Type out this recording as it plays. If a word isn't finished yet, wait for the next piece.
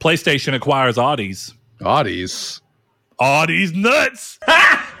PlayStation acquires Audis. Audis? Audis nuts!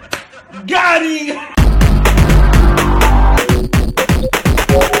 Ha! Got him!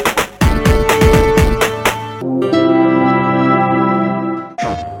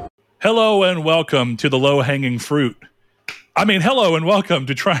 Hello and welcome to the low-hanging fruit. Hello and welcome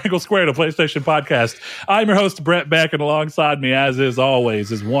to Triangle Squared, a PlayStation podcast. I'm your host, Brett Beck, and alongside me, as is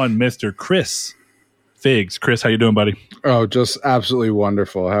always, is one Mr. Chris Figs. Chris, how you doing, buddy? Oh, just absolutely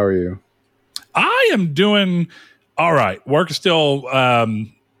wonderful. How are you? I am doing all right. Work is still,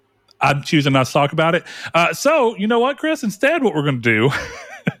 I'm choosing not to talk about it. So, you know what, Chris? Instead, what we're going to do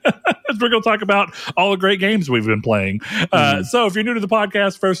is we're going to talk about all the great games we've been playing. So if you're new to the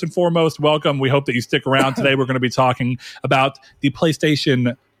podcast, first and foremost, welcome. We hope that you stick around. Today, we're going to be talking about the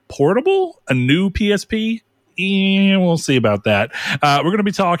PlayStation Portable, a new PSP. We'll see about that. We're going to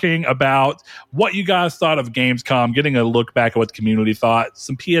be talking about what you guys thought of Gamescom, getting a look back at what the community thought,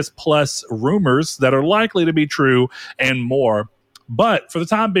 some PS Plus rumors that are likely to be true, and more. But for the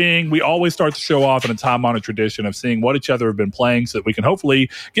time being, we always start the show off in a time-honored tradition of seeing what each other have been playing so that we can hopefully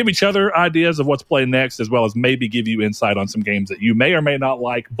give each other ideas of what's playing next, as well as maybe give you insight on some games that you may or may not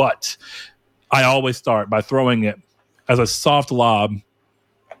like. But I always start by throwing it as a soft lob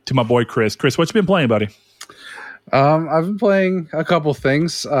to my boy Chris. Chris, what you been playing, buddy? I've been playing a couple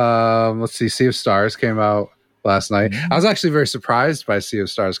things. Let's see. Sea of Stars came out last night. I was actually very surprised by Sea of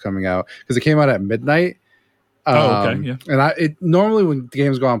Stars coming out because it came out at midnight. Okay, yeah. And normally when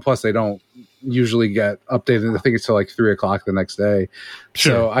games go on Plus, they don't usually get updated. I think it's till like 3:00 the next day.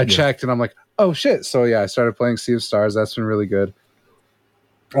 Sure, so I checked and I'm like, oh shit. So yeah, I started playing Sea of Stars. That's been really good.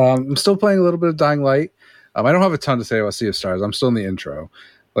 I'm still playing a little bit of Dying Light. I don't have a ton to say about Sea of Stars. I'm still in the intro.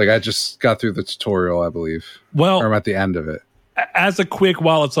 Like, I just got through the tutorial, I believe. Well, or I'm at the end of it. As a quick,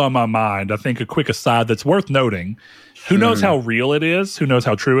 while it's on my mind, I think a quick aside that's worth noting. Who knows how real it is? Who knows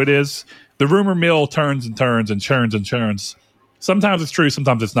how true it is? The rumor mill turns and turns and churns and churns. Sometimes it's true,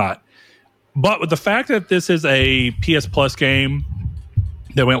 sometimes it's not. But with the fact that this is a PS Plus game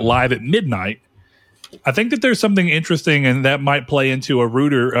that went live at midnight, I think that there's something interesting, and that might play into a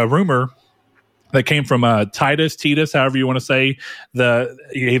rumor that came from Titus, however you want to say,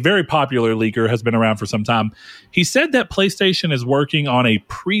 a very popular leaker, has been around for some time. He said that PlayStation is working on a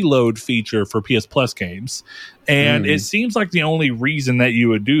preload feature for PS Plus games. And it seems like the only reason that you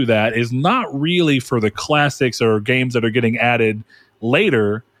would do that is not really for the classics or games that are getting added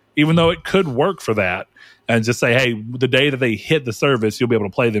later, even though it could work for that. And just say, hey, the day that they hit the service, you'll be able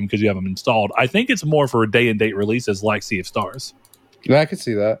to play them because you have them installed. I think it's more for day and date releases like Sea of Stars. Yeah, I could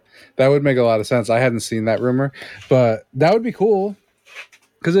see that. That would make a lot of sense. I hadn't seen that rumor, but that would be cool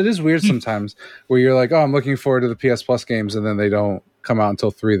because it is weird sometimes where you're like, oh, I'm looking forward to the PS Plus games, and then they don't come out until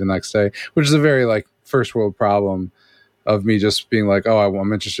 3 the next day, which is a very like first world problem of me just being like, oh,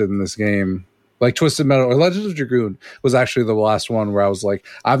 I'm interested in this game. Like Twisted Metal or Legend of Dragoon was actually the last one where I was like,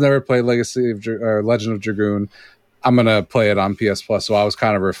 I've never played Legend of Dragoon. I'm going to play it on PS Plus. So I was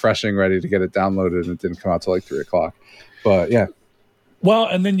kind of refreshing, ready to get it downloaded, and it didn't come out till like 3:00. But yeah. Well,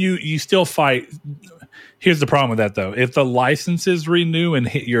 and then you still fight. Here's the problem with that, though. If the licenses renew and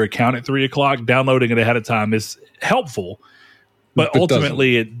hit your account at 3:00, downloading it ahead of time is helpful, but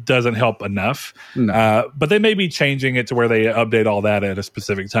ultimately it doesn't help enough. No. But they may be changing it to where they update all that at a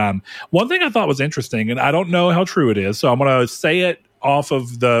specific time. One thing I thought was interesting, and I don't know how true it is, so I'm going to say it off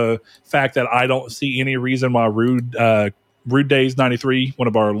of the fact that I don't see any reason why Rude Days 93, one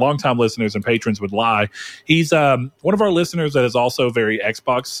of our longtime listeners and patrons, would lie. He's one of our listeners that is also very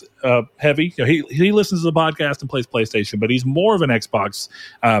Xbox heavy. You know, he listens to the podcast and plays PlayStation, but he's more of an Xbox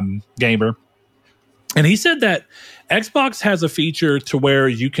gamer. And he said that Xbox has a feature to where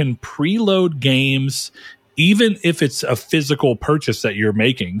you can preload games even if it's a physical purchase that you're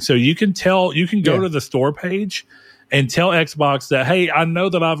making. So you can go to the store page and tell Xbox that, hey, I know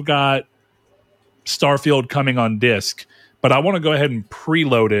that I've got Starfield coming on disc, but I want to go ahead and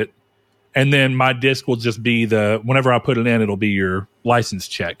preload it, and then my disc will just be whenever I put it in, it'll be your license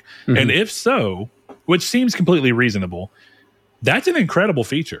check. And if so, which seems completely reasonable, that's an incredible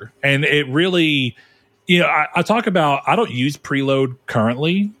feature. And it really, I talk about, I don't use preload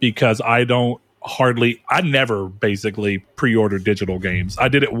currently because I never basically pre-order digital games. I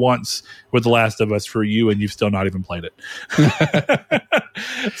did it once with The Last of Us for you, and you've still not even played it.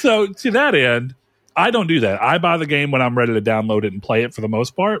 So to that end, I don't do that. I buy the game when I'm ready to download it and play it for the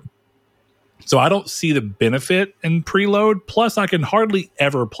most part. So I don't see the benefit in preload. Plus, I can hardly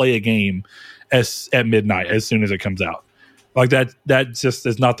ever play a game at midnight as soon as it comes out. Like that just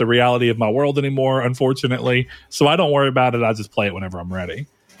is not the reality of my world anymore, unfortunately. So I don't worry about it. I just play it whenever I'm ready.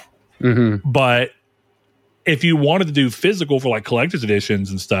 But if you wanted to do physical for like collector's editions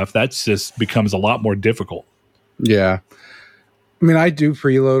and stuff, that's just becomes a lot more difficult. Yeah. I mean, I do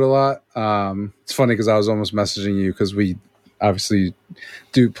preload a lot. It's funny because I was almost messaging you because we obviously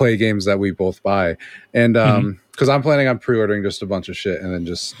do play games that we both buy. And because I'm planning on pre-ordering just a bunch of shit and then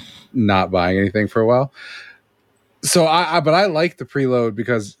just not buying anything for a while. So but I like the preload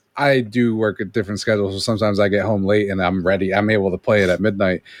because I do work at different schedules. So sometimes I get home late and I'm ready. I'm able to play it at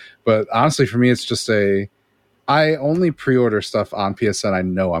midnight. But honestly, for me, it's just I only pre-order stuff on PSN I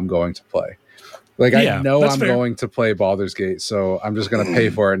know I'm going to play. Like, I know I'm going to play Baldur's Gate, so I'm just going to pay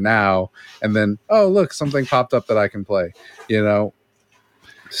for it now. And then, oh, look, something popped up that I can play, you know?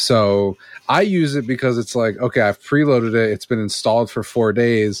 So I use it because it's like, okay, I've preloaded it. It's been installed for 4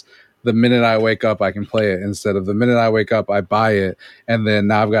 days. The minute I wake up, I can play it. Instead of the minute I wake up, I buy it. And then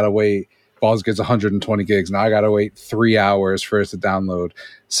now I've got to wait. Baldur's Gate's 120 gigs. Now I got to wait 3 hours for it to download.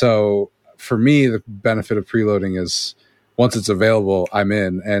 So for me, the benefit of preloading is once it's available, I'm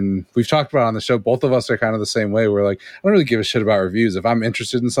in. And we've talked about it on the show. Both of us are kind of the same way. We're like, I don't really give a shit about reviews. If I'm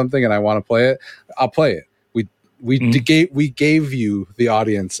interested in something and I want to play it, I'll play it. We gave you, the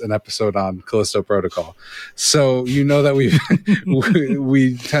audience, an episode on Callisto Protocol. So you know that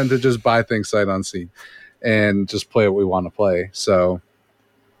we tend to just buy things sight unseen and just play what we want to play. So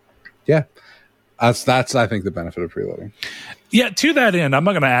yeah. That's I think the benefit of preloading. Yeah, to that end, I'm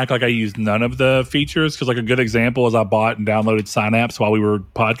not going to act like I used none of the features because, like, a good example is I bought and downloaded Synapse while we were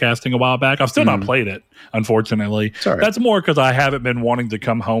podcasting a while back. I've still not played it, unfortunately. That's more because I haven't been wanting to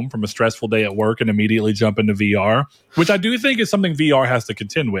come home from a stressful day at work and immediately jump into VR, which I do think is something VR has to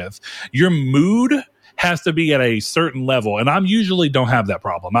contend with. Your mood has to be at a certain level, and I usually don't have that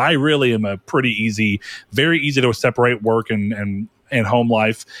problem. I really am a very easy to separate work and home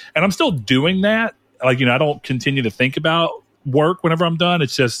life, and I'm still doing that. Like, I don't continue to think about work whenever I'm done.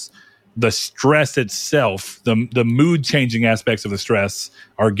 It's just the stress itself, the mood changing aspects of the stress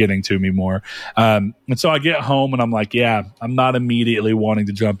are getting to me more. And so I get home and I'm like, yeah, I'm not immediately wanting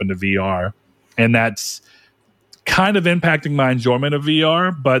to jump into VR. And that's kind of impacting my enjoyment of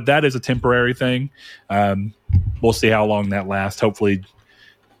VR, but that is a temporary thing. We'll see how long that lasts. Hopefully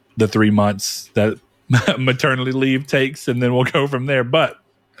the 3 months that maternity leave takes, and then we'll go from there. But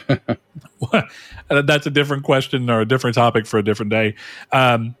that's a different question or a different topic for a different day.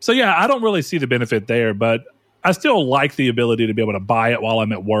 So yeah, I don't really see the benefit there, but I still like the ability to be able to buy it while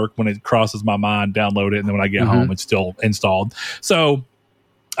I'm at work when it crosses my mind, download it, and then when I get home, it's still installed. So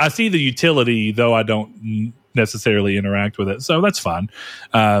I see the utility, though I don't necessarily interact with it. So that's fine.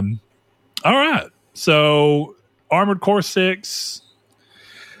 All right. So Armored Core 6.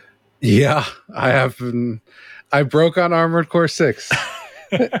 Yeah, I broke on Armored Core 6.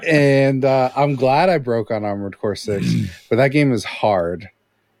 And I'm glad I broke on Armored Core 6, but that game is hard.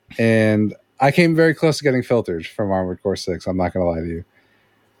 And I came very close to getting filtered from Armored Core 6. I'm not going to lie to you.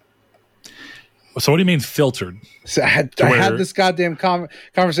 So what do you mean filtered? So I had this goddamn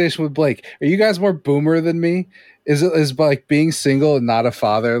conversation with Blake. Are you guys more boomer than me? Is like being single and not a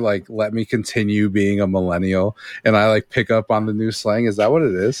father, like, let me continue being a millennial and I like pick up on the new slang? Is that what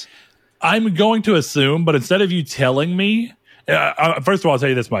it is? I'm going to assume, but instead of you telling me, first of all, I'll tell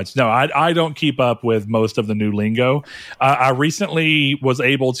you this much. No, I don't keep up with most of the new lingo. I recently was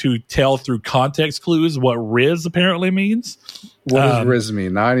able to tell through context clues what Riz apparently means. What does Riz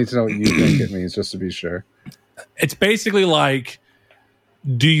mean? Now I need to know what you think it means, just to be sure. It's basically like,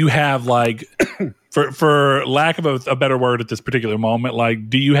 do you have like, for lack of a better word at this particular moment, like,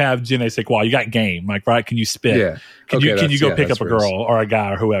 do you have je ne sais quoi? You got game, like, right? Can you spit? Yeah. Can you go pick up a girl or a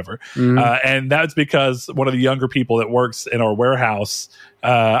guy or whoever? And that's because one of the younger people that works in our warehouse,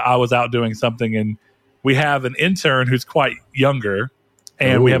 I was out doing something, and we have an intern who's quite younger,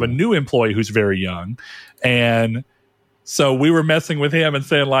 and we have a new employee who's very young. And so we were messing with him and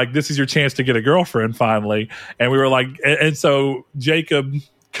saying, like, this is your chance to get a girlfriend finally. And we were like, and so Jacob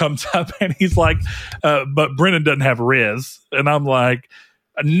comes up and he's like, but Brennan doesn't have Riz. And I'm like,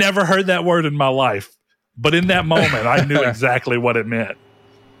 I never heard that word in my life. But in that moment, I knew exactly what it meant.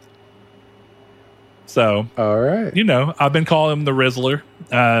 So, all right. I've been calling him the Rizzler.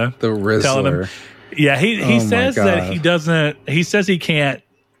 The Rizzler. Telling him, yeah, he says that he doesn't, he says he can't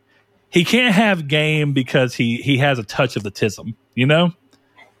have game because he has a touch of the tism,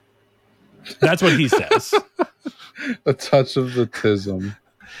 That's what he says. A touch of the tism.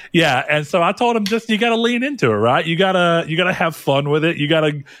 Yeah, and so I told him, you got to lean into it, right? You gotta have fun with it. You got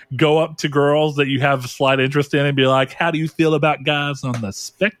to go up to girls that you have a slight interest in and be like, "How do you feel about guys on the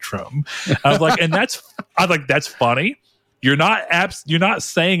spectrum?" I was like, that's funny. you're not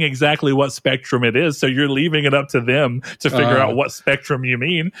saying exactly what spectrum it is, so you're leaving it up to them to figure out what spectrum you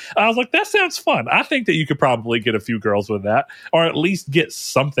mean. I was like, that sounds fun. I think that you could probably get a few girls with that, or at least get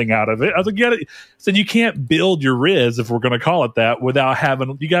something out of it. I was like, get it. So you can't build your Riz, if we're going to call it that, without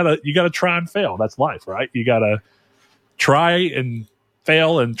having. You gotta try and fail. That's life, right? You gotta try and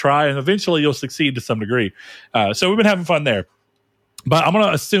fail and try, and eventually you'll succeed to some degree. So we've been having fun there. But I'm going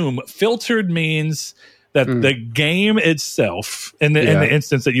to assume filtered means that the game itself, in the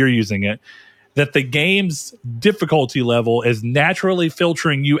instance that you're using it, that the game's difficulty level is naturally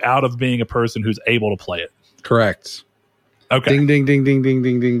filtering you out of being a person who's able to play it. Correct. Okay. Ding, ding, ding, ding, ding,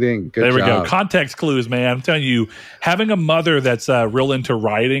 ding, ding, ding. Good there we job. go. Context clues, man. I'm telling you, having a mother that's real into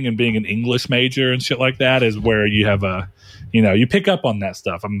writing and being an English major and shit like that is where you have you pick up on that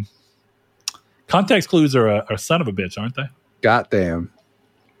stuff. Context clues are a son of a bitch, aren't they? Goddamn.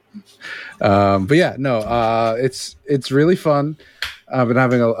 But yeah, no, it's really fun. I've been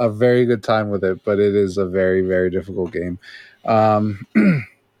having a very good time with it, but it is a very, very difficult game.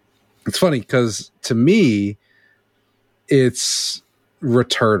 It's funny because to me, it's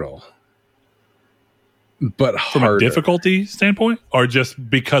Returnal, but harder. From a difficulty standpoint, or just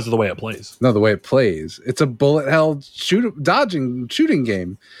because of the way it plays? No, the way it plays. It's a bullet hell shooting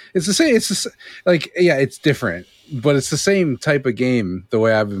game. It's the same. It's different, but it's the same type of game. The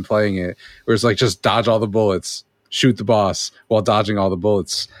way I've been playing it, where it's like just dodge all the bullets, shoot the boss while dodging all the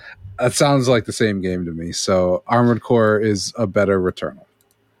bullets. That sounds like the same game to me. So Armored Core is a better Returnal.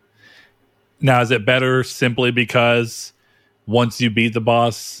 Now, is it better simply because once you beat the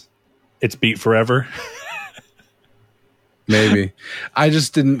boss, it's beat forever? Maybe. I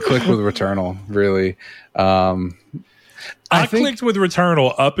just didn't click with Returnal, really. I clicked with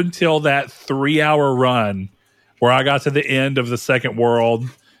Returnal up until that 3-hour run where I got to the end of the second world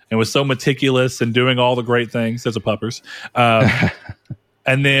and was so meticulous and doing all the great things as a puppers.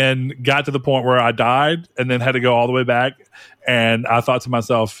 And then got to the point where I died and then had to go all the way back. And I thought to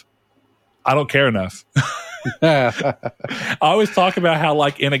myself, I don't care enough. I always talk about how,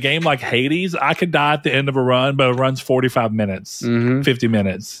 like, in a game like Hades, I could die at the end of a run, but it runs 45 minutes, 50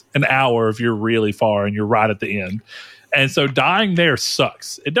 minutes, an hour if you're really far and you're right at the end. And so dying there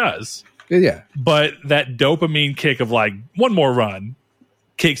sucks. It does. Yeah. But that dopamine kick of, like, one more run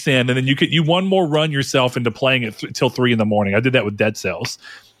kicks in, and then you one more run yourself into playing it till 3 a.m. I did that with Dead Cells.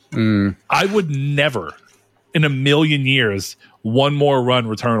 I would never in a million years one more run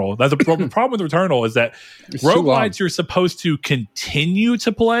Returnal. That's the problem with Returnal is that roguelites you're supposed to continue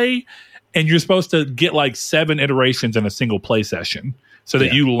to play, and you're supposed to get like 7 iterations in a single play session so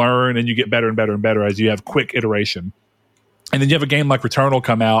that you learn and you get better and better and better as you have quick iteration. And then you have a game like Returnal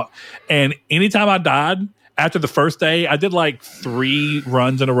come out, and anytime I died after the first day, I did like 3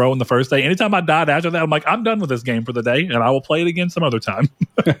 runs in a row in the first day. Anytime I died after that, I'm like, I'm done with this game for the day, and I will play it again some other time.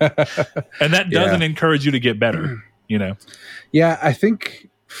 And that doesn't encourage you to get better, you know? Yeah, I think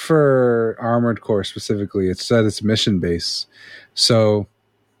for Armored Core specifically, it said it's mission based. So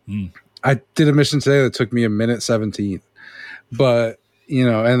I did a mission today that took me 1:17. But, you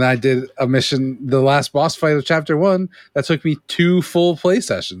know, and I did a mission, the last boss fight of Chapter 1, that took me 2 full play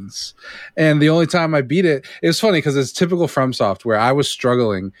sessions. And the only time I beat it, it was funny because it's typical FromSoft where I was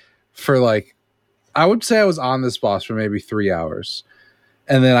struggling for like, I would say I was on this boss for maybe 3 hours.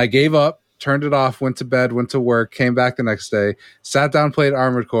 And then I gave up, turned it off, went to bed, went to work, came back the next day, sat down, played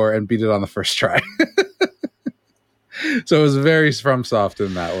Armored Core, and beat it on the first try. So it was very FromSoft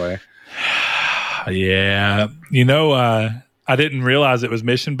in that way. Yeah. You know, I didn't realize it was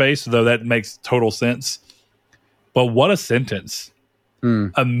mission-based, though that makes total sense. But what a sentence.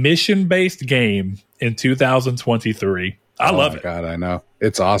 A mission-based game in 2023. I love it. God, I know.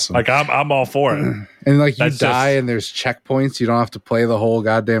 It's awesome. Like, I'm all for it. And like you die and there's checkpoints. You don't have to play the whole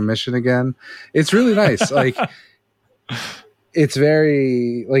goddamn mission again. It's really nice. Like, it's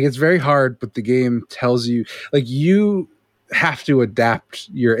very hard, but the game tells you, like, you have to adapt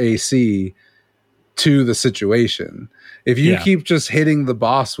your AC to the situation. If you keep just hitting the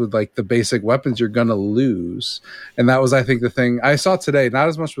boss with like the basic weapons, you're gonna lose. And that was, I think, the thing I saw today. Not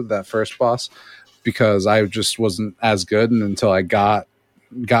as much with that first boss, because I just wasn't as good, and until I got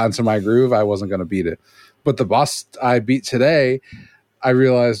into my groove, I wasn't gonna beat it. But the boss I beat today, I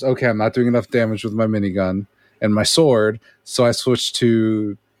realized, okay, I'm not doing enough damage with my minigun and my sword, so I switched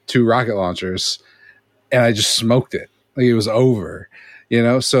to 2 rocket launchers, and I just smoked it. Like, it was over. You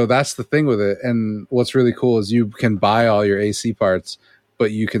know, so that's the thing with it. And what's really cool is you can buy all your AC parts,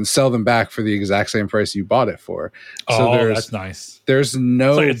 but you can sell them back for the exact same price you bought it for. So that's nice. There's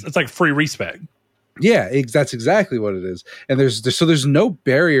no... It's like free respec. Yeah, that's exactly what it is. And there's no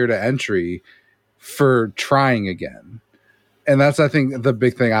barrier to entry for trying again. And that's, I think, the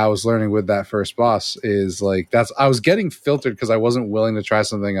big thing I was learning with that first boss is like, I was getting filtered because I wasn't willing to try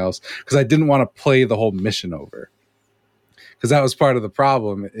something else because I didn't want to play the whole mission over. Because that was part of the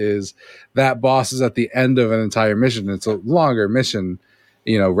problem, is that boss is at the end of an entire mission. It's a longer mission,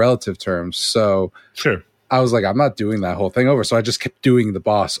 relative terms. So sure, I was like, I'm not doing that whole thing over. So I just kept doing the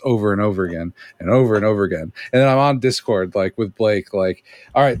boss over and over again and over and over again. And then I'm on Discord, like with Blake, like,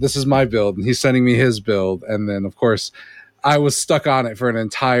 all right, this is my build. And he's sending me his build. And then, of course, I was stuck on it for an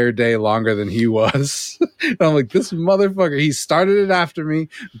entire day longer than he was. And I'm like, this motherfucker, he started it after me,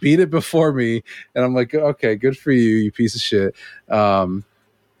 beat it before me. And I'm like, okay, good for you, you piece of shit. But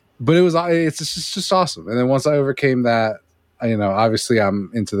it's just awesome. And then once I overcame that, obviously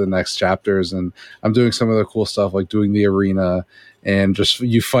I'm into the next chapters and I'm doing some of the cool stuff, like doing the arena and just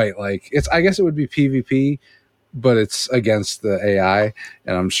you fight like I guess it would be PvP, but it's against the AI.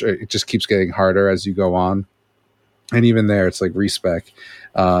 And I'm sure it just keeps getting harder as you go on. And even there, it's like respec.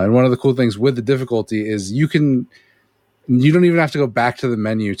 And one of the cool things with the difficulty is you don't even have to go back to the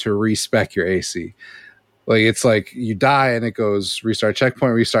menu to respec your AC. Like, it's like you die and it goes restart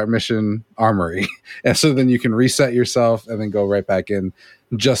checkpoint, restart mission, armory. And so then you can reset yourself and then go right back in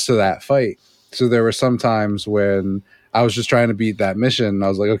just to that fight. So there were some times when I was just trying to beat that mission. And I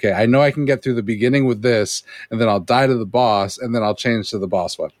was like, okay, I know I can get through the beginning with this, and then I'll die to the boss, and then I'll change to the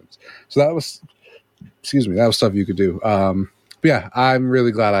boss weapons. So that was stuff you could do. But yeah, I'm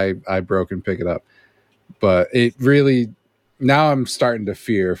really glad I broke and pick it up. But it really, now I'm starting to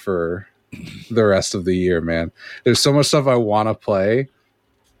fear for the rest of the year, man. There's so much stuff I want to play,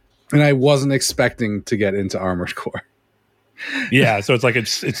 and I wasn't expecting to get into Armored Core. Yeah, so it's like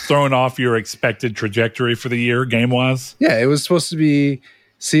it's throwing off your expected trajectory for the year, game-wise. Yeah, it was supposed to be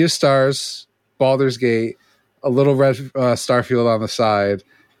Sea of Stars, Baldur's Gate, a little red Starfield on the side,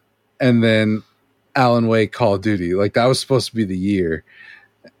 and then Alan Wake, Call of Duty. Like, that was supposed to be the year.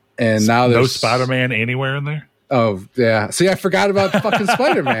 And now there's no Spider-Man anywhere in there? Oh, yeah. See, I forgot about fucking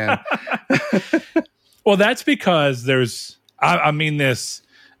Spider-Man. Well, that's because I mean this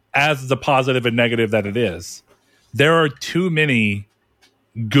as the positive and negative that it is. There are too many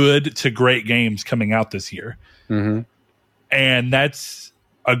good to great games coming out this year. Mm-hmm. And that's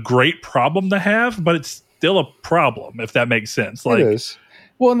a great problem to have, but it's still a problem, if that makes sense. Like, it is.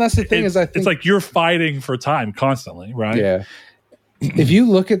 Well, and that's the thing is, I think it's like you're fighting for time constantly, right? Yeah. If you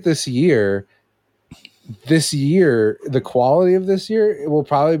look at this year, the quality of this year, it will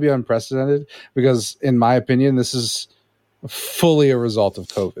probably be unprecedented because, in my opinion, this is fully a result of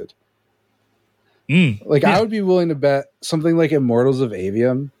COVID. I would be willing to bet something like Immortals of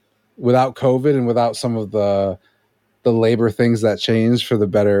Avium without COVID and without some of the labor things that changed for the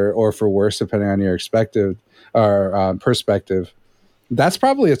better or for worse, depending on your perspective. That's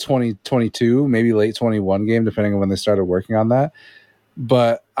probably a 2022, maybe late 21 game, depending on when they started working on that.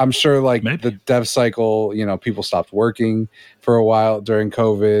 But I'm sure the dev cycle, people stopped working for a while during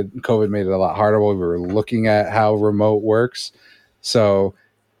COVID. COVID made it a lot harder while we were looking at how remote works. So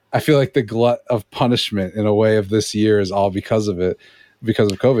I feel like the glut of punishment in a way of this year is all because of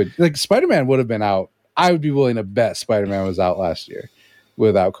COVID. Like, Spider-Man would have been out. I would be willing to bet Spider-Man was out last year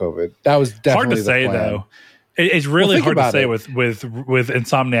without COVID. That was definitely hard to say, though. It's really hard to say with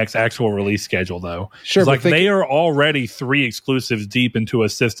Insomniac's actual release schedule, though. Sure, like they are already 3 exclusives deep into a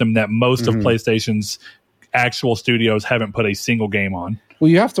system that most of PlayStation's actual studios haven't put a single game on.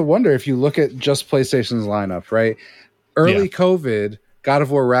 Well, you have to wonder if you look at just PlayStation's lineup, right? Early COVID, God of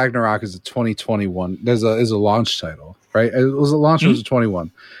War Ragnarok is a 2021. Is a launch title, right? It was a launch. It was a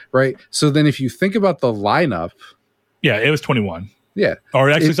 21, right? So then, if you think about the lineup, yeah, it was 21. Yeah, or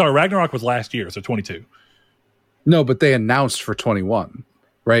actually, sorry, Ragnarok was last year, so 22. No, but they announced for 21,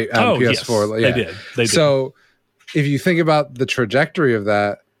 right? On PS4. Yes, yeah. They did. So if you think about the trajectory of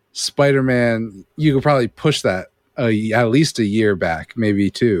that, Spider-Man, you could probably push that at least a year back, maybe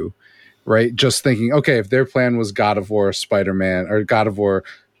 2, right? Just thinking, okay, if their plan was God of War Spider-Man or God of War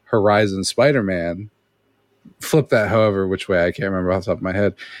Horizon Spider-Man, flip that however which way, I can't remember off the top of my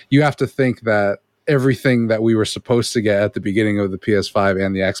head. You have to think that everything that we were supposed to get at the beginning of the PS5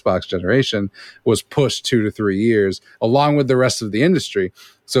 and the Xbox generation was pushed 2 to 3 years along with the rest of the industry.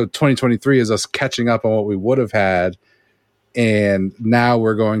 So 2023 is us catching up on what we would have had. And now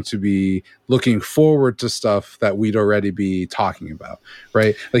we're going to be looking forward to stuff that we'd already be talking about,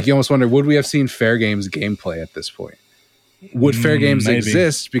 right? Like, you almost wonder, would we have seen Fair Games gameplay at this point? Would Fair Games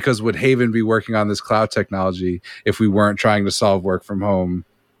exist because would Haven be working on this cloud technology if we weren't trying to solve work from home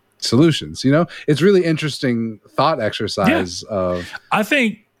solutions? It's really interesting thought exercise. I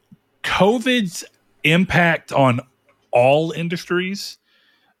think COVID's impact on all industries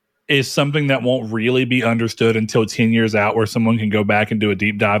is something that won't really be understood until 10 years out, where someone can go back and do a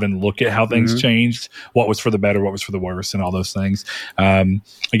deep dive and look at how things changed, what was for the better, what was for the worse, and all those things.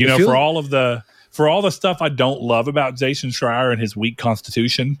 For all the stuff I don't love about Jason Schreier and his weak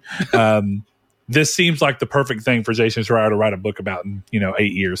constitution, this seems like the perfect thing for Jason Schreier to write a book about in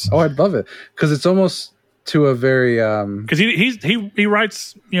 8 years. Oh, I'd love it, because it's almost to a very because he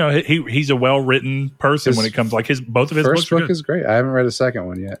writes, he's a well written person when it comes, like both of his first books book is great. I haven't read a second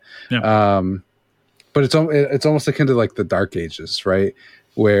one yet. Yeah. But it's almost akin to like the Dark Ages, right?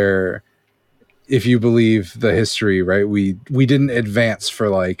 Where if you believe the history, right, we didn't advance for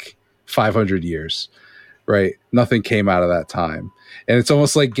like 500 years, right? Nothing came out of that time. And it's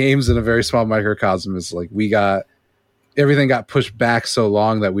almost like games in a very small microcosm is like everything got pushed back so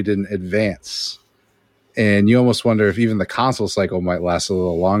long that we didn't advance. And you almost wonder if even the console cycle might last a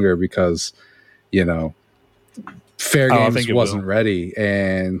little longer because, Fair Games wasn't ready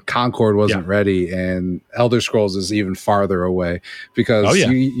and Concord wasn't ready and Elder Scrolls is even farther away because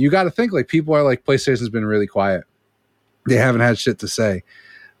you got to think like people are like, PlayStation's been really quiet. They haven't had shit to say.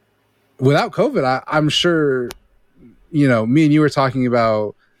 Without COVID, I'm sure, me and you were talking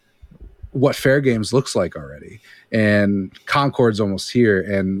about what Fair Games looks like already. And Concord's almost here.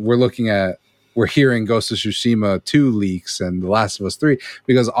 And we're hearing Ghost of Tsushima 2 leaks and The Last of Us 3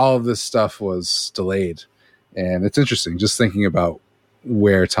 because all of this stuff was delayed. And it's interesting just thinking about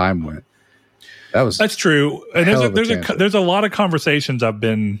where time went. That's true. And there's a lot of conversations I've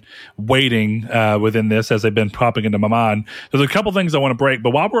been waiting within this as they've been popping into my mind. There's a couple things I want to break,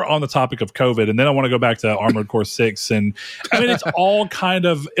 but while we're on the topic of COVID, and then I want to go back to Armored Core 6, and it's all kind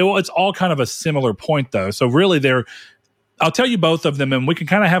of a similar point though. So really I'll tell you both of them, and we can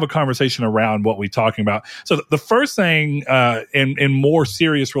kind of have a conversation around what we're talking about. So the first thing in more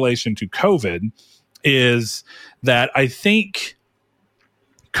serious relation to COVID is that I think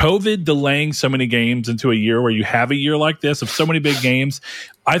COVID delaying so many games into a year where you have a year like this of so many big games,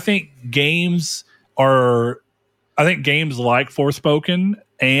 I think games like Forspoken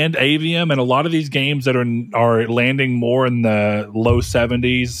and Avium and a lot of these games that are landing more in the low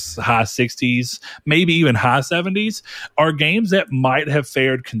 70s, high 60s, maybe even high 70s, are games that might have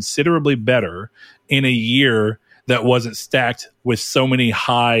fared considerably better in a year that wasn't stacked with so many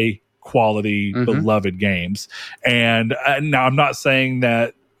high quality, beloved games. And now I'm not saying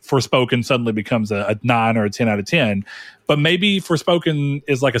that Forspoken suddenly becomes a 9 or a 10 out of 10, but maybe Forspoken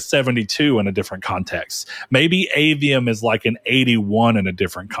is like a 72 in a different context. Maybe Avium is like an 81 in a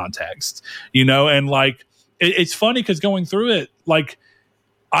different context, and like it's funny because going through it, like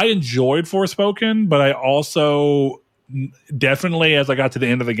I enjoyed Forspoken, but I also definitely, as I got to the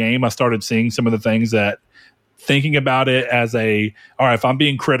end of the game, I started seeing some of the things that, thinking about it as all right, if I'm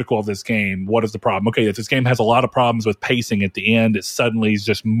being critical of this game, what is the problem? Okay, if this game has a lot of problems with pacing at the end, it suddenly is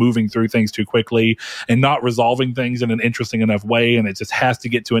just moving through things too quickly and not resolving things in an interesting enough way, and it just has to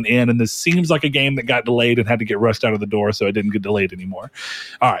get to an end. And this seems like a game that got delayed and had to get rushed out of the door, so it didn't get delayed anymore.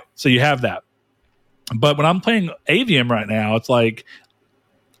 All right, so you have that. But when I'm playing Avium right now, it's like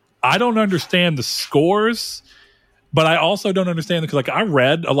I don't understand the scores, but I also don't understand because, like, I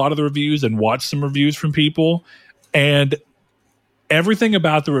read a lot of the reviews and watched some reviews from people, and everything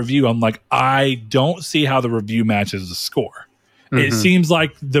about the review, I'm like, I don't see how the review matches the score. It seems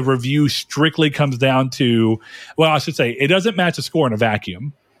like the review strictly comes down to, well, I should say, it doesn't match a score in a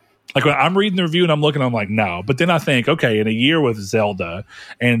vacuum. Like when I'm reading the review and I'm looking, I'm like, no. But then I think, okay, in a year with Zelda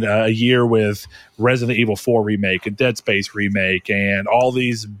and a year with Resident Evil 4 remake and Dead Space remake and all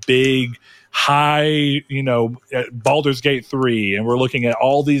these big high, Baldur's Gate 3, and we're looking at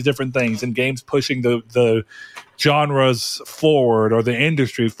all these different things and games pushing the genres forward or the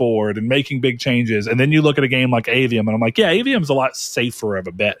industry forward and making big changes. And then you look at a game like Avium and I'm like, yeah, Avium's a lot safer of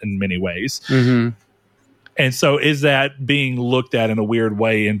a bet in many ways. And so is that being looked at in a weird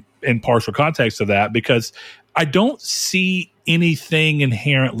way in partial context of that? Because I don't see anything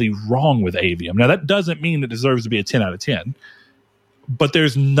inherently wrong with Avium. Now, that doesn't mean it deserves to be a 10 out of 10, but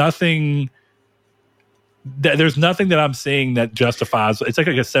there's nothing that I'm seeing that justifies. It's like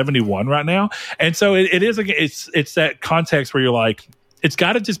a 71 right now. And so it's that context where you're like, it's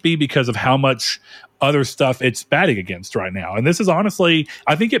got to just be because of how much other stuff it's batting against right now. And this is honestly,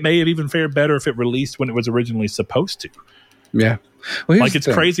 I think it may have even fared better if it released when it was originally supposed to. Yeah. Well, like it's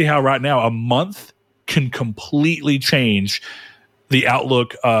crazy how right now a month can completely change the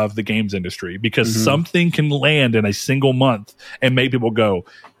outlook of the games industry because something can land in a single month and make people go,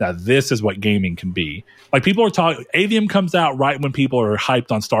 now this is what gaming can be. Like people are talking, Avium comes out right when people are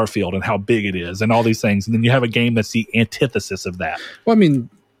hyped on Starfield and how big it is and all these things. And then you have a game that's the antithesis of that. Well, I mean,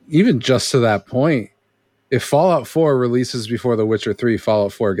 even just to that point, If Fallout 4 releases before The Witcher 3,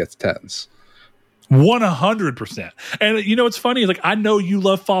 Fallout 4 gets 10s. 100%. And you know what's funny is like I know you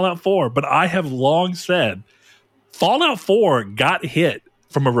love Fallout 4, but I have long said Fallout 4 got hit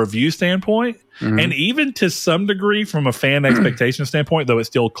from a review standpoint, and even to some degree from a fan expectation standpoint, though it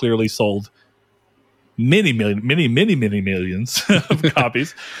still clearly sold many millions of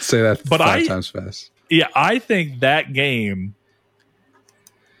copies. Say that but 5 times fast. Yeah, I think that game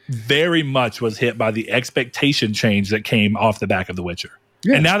very much was hit by the expectation change that came off the back of The Witcher.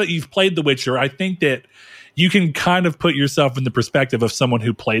 Yeah. And now that you've played The Witcher, I think that you can kind of put yourself in the perspective of someone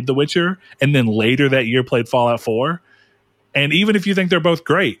who played The Witcher and then later that year played Fallout 4. And even if you think they're both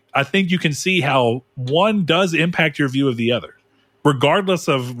great, I think you can see how one does impact your view of the other. Regardless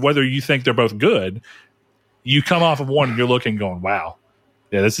of whether you think they're both good, you come off of one and you're looking going, wow,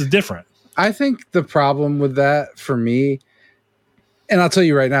 yeah, this is different. I think the problem with that for me, and I'll tell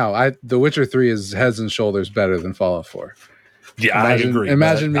you right now, The Witcher 3 is heads and shoulders better than Fallout 4. Yeah, I agree.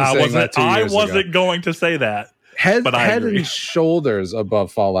 Imagine me saying that 2 years ago. I wasn't going to say that. Head and shoulders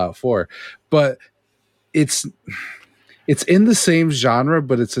above Fallout 4. But it's in the same genre,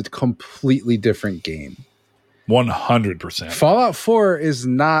 but it's a completely different game. 100%. Fallout 4 is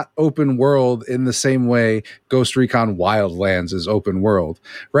not open world in the same way Ghost Recon Wildlands is open world,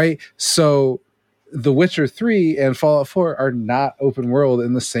 right? So The Witcher 3 and Fallout 4 are not open world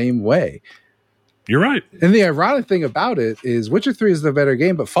in the same way. You're right. And the ironic thing about it is Witcher 3 is the better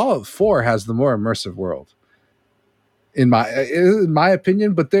game, but Fallout 4 has the more immersive world. In my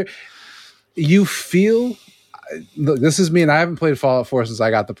opinion, but you feel, look, this is me and I haven't played Fallout 4 since I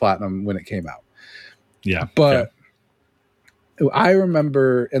got the platinum when it came out. Yeah. But I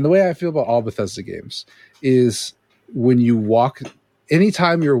remember, and the way I feel about all Bethesda games is when you walk,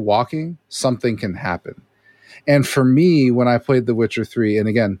 anytime you're walking, something can happen. And for me, when I played The Witcher 3, and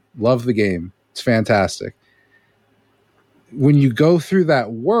again, love the game, it's fantastic. When you go through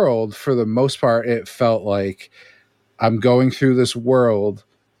that world, for the most part, it felt like I'm going through this world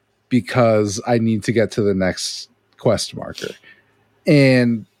because I need to get to the next quest marker.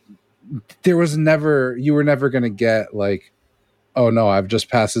 And you were never going to get like, oh no, I've just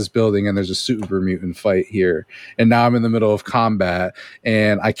passed this building and there's a super mutant fight here. And now I'm in the middle of combat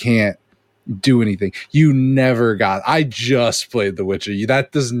and I can't do anything. I just played The Witcher.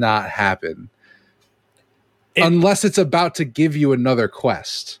 That does not happen. Unless it's about to give you another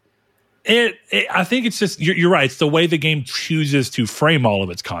quest. I think it's just, you're right. It's the way the game chooses to frame all of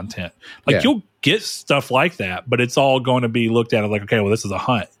its content. Like you'll get stuff like that, but it's all going to be looked at like, okay, well, this is a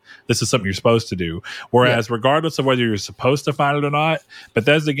hunt. This is something you're supposed to do. Whereas regardless of whether you're supposed to find it or not,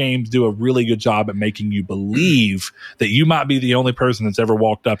 Bethesda games do a really good job at making you believe that you might be the only person that's ever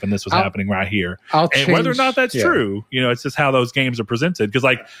walked up and this was happening right here. And whether or not that's true, it's just how those games are presented. Because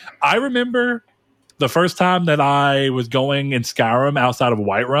like, I remember the first time that I was going in Skyrim outside of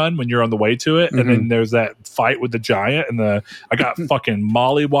Whiterun when you're on the way to it, and then there's that fight with the giant, and I got fucking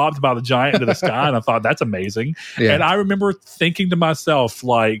mollywopped by the giant into the sky, and I thought that's amazing. Yeah. And I remember thinking to myself,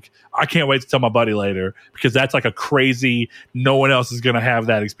 like, I can't wait to tell my buddy later because that's like a crazy, no one else is going to have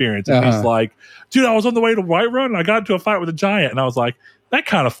that experience. And he's like, dude, I was on the way to Whiterun and I got into a fight with a giant, and I was like, that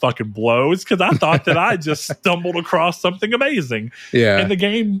kind of fucking blows because I thought that I just stumbled across something amazing. Yeah. And the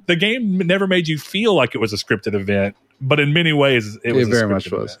game never made you feel like it was a scripted event, but in many ways it very much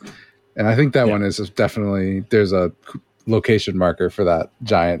was. And I think that one is definitely, there's a location marker for that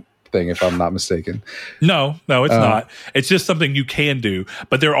giant thing, if I'm not mistaken. No, it's not. It's just something you can do.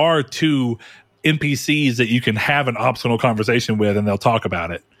 But there are 2 NPCs that you can have an optional conversation with and they'll talk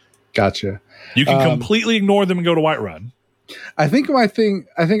about it. Gotcha. You can completely ignore them and go to Whiterun. I think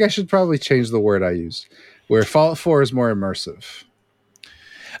I should probably change the word I use, where Fallout 4 is more immersive.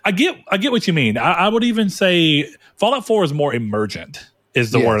 I get what you mean. I would even say Fallout 4 is more emergent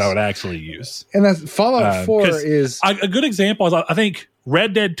is the word I would actually use. And that's Fallout 4 is a good example is I think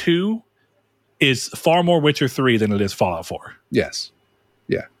Red Dead 2 is far more Witcher 3 than it is Fallout 4. Yes.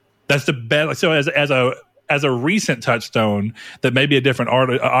 Yeah. That's the best. So as a recent touchstone that maybe a different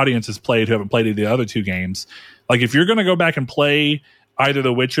audience has played who haven't played the other 2 games. Like if you're going to go back and play either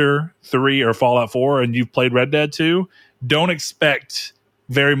The Witcher 3 or Fallout 4 and you've played Red Dead 2, don't expect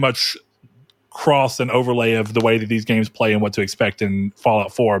very much cross and overlay of the way that these games play and what to expect in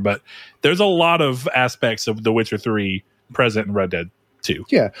Fallout 4. But there's a lot of aspects of The Witcher 3 present in Red Dead 2.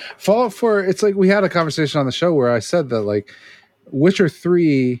 Yeah. Fallout 4, it's like we had a conversation on the show where I said that like Witcher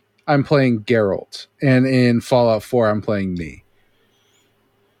 3, I'm playing Geralt, and in Fallout 4, I'm playing me.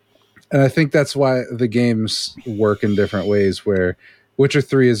 And I think that's why the games work in different ways, where Witcher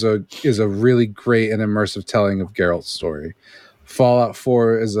 3 is a really great and immersive telling of Geralt's story. Fallout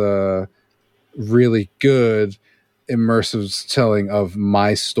 4 is a really good immersive telling of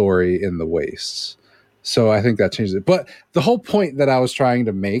my story in the Wastes. So I think that changes it. But the whole point that I was trying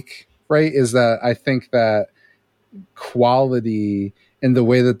to make, right, is that I think that quality and the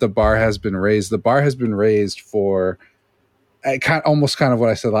way that the bar has been raised for almost kind of what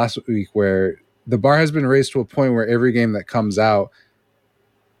I said last week, where the bar has been raised to a point where every game that comes out,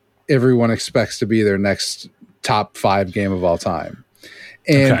 everyone expects to be their next top 5 game of all time.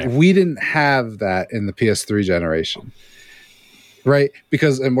 And we didn't have that in the PS3 generation, right?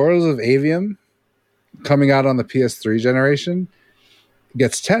 Because Immortals of Aveum coming out on the PS3 generation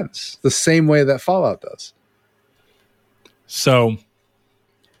gets tense the same way that Fallout does. So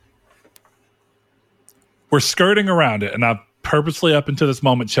we're skirting around it, and I purposely up until this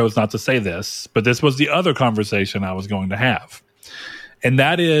moment chose not to say this, but this was the other conversation I was going to have. And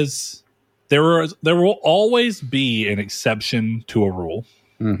that is there will always be an exception to a rule.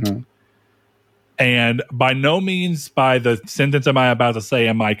 Mm-hmm. And by no means by the sentence am I about to say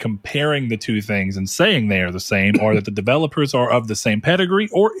am I comparing the two things and saying they are the same or that the developers are of the same pedigree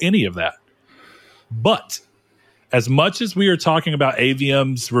or any of that. But as much as we are talking about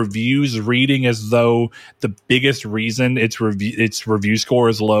Avium's reviews reading as though the biggest reason its review score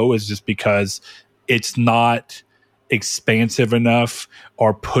is low is just because it's not expansive enough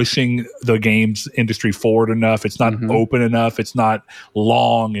or pushing the games industry forward enough. It's not open enough. It's not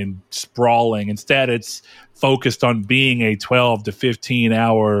long and sprawling. Instead, it's focused on being a 12 to 15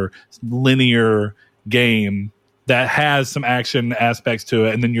 hour linear game that has some action aspects to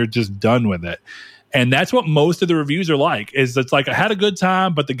it, and then you're just done with it. And that's what most of the reviews are like, is it's like, I had a good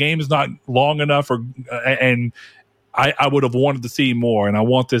time, but the game is not long enough, and I would have wanted to see more, and I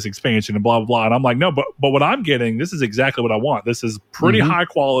want this expansion and blah, blah, blah. And I'm like, no, but what I'm getting, this is exactly what I want. This is pretty high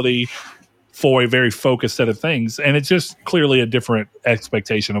quality for a very focused set of things. And it's just clearly a different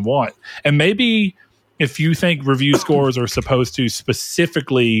expectation of want. And maybe if you think review scores are supposed to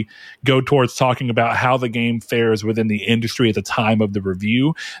specifically go towards talking about how the game fares within the industry at the time of the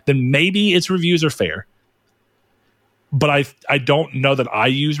review, then maybe its reviews are fair. But I don't know that I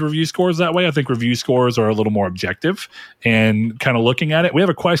use review scores that way. I think review scores are a little more objective and kind of looking at it. We have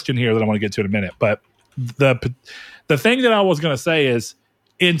a question here that I want to get to in a minute. But the thing that I was going to say is,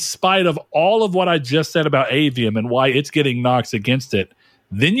 in spite of all of what I just said about Avium and why it's getting knocks against it,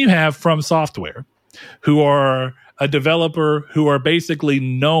 then you have From Software, who are a developer who are basically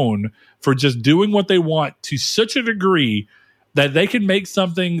known for just doing what they want to such a degree that they can make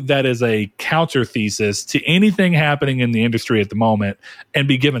something that is a counter thesis to anything happening in the industry at the moment and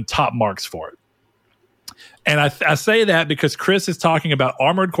be given top marks for it. And I say that because Chris is talking about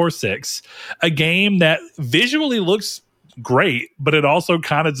Armored Core 6, a game that visually looks great, but it also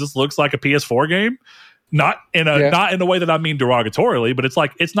kind of just looks like a PS4 game. Not in a way that I mean derogatorily, but it's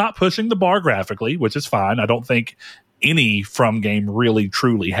like it's not pushing the bar graphically, which is fine. I don't think any From game really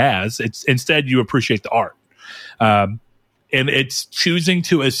truly has. It's instead you appreciate the art. And it's choosing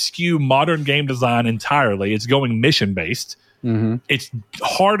to eschew modern game design entirely. It's going mission-based. It's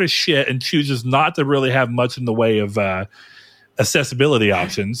hard as shit and chooses not to really have much in the way of accessibility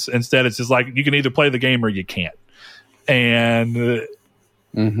options. Instead, it's just like you can either play the game or you can't. And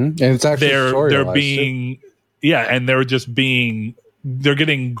and it's actually they're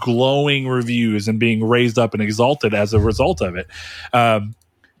getting glowing reviews and being raised up and exalted as a result of it.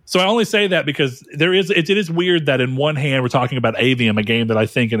 So I only say that because it is weird that in one hand we're talking about Avium, a game that I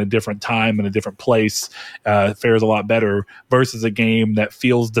think in a different time and a different place fares a lot better, versus a game that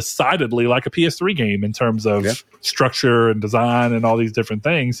feels decidedly like a PS3 game in terms of structure and design and all these different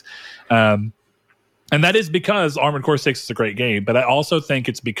things. And that is because Armored Core 6 is a great game, but I also think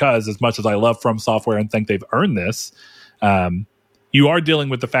it's because, as much as I love From Software and think they've earned this, you are dealing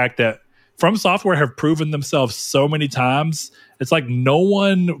with the fact that From Software have proven themselves so many times. It's like no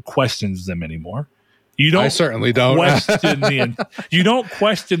one questions them anymore. I certainly don't. You don't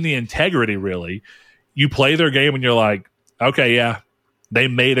question the integrity, really. You play their game and you're like, okay, yeah, they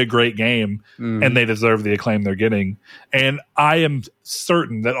made a great game and they deserve the acclaim they're getting. And I am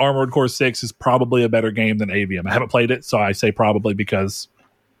certain that Armored Core 6 is probably a better game than Avium. I haven't played it, so I say probably because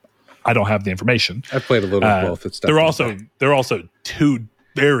I don't have the information. I've played a little of both. It's they're also two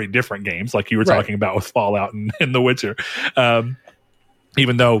very different games, like you were talking about with Fallout and The Witcher.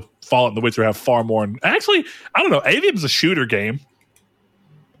 Even though Fallout and The Witcher have far more. Actually, I don't know. Avium's a shooter game.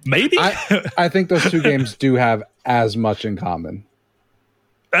 Maybe. I think those two games do have as much in common.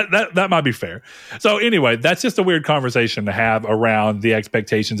 That might be fair. So anyway, that's just a weird conversation to have around the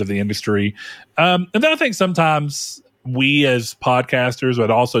expectations of the industry. And then I think sometimes we as podcasters, but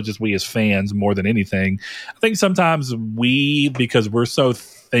also just we as fans more than anything, I think sometimes because we're so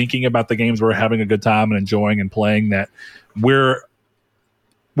thinking about the games we're having a good time and enjoying and playing, that we're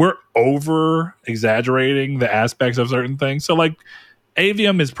over exaggerating the aspects of certain things. So like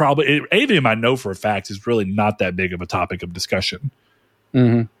Avium I know for a fact is really not that big of a topic of discussion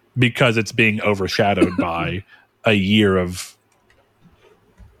because it's being overshadowed by a year of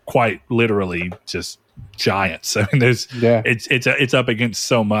quite literally just giants. I mean, it's up against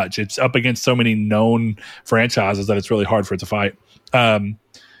so much. It's up against so many known franchises that it's really hard for it to fight.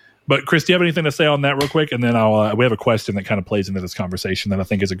 But Chris, do you have anything to say on that real quick? And then we have a question that kind of plays into this conversation that I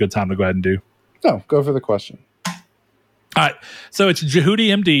think is a good time to go ahead and do. No, go for the question. All right. So it's Jehudi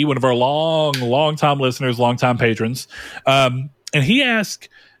MD, one of our long time listeners, long time patrons. And he asked,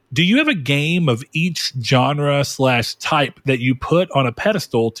 do you have a game of each genre / type that you put on a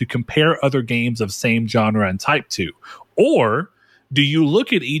pedestal to compare other games of same genre and type to? Or do you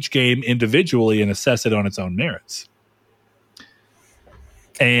look at each game individually and assess it on its own merits?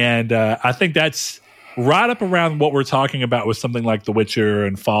 And I think that's right up around what we're talking about with something like The Witcher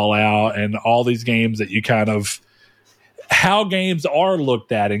and Fallout and all these games that you kind of, how games are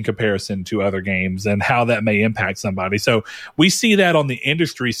looked at in comparison to other games and how that may impact somebody. So we see that on the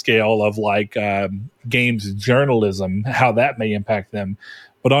industry scale of like games journalism, how that may impact them.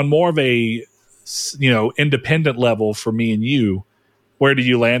 But on more of a, independent level for me and you, where do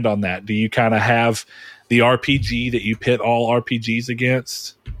you land on that? Do you kind of have the RPG that you pit all RPGs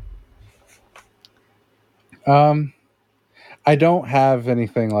against? I don't have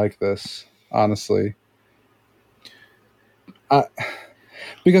anything like this, honestly.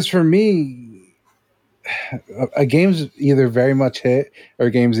 Because for me, a game's either very much hit or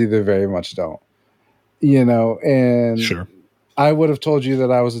games either very much don't. And sure. I would have told you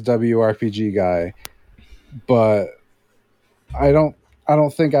that I was a WRPG guy, but I don't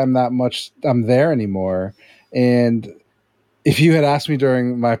think I'm there anymore. And if you had asked me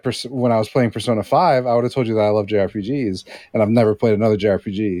during when I was playing Persona 5, I would have told you that I love JRPGs, and I've never played another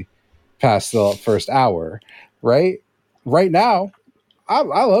JRPG past the first hour, right? Right now, I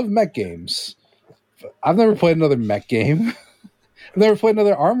love mech games. I've never played another mech game. I've never played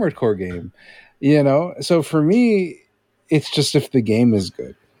another Armored Core game. So for me, it's just if the game is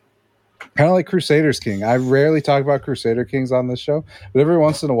good. Kind of like Crusaders King. I rarely talk about Crusader Kings on this show, but every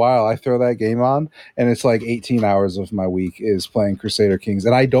once in a while I throw that game on, and it's like 18 hours of my week is playing Crusader Kings,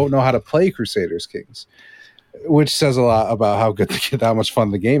 and I don't know how to play Crusaders Kings, which says a lot about how much fun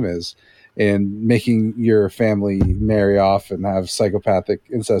the game is. And making your family marry off and have psychopathic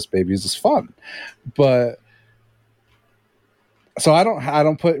incest babies is fun. But so I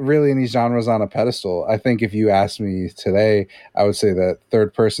don't put really any genres on a pedestal. I think if you asked me today, I would say that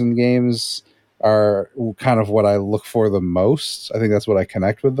third person games are kind of what I look for the most. I think that's what I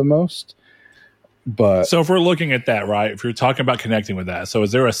connect with the most. But so if we're looking at that, right, if you're talking about connecting with that, so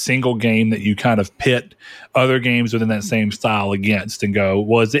is there a single game that you kind of pit other games within that same style against and go,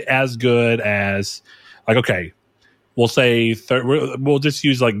 was it as good as, like, okay, we'll say, we'll just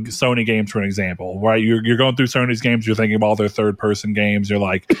use like Sony games for an example, right? You're going through Sony's games, you're thinking of all their third person games. You're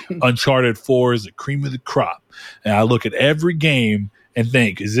like, Uncharted 4 is the cream of the crop. And I look at every game and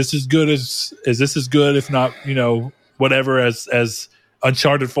think, is this as good, if not, whatever as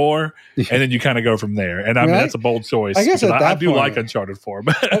Uncharted 4, and then you kind of go from there. And I mean that's a bold choice. I guess I do like Uncharted 4.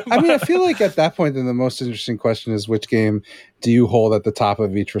 But I feel like at that point, then the most interesting question is, which game do you hold at the top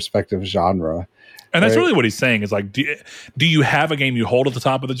of each respective genre? And that's really what he's saying is like, do you have a game you hold at the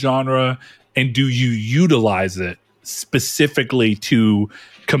top of the genre, and do you utilize it specifically to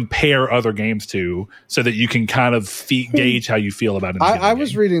compare other games to, so that you can kind of gauge how you feel about it? I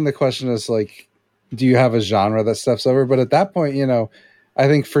was reading the question as like, do you have a genre that steps over? But at that point, I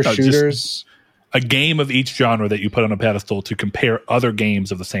think for shooters, a game of each genre that you put on a pedestal to compare other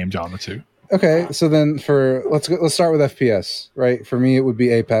games of the same genre to. Okay, so then let's start with FPS, right? For me, it would be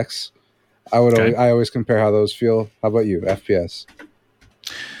Apex. I always compare how those feel. How about you, FPS?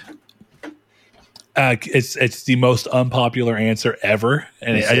 It's the most unpopular answer ever,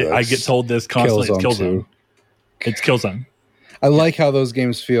 and I get told this constantly. It's Killzone. It's Killzone. I like how those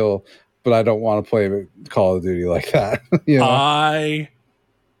games feel, but I don't want to play Call of Duty like that. I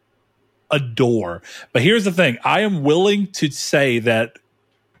adore. But here's the thing. I am willing to say that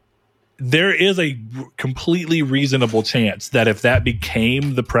there is a completely reasonable chance that if that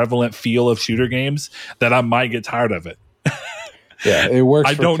became the prevalent feel of shooter games, that I might get tired of it. Yeah, it works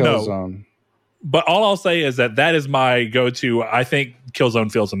I for don't Killzone. know. But all I'll say is that is my go-to. I think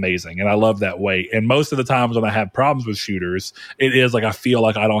Killzone feels amazing, and I love that way. And most of the times when I have problems with shooters, it is like I feel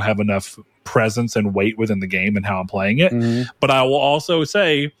like I don't have enough presence and weight within the game and how I'm playing it. Mhm. But I will also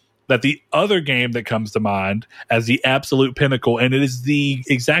say that the other game that comes to mind as the absolute pinnacle, and it is the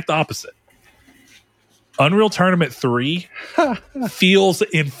exact opposite. Unreal Tournament 3 feels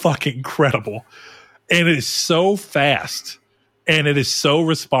fucking incredible. And it is so fast. And it is so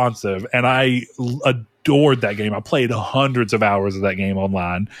responsive. And I adored that game. I played hundreds of hours of that game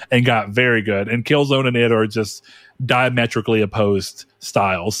online and got very good. And Killzone and it are just diametrically opposed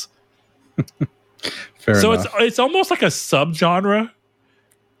styles. Fair so enough. it's almost like a subgenre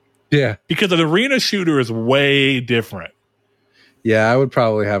Yeah. because an arena shooter is way different. Yeah, I would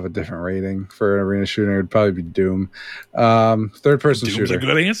probably have a different rating for an arena shooter. It would probably be Doom. Third person Doom's shooter. a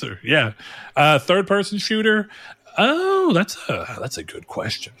good answer. Yeah. Third person shooter. Oh, that's a good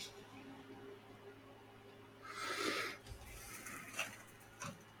question.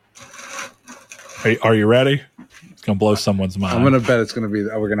 Are you ready? It's gonna blow someone's mind. I'm gonna bet it's gonna be.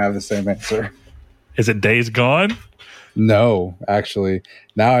 We're gonna have the same answer. Is it Days Gone? No, actually,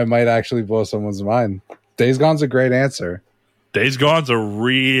 now I might actually blow someone's mind. Days Gone's a great answer. Days Gone's a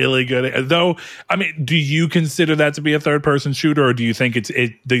really good. Though, I mean, do you consider that to be a third person shooter, or do you think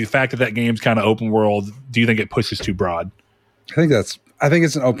the fact that game's kind of open world? Do you think it pushes too broad? I think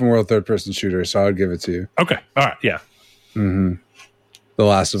it's an open world third person shooter, so I would give it to you. Okay, all right, yeah. Mm-hmm. The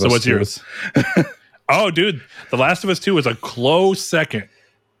Last of Us. So what's 2. yours? Oh, dude, The Last of Us 2 is a close second.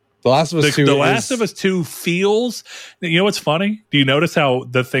 The Last of Us 2. The Last of Us 2 feels. You know what's funny? Do you notice how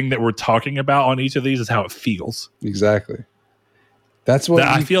the thing that we're talking about on each of these is how it feels? Exactly. That's what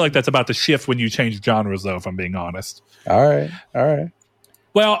I feel like that's about to shift when you change genres, though, if I'm being honest. All right.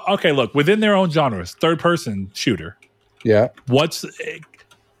 Well, okay, look, within their own genres, third-person shooter, Yeah.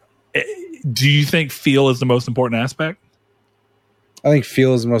 do you think feel is the most important aspect? I think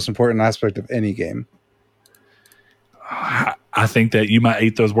feel is the most important aspect of any game. I think that you might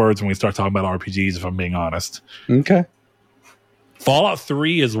eat those words when we start talking about RPGs, if I'm being honest. Okay. Fallout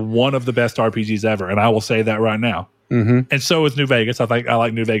 3 is one of the best RPGs ever, and I will say that right now. Mm-hmm. And so is New Vegas. I think I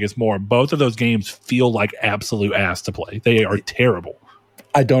like New Vegas more. Both of those games feel like absolute ass to play. They are terrible.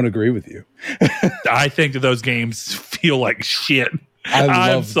 I don't agree with you. I think that those games feel like shit. I I'm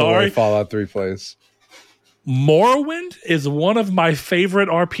love the way sorry. Fallout 3 plays. Morrowind is one of my favorite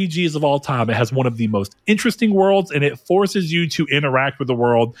RPGs of all time. It has one of the most interesting worlds, and it forces you to interact with the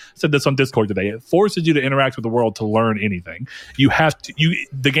world. I said this on Discord today. It forces you to interact with the world to learn anything. You have to.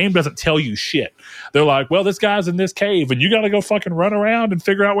 The game doesn't tell you shit. They're like, well, this guy's in this cave, and you got to go fucking run around and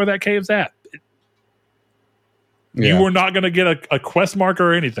figure out where that cave's at. Yeah. You are not going to get a quest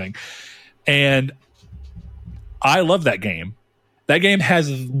marker or anything. And I love that game. That game has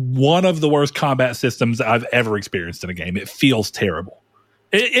one of the worst combat systems I've ever experienced in a game. It feels terrible.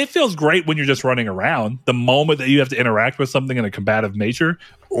 It feels great when you're just running around. The moment that you have to interact with something in a combative nature,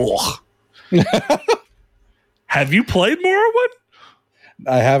 ugh. Have you played Morrowind?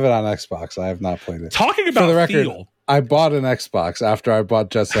 I have it on Xbox. I have not played it. Talking about For the record, feel. I bought an Xbox after I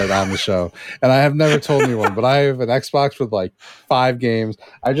bought Jet Set on the show, and I have never told anyone, but I have an Xbox with like 5 games.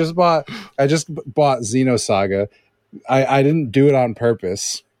 I just bought Xenosaga. I didn't do it on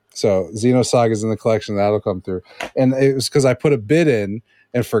purpose. So Xenosaga is in the collection. That'll come through. And it was because I put a bid in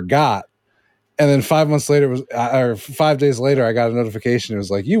and forgot. And then 5 months later, or 5 days later, I got a notification. It was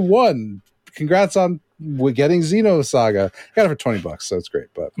like, you won. Congrats on getting Xenosaga. Got it for $20, so it's great.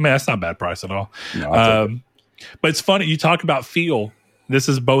 But Man, that's not a bad price at all. no, But it's funny. You talk about feel. This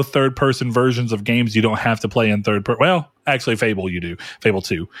is both third-person versions of games you don't have to play in third person. Well, actually, Fable you do. Fable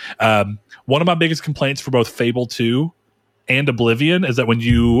 2. One of my biggest complaints for both Fable 2 and Oblivion is that when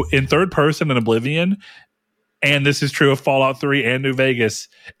you, in third person in Oblivion, and this is true of Fallout 3 and New Vegas,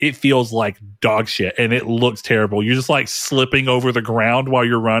 it feels like dog shit, and it looks terrible. You're just like slipping over the ground while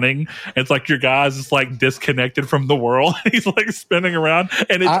you're running. It's like your guy's just like disconnected from the world. He's like spinning around,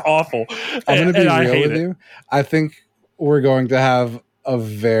 and it's awful. I'm going to be real with you. I think we're going to have a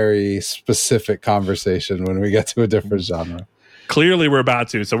very specific conversation when we get to a different genre. Clearly, we're about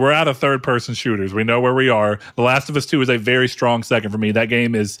to. So we're out of third-person shooters. We know where we are. The Last of Us 2 is a very strong second for me. That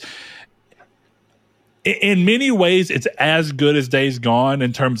game is, in many ways, it's as good as Days Gone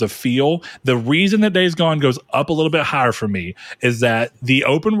in terms of feel. The reason that Days Gone goes up a little bit higher for me is that the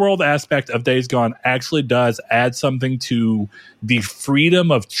open world aspect of Days Gone actually does add something to the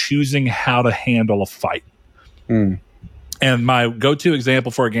freedom of choosing how to handle a fight. And my go-to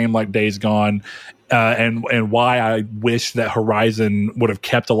example for a game like Days Gone, and why I wish that Horizon would have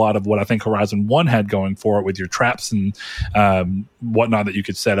kept a lot of what I think Horizon 1 had going for it with your traps and whatnot that you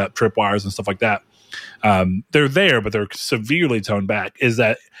could set up, tripwires and stuff like that. They're there, but they're severely toned back, is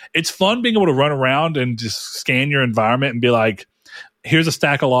that it's fun being able to run around and just scan your environment and be like, here's a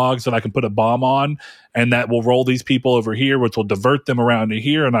stack of logs that I can put a bomb on, and that will roll these people over here, which will divert them around to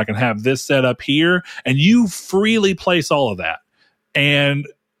here, and I can have this set up here, and you freely place all of that. And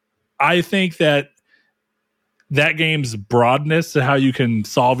I think that game's broadness to how you can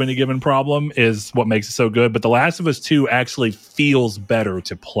solve any given problem is what makes it so good. But The Last of Us 2 actually feels better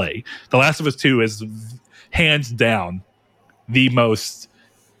to play. The Last of Us 2 is hands down the most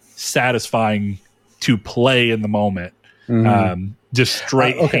satisfying to play in the moment. Just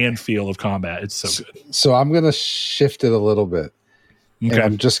straight hand feel of combat. It's so good. So I'm going to shift it a little bit. Okay. And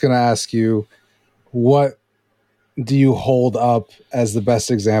I'm just going to ask you, what do you hold up as the best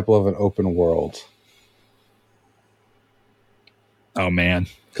example of an open world? Oh, man.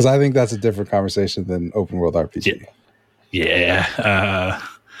 Because I think that's a different conversation than open world RPG. Yeah.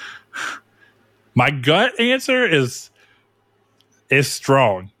 My gut answer is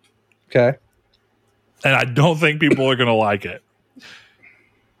strong. Okay. And I don't think people are going to like it.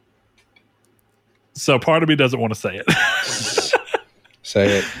 So part of me doesn't want to say it.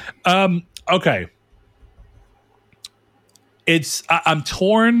 Say it. Okay. I'm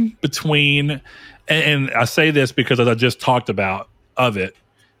torn between, and I say this because as I just talked about of it,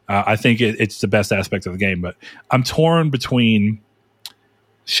 I think it's the best aspect of the game, but I'm torn between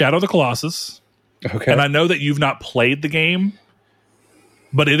Shadow of the Colossus. Okay. And I know that you've not played the game,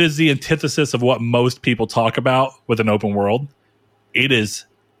 but it is the antithesis of what most people talk about with an open world. It is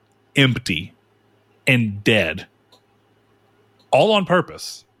empty and dead. All on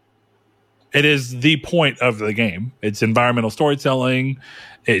purpose. It is the point of the game. It's environmental storytelling.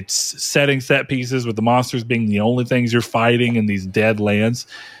 It's setting set pieces with the monsters being the only things you're fighting in these dead lands.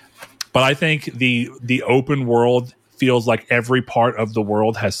 But I think the open world feels like every part of the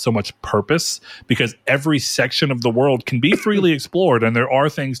world has so much purpose because every section of the world can be freely explored, and there are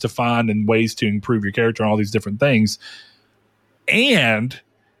things to find and ways to improve your character and all these different things. And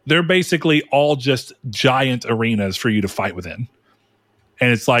they're basically all just giant arenas for you to fight within.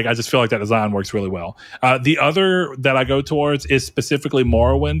 And it's like, I just feel like that design works really well. The other that I go towards is specifically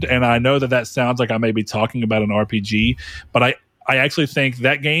Morrowind. And I know that sounds like I may be talking about an RPG, but I actually think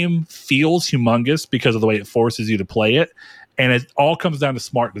that game feels humongous because of the way it forces you to play it. And it all comes down to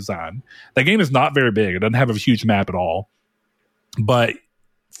smart design. That game is not very big. It doesn't have a huge map at all. But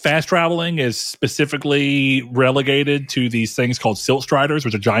fast traveling is specifically relegated to these things called silt striders,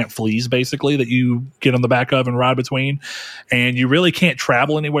 which are giant fleas, basically, that you get on the back of and ride between. And you really can't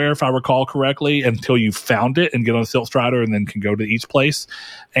travel anywhere, if I recall correctly, until you found it and get on a silt strider and then can go to each place.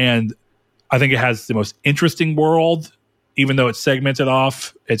 And I think it has the most interesting world. Even though it's segmented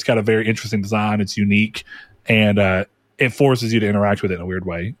off, it's got a very interesting design. It's unique. And it forces you to interact with it in a weird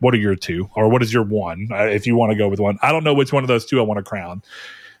way. What are your two? Or what is your one? If you want to go with one. I don't know which one of those two I want to crown.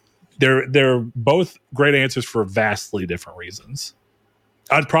 They're both great answers for vastly different reasons.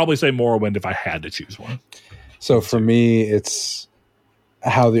 I'd probably say Morrowind if I had to choose one. So for me, it's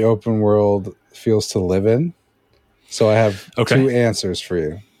how the open world feels to live in. So I have two answers for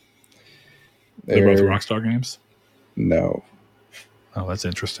you. They're both Rockstar games? No. Oh, that's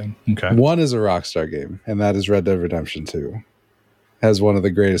interesting. Okay. One is a Rockstar game, and that is Red Dead Redemption 2. It has one of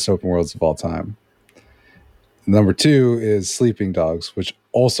the greatest open worlds of all time. Number two is Sleeping Dogs, which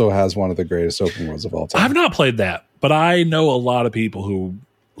also has one of the greatest open worlds of all time. I've not played that, but I know a lot of people who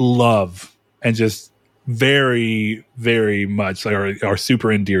love and just very, very much are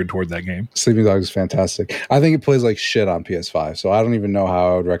super endeared toward that game. Sleeping Dogs is fantastic. I think it plays like shit on PS5, so I don't even know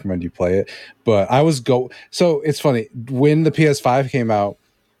how I would recommend you play it. But so it's funny, when the PS5 came out,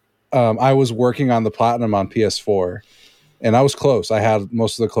 I was working on the Platinum on PS4, and I was close. I had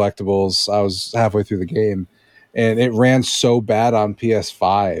most of the collectibles. I was halfway through the game, and it ran so bad on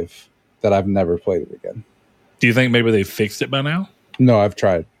PS5 that I've never played it again. Do you think maybe they fixed it by now? No, I've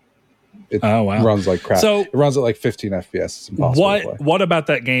tried. It runs like crap. So it runs at like 15 FPS. It's impossible to play. What about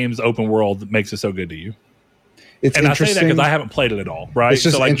that game's open world that makes it so good to you? It's and interesting. I say that because I haven't played it at all, right? It's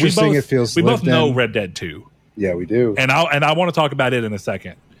just so interesting. It feels we both know Red Dead 2. Yeah, we do. And I want to talk about it in a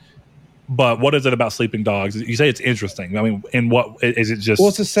second. But what is it about Sleeping Dogs? You say it's interesting. I mean, in what is it just? Well,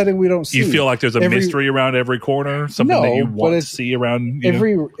 it's a setting we don't see. You feel like there's a mystery around every corner, something that you want to see around.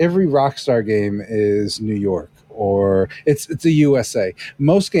 Every Rockstar game is New York, or it's the USA.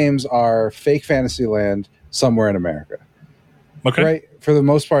 Most games are fake fantasy land somewhere in America. Okay, right. For the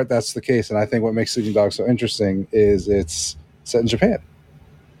most part, that's the case, and I think what makes Sleeping Dogs so interesting is it's set in Japan.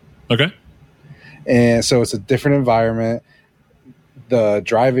 Okay, and so it's a different environment. The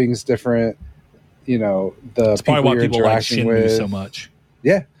driving's different, That's probably why people like Shenmue so much.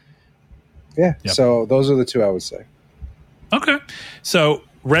 Yeah. Yep. So those are the two I would say. Okay. So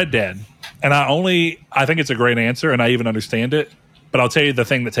Red Dead, and I think it's a great answer, and I even understand it. But I'll tell you the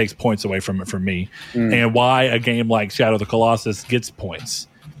thing that takes points away from it for me, and why a game like Shadow of the Colossus gets points.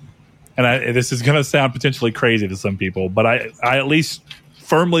 And this is going to sound potentially crazy to some people, but I at least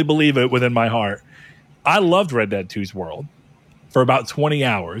firmly believe it within my heart. I loved Red Dead 2's world for about 20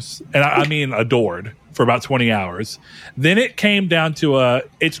 hours, and I mean adored for about 20 hours. Then it came down to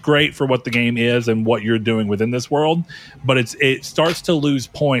it's great for what the game is and what you're doing within this world, but it starts to lose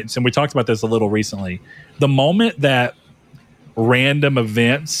points, and we talked about this a little recently. The moment that random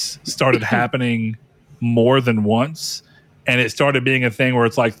events started happening more than once, and it started being a thing where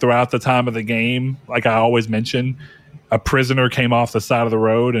it's like throughout the time of the game, like I always mention, a prisoner came off the side of the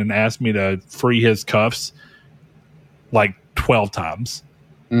road and asked me to free his cuffs like 12 times.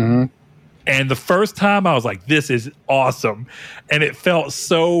 Mm-hmm. And the first time I was like, this is awesome. And it felt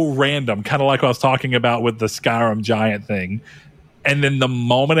so random, kind of like I was talking about with the Skyrim giant thing. And then the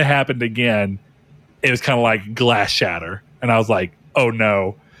moment it happened again, it was kind of like glass shatter. And I was like, oh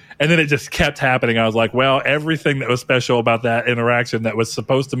no. And then it just kept happening. I was like, well, everything that was special about that interaction that was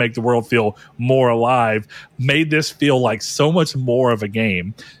supposed to make the world feel more alive made this feel like so much more of a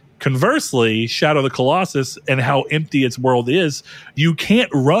game. Conversely, Shadow of the Colossus and how empty its world is, you can't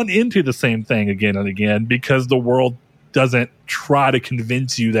run into the same thing again and again because the world doesn't try to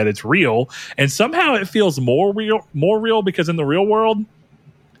convince you that it's real. And somehow it feels more real because in the real world,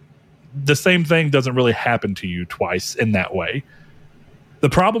 the same thing doesn't really happen to you twice in that way. The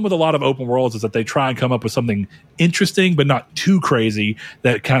problem with a lot of open worlds is that they try and come up with something interesting, but not too crazy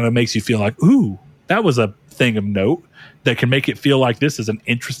that kind of makes you feel like, ooh, that was a thing of note that can make it feel like this is an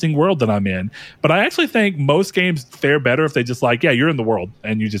interesting world that I'm in. But I actually think most games fare better if they just like, yeah, you're in the world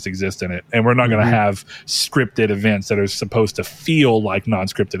and you just exist in it. And we're not going to have scripted events that are supposed to feel like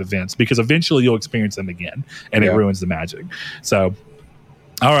non-scripted events, because eventually you'll experience them again and it ruins the magic. So,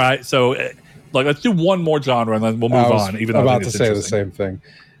 all right. So let's do one more genre and then we'll move on. Even though about to say the same thing.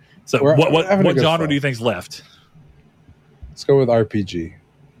 So what genre do you think's left? Let's go with RPG.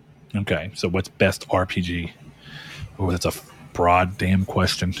 Okay. So what's best RPG? Oh, that's a broad damn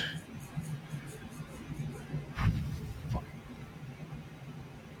question.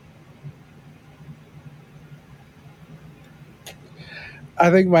 I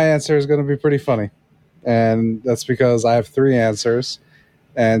think my answer is going to be pretty funny. And that's because I have 3 answers,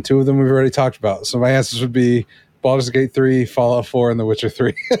 and 2 of them we've already talked about. So my answers would be Baldur's Gate 3, Fallout 4, and The Witcher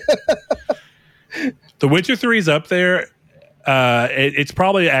 3. The Witcher 3 is up there. It's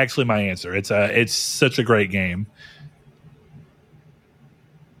probably actually my answer. It's such a great game.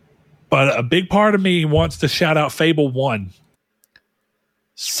 But a big part of me wants to shout out Fable 1.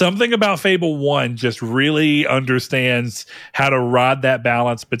 Something about Fable 1 just really understands how to ride that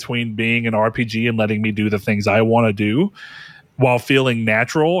balance between being an RPG and letting me do the things I want to do while feeling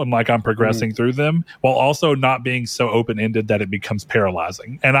natural and like I'm progressing through them, while also not being so open-ended that it becomes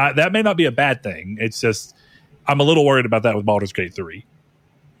paralyzing. And that may not be a bad thing. It's just I'm a little worried about that with Baldur's Gate 3.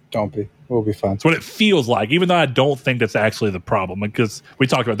 Don't be. We'll be fine. It's what it feels like, even though I don't think that's actually the problem, because we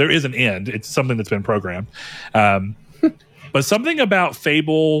talked about there is an end. It's something that's been programmed. But something about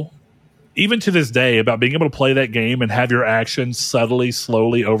Fable, even to this day, about being able to play that game and have your actions subtly,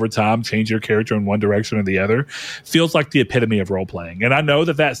 slowly over time change your character in one direction or the other, feels like the epitome of role-playing. And I know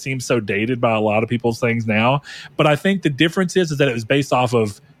that seems so dated by a lot of people's things now, but I think the difference is that it was based off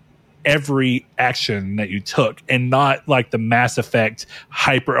of every action that you took and not like the Mass Effect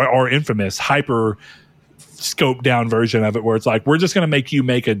or Infamous hyper scope down version of it, where it's like, we're just going to make you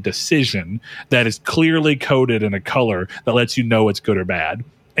make a decision that is clearly coded in a color that lets you know it's good or bad.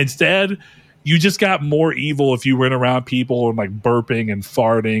 Instead, you just got more evil if you went around people and like burping and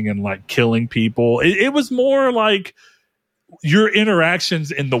farting and like killing people. It was more like your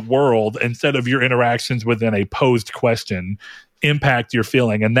interactions in the world instead of your interactions within a posed question impact your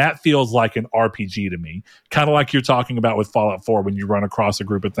feeling. And that feels like an RPG to me. Kind of like you're talking about with Fallout 4 when you run across a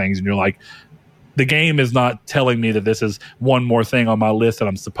group of things and you're like, the game is not telling me that this is one more thing on my list that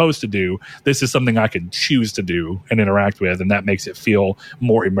I'm supposed to do. This is something I can choose to do and interact with, and that makes it feel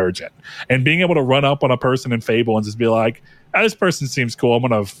more emergent. And being able to run up on a person in Fable and just be like, this person seems cool.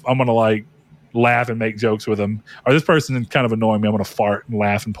 I'm gonna like laugh and make jokes with them. Or this person is kind of annoying me. I'm gonna fart and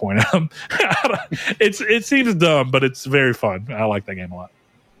laugh and point at them. It seems dumb, but it's very fun. I like that game a lot.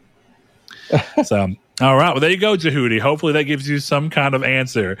 So, all right. Well, there you go, Jehudi. Hopefully that gives you some kind of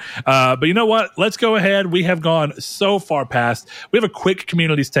answer. But you know what? Let's go ahead. We have gone so far past. We have a quick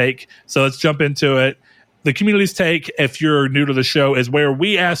communities take, so let's jump into it. the community's take, if you're new to the show, is where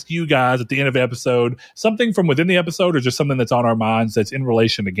we ask you guys at the end of the episode something from within the episode or just something that's on our minds that's in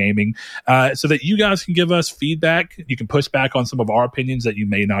relation to gaming, so that you guys can give us feedback. You can push back on some of our opinions that you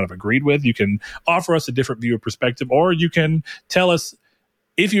may not have agreed with. You can offer us a different view of perspective, or you can tell us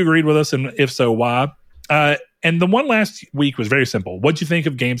if you agreed with us, and if so, why. And the one last week was very simple. What'd you think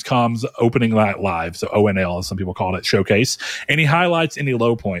of Gamescom's opening night live? So ONL, as some people called it, showcase. Any highlights, any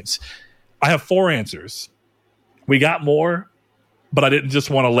low points? I have 4 answers. We got more, but I didn't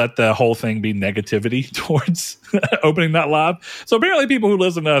just want to let the whole thing be negativity towards opening night live. So apparently people who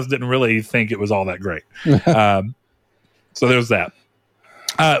listen to us didn't really think it was all that great. So there's that.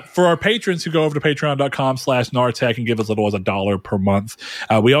 For our patrons who go over to patreon.com/Nartech and give as little as $1 per month,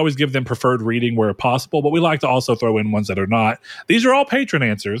 we always give them preferred reading where possible, but we like to also throw in ones that are not. These are all patron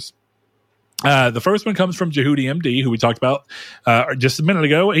answers. The first one comes from Jehudi MD, who we talked about just a minute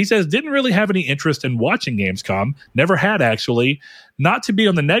ago. He says, didn't really have any interest in watching Gamescom. Never had, actually. Not to be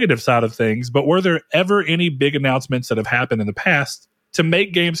on the negative side of things, but were there ever any big announcements that have happened in the past to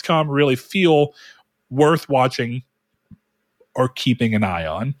make Gamescom really feel worth watching or keeping an eye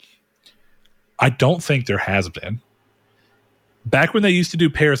on? I don't think there has been. Back when they used to do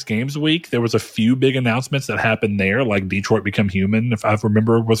Paris Games Week, there was a few big announcements that happened there, like Detroit Become Human, if I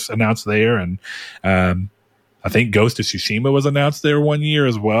remember, was announced there. And I think Ghost of Tsushima was announced there one year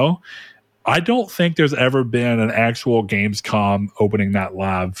as well. I don't think there's ever been an actual Gamescom opening night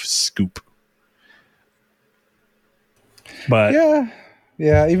live scoop. But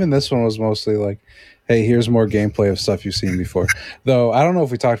yeah, even this one was mostly like, hey, here's more gameplay of stuff you've seen before. Though, I don't know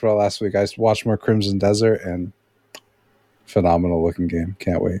if we talked about it last week. I watched more Crimson Desert, and phenomenal looking game.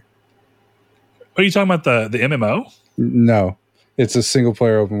 Can't wait. Are you talking about the MMO? No. It's a single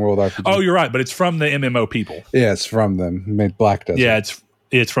player open world RPG. Oh, you're right, but it's from the MMO people. Yeah, it's from them. Made Black Desert. Yeah,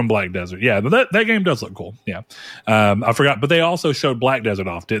 it's from Black Desert. Yeah, but that game does look cool. Yeah. I forgot, but they also showed Black Desert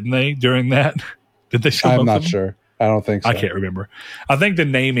off, didn't they, during that? Did they show I'm not sure. I don't think so. I can't remember. I think the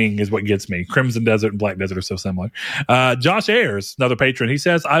naming is what gets me. Crimson Desert and Black Desert are so similar. Josh Ayers, another patron, he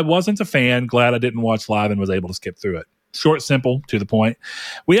says, I wasn't a fan. Glad I didn't watch live and was able to skip through it. Short, simple, to the point.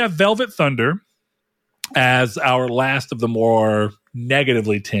 We have Velvet Thunder as our last of the more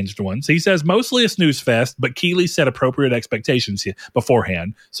negatively tinged ones. He says, mostly a snooze fest, but Keighley set appropriate expectations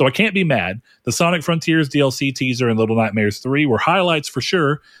beforehand, so I can't be mad. The Sonic Frontiers DLC teaser and Little Nightmares 3 were highlights for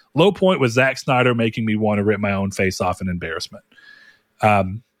sure. Low point was Zack Snyder making me want to rip my own face off in embarrassment. I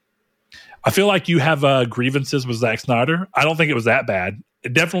feel like you have grievances with Zack Snyder. I don't think it was that bad.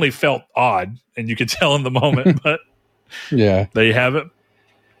 It definitely felt odd, and you could tell in the moment, but yeah, there you have it.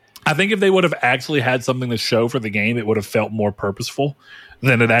 I think if they would have actually had something to show for the game, it would have felt more purposeful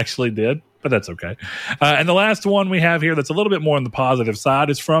than it actually did, but that's okay. And the last one we have here that's a little bit more on the positive side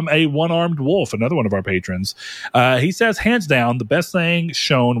is from a One-Armed Wolf, another one of our patrons. He says, hands down, the best thing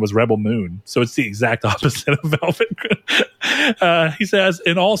shown was Rebel Moon. So it's the exact opposite of Velvet. He says,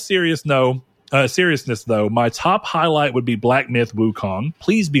 in all seriousness, though, my top highlight would be Black Myth Wukong.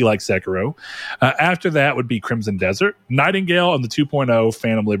 Please be like Sekiro. After that would be Crimson Desert. Nightingale and the 2.0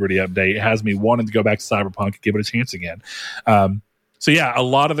 Phantom Liberty update has me wanting to go back to Cyberpunk and give it a chance again. So yeah, a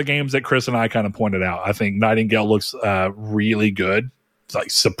lot of the games that Chris and I kind of pointed out, I think Nightingale looks really good. It's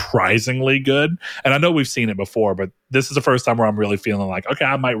like surprisingly good. And I know we've seen it before, but this is the first time where I'm really feeling like, okay,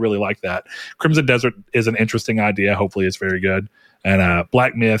 I might really like that. Crimson Desert is an interesting idea. Hopefully it's very good. And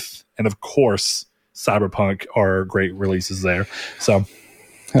Black Myth, and of course, Cyberpunk are great releases there. So,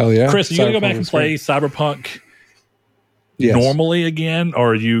 hell yeah. Chris, are you going to go back and play Cyberpunk normally again,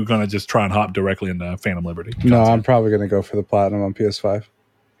 or are you going to just try and hop directly into Phantom Liberty? No, I'm probably going to go for the Platinum on PS5.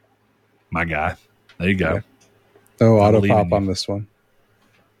 My guy. There you go. Yeah. No auto pop on this one.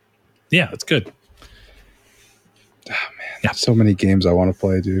 Yeah, that's good. Oh, man. Yeah. So many games I want to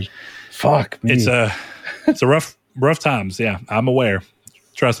play, dude. Fuck me. It's a rough times. Yeah, I'm aware.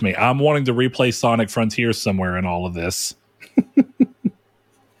 Trust me. I'm wanting to replay Sonic Frontiers somewhere in all of this.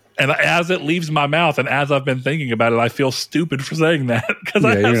 And as it leaves my mouth and as I've been thinking about it, I feel stupid for saying that because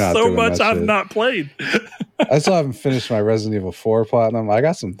I have so much I've not played. I still haven't finished my Resident Evil 4 Platinum. I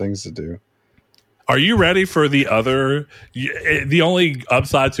got some things to do. Are you ready for the other? The only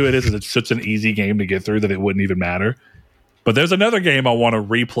upside to it is it's such an easy game to get through that it wouldn't even matter. But there's another game I want to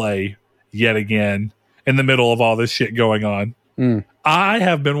replay yet again in the middle of all this shit going on. I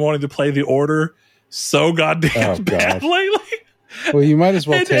have been wanting to play The Order so goddamn bad lately. Well, you might as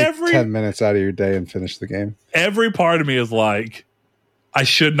well take 10 minutes out of your day and finish the game. Every part of me is like, I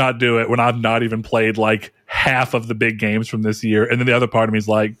should not do it when I've not even played like half of the big games from this year. And then the other part of me is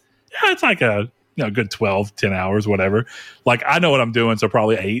like, yeah, it's like a good 12, 10 hours, whatever. Like, I know what I'm doing, so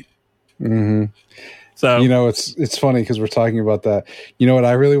probably 8. Mm-hmm. So it's funny because we're talking about that. You know what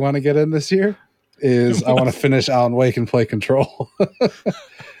I really want to get in this year is I want to finish Alan Wake and play Control.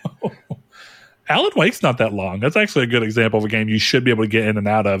 Alan Wake's not that long. That's actually a good example of a game you should be able to get in and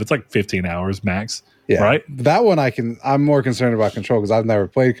out of. It's like 15 hours max. Yeah, right. That one I'm more concerned about Control because I've never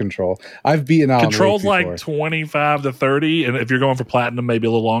played Control. I've beaten Alan Control's Wake before. Like 25 to 30, and if you're going for platinum, maybe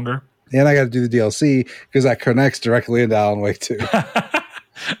a little longer. And I got to do the DLC because that connects directly into Alan Wake 2.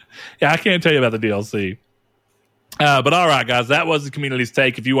 Yeah, I can't tell you about the DLC. But all right, guys, that was the community's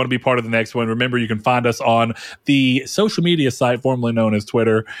take. If you want to be part of the next one, remember you can find us on the social media site formerly known as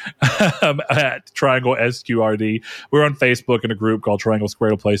Twitter at Triangle SQRD. We're on Facebook in a group called Triangle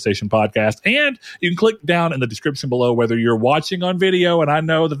Square PlayStation Podcast. And you can click down in the description below whether you're watching on video. And I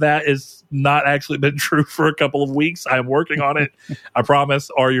know that is not actually been true for a couple of weeks. I'm working on it, I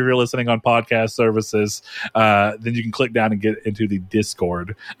promise. Or you're listening on podcast services, then you can click down and get into the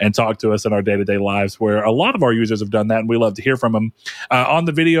Discord and talk to us in our day-to-day lives, where a lot of our users have done that, and we love to hear from them. On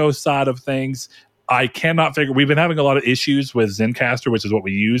the video side of things, I cannot figure. We've been having a lot of issues with Zencastr, which is what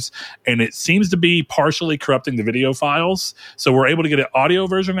we use, and it seems to be partially corrupting the video files. So we're able to get an audio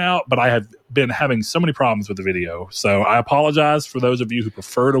version out, but I have been having so many problems with the video. So I apologize for those of you who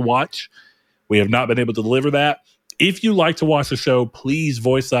prefer to watch. We have not been able to deliver that. If you like to watch the show, please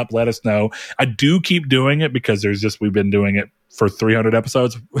voice up. Let us know. I do keep doing it because we've been doing it for 300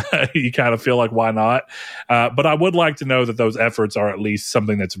 episodes. You kind of feel like, why not? But I would like to know that those efforts are at least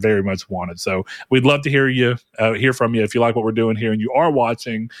something that's very much wanted. So we'd love to hear from you. If you like what we're doing here and you are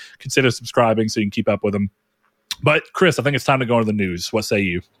watching, consider subscribing so you can keep up with them. But Chris, I think it's time to go into the news. What say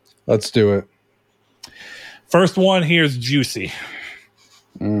you? Let's do it. First one here is juicy.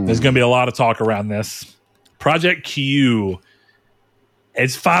 There's going to be a lot of talk around this. Project Q.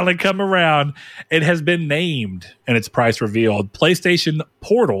 It's finally come around. It has been named and its price revealed. PlayStation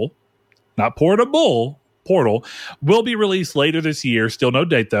Portal, not Portable, Portal, will be released later this year. Still no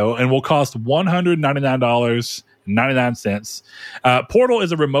date, though, and will cost $199.99. Portal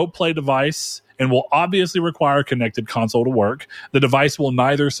is a remote play device and will obviously require a connected console to work. The device will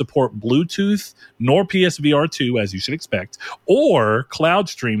neither support Bluetooth nor PSVR 2, as you should expect, or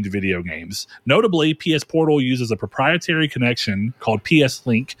cloud-streamed video games. Notably, PS Portal uses a proprietary connection called PS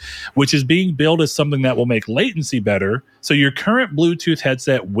Link, which is being billed as something that will make latency better. So your current Bluetooth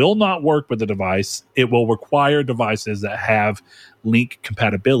headset will not work with the device. It will require devices that have Link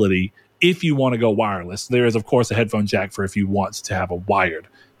compatibility if you want to go wireless. There is, of course, a headphone jack for if you want to have a wired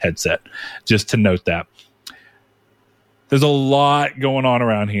headset, just to note that. There's a lot going on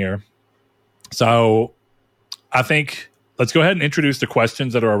around here. So I think let's go ahead and introduce the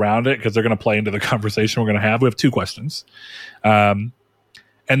questions that are around it, because they're going to play into the conversation we're going to have. We have two questions. And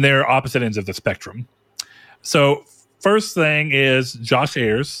they're opposite ends of the spectrum. So first thing is Josh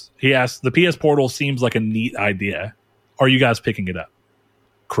Ayers. He asked, the PS Portal seems like a neat idea. Are you guys picking it up?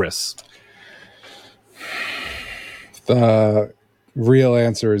 Chris? The real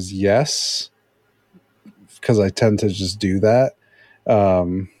answer is yes, because I tend to just do that.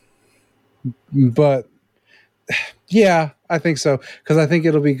 But yeah, I think so, because I think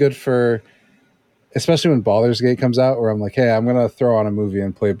it'll be good for, especially when Baldur's Gate comes out, where I'm like, hey, I'm going to throw on a movie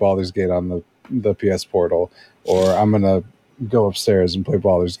and play Baldur's Gate on the PS Portal, or I'm going to go upstairs and play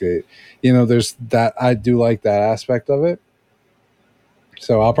Baldur's Gate. There's that. I do like that aspect of it.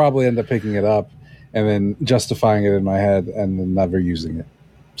 So I'll probably end up picking it up and then justifying it in my head and then never using it.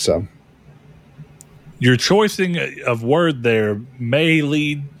 So your choicing of word there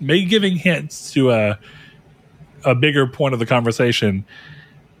may giving hints to a bigger point of the conversation.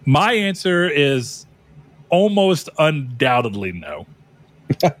 My answer is almost undoubtedly no.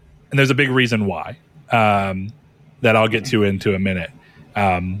 And there's a big reason why that I'll get to into a minute.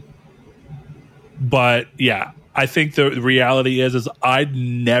 But yeah, I think the reality is I'd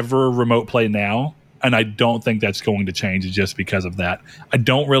never remote play now. And I don't think that's going to change just because of that. I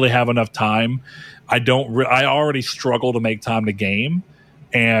don't really have enough time. I already struggle to make time to game.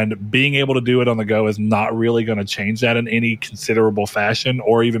 And being able to do it on the go is not really going to change that in any considerable fashion,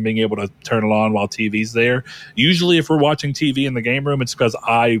 or even being able to turn it on while TV's there. Usually if we're watching TV in the game room, it's because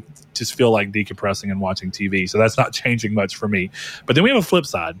I just feel like decompressing and watching TV. So that's not changing much for me. But then we have a flip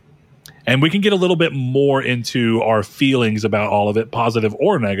side. And we can get a little bit more into our feelings about all of it, positive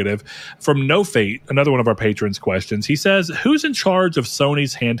or negative. From No Fate, another one of our patrons' questions, he says, who's in charge of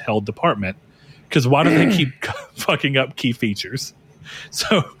Sony's handheld department? Because why do they keep fucking up key features?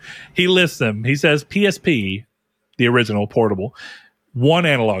 So he lists them. He says PSP, the original portable, 1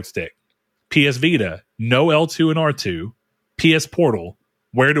 analog stick. PS Vita, no L2 and R2. PS Portal,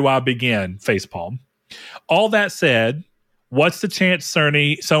 where do I begin? Facepalm. All that said, what's the chance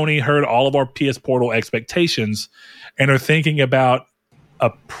Sony heard all of our PS Portal expectations and are thinking about a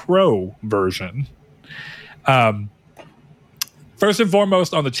pro version? First and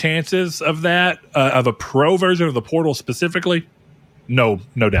foremost, on the chances of that, of a pro version of the Portal specifically, no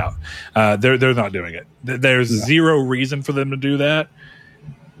doubt. They're not doing it. There's zero reason for them to do that.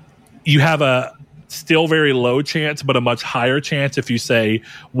 You have a still very low chance, but a much higher chance if you say,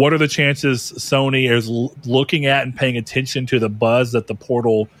 what are the chances Sony is looking at and paying attention to the buzz that the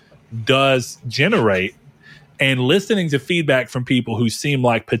Portal does generate and listening to feedback from people who seem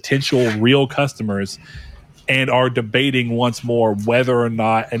like potential real customers and are debating once more whether or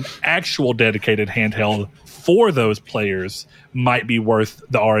not an actual dedicated handheld for those players might be worth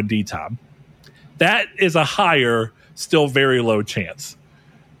the R&D time. That is a higher, still very low chance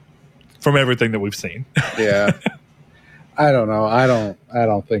from everything that we've seen. Yeah. I don't know. I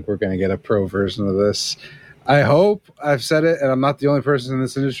don't think we're going to get a pro version of this. I hope, I've said it, and I'm not the only person in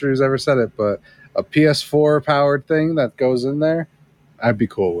this industry who's ever said it, but a PS4 powered thing that goes in there, I'd be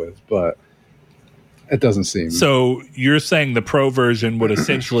cool with, but it doesn't seem. So you're saying the pro version would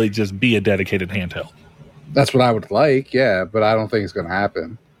essentially just be a dedicated handheld? That's what I would like, yeah, but I don't think it's going to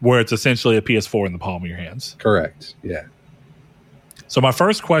happen. Where it's essentially a PS4 in the palm of your hands? Correct, yeah. So my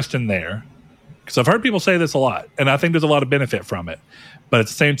first question there, because I've heard people say this a lot, and I think there's a lot of benefit from it. But at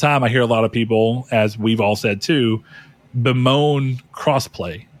the same time, I hear a lot of people, as we've all said too, bemoan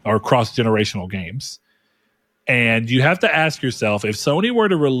crossplay or cross-generational games. And you have to ask yourself, if Sony were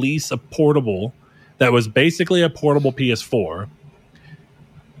to release a portable that was basically a portable PS4,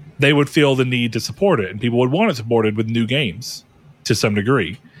 they would feel the need to support it, and people would want it supported with new games to some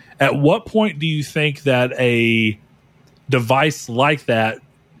degree. At what point do you think that a device like that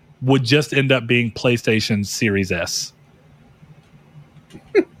would just end up being PlayStation Series S?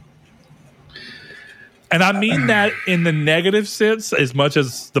 And I mean that in the negative sense as much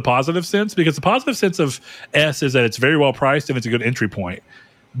as the positive sense, because the positive sense of S is that it's very well priced and it's a good entry point.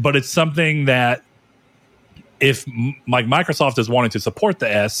 But it's something that if like Microsoft is wanting to support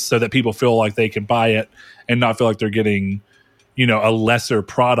the S so that people feel like they can buy it and not feel like they're getting, you know, a lesser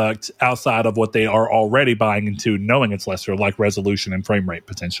product outside of what they are already buying into, knowing it's lesser, like resolution and frame rate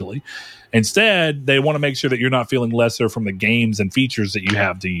potentially. Instead, they want to make sure that you're not feeling lesser from the games and features that you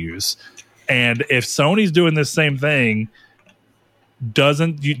have to use. And if Sony's doing this same thing,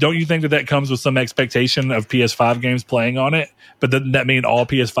 don't you think that comes with some expectation of PS5 games playing on it? But doesn't that mean all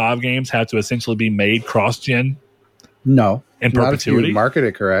PS5 games have to essentially be made cross-gen? No, in perpetuity. Not if you market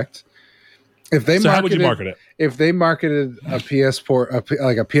it correct. If they how would you market it? If they marketed a PS4,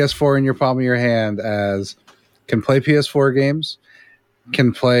 like a PS4 in your palm of your hand, as can play PS4 games,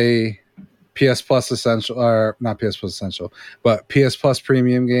 can play PS Plus Essential, or not PS Plus Essential, but PS Plus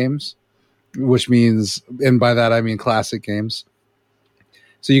Premium games, which means, and by that I mean classic games.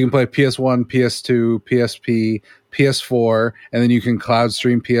 So you can play PS1, PS2, PSP, PS4, and then you can cloud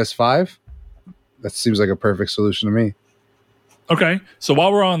stream PS5. That seems like a perfect solution to me. Okay, so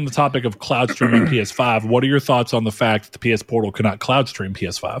while we're on the topic of cloud streaming PS5, what are your thoughts on the fact that the PS Portal cannot cloud stream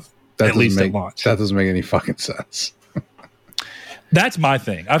PS5, at least at launch? That doesn't make any fucking sense. That's my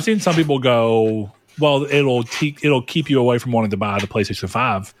thing. I've seen some people go, well, it'll keep you away from wanting to buy the PlayStation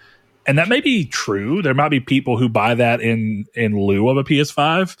 5. And that may be true. There might be people who buy that in lieu of a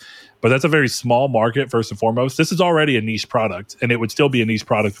PS5, but that's a very small market, first and foremost. This is already a niche product, and it would still be a niche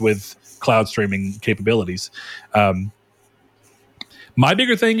product with cloud streaming capabilities. My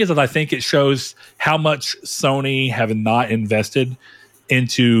bigger thing is that I think it shows how much Sony have not invested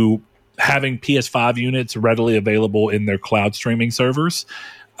into having PS5 units readily available in their cloud streaming servers.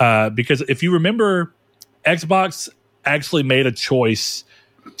 Because if you remember, Xbox actually made a choice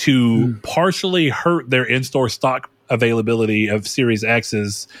to partially hurt their in-store stock availability of Series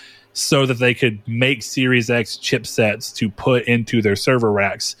X's so that they could make Series X chipsets to put into their server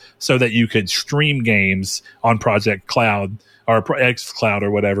racks so that you could stream games on Project Cloud or X Cloud or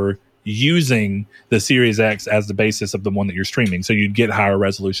whatever using the Series X as the basis of the one that you're streaming. So you'd get higher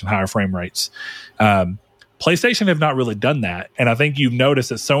resolution, higher frame rates. PlayStation have not really done that. And I think you've noticed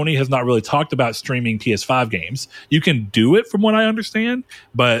that Sony has not really talked about streaming PS5 games. You can do it from what I understand,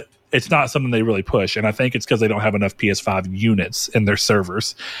 but it's not something they really push. And I think it's because they don't have enough PS5 units in their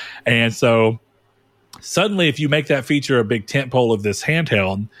servers. And so suddenly, if you make that feature a big tentpole of this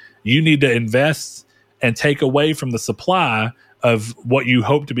handheld, you need to invest and take away from the supply of what you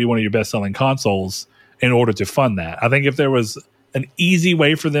hope to be one of your best-selling consoles in order to fund that. I think if there was an easy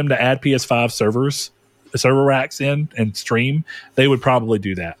way for them to add PS5 server racks in and stream, they would probably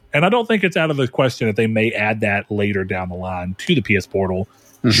do that. And I don't think it's out of the question that they may add that later down the line to the PS Portal,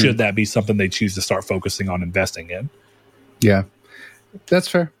 should that be something they choose to start focusing on investing in. Yeah, that's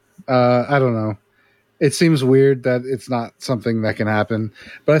fair. I don't know. It seems weird that it's not something that can happen,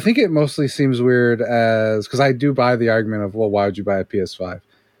 but I think it mostly seems weird as because I do buy the argument of, well, why would you buy a PS5?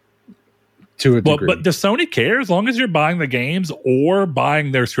 To a degree. But does Sony care? As long as you're buying the games or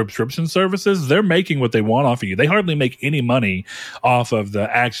buying their subscription services, they're making what they want off of you. They hardly make any money off of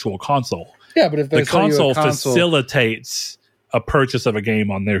the actual console. Yeah, but if the console facilitates a purchase of a game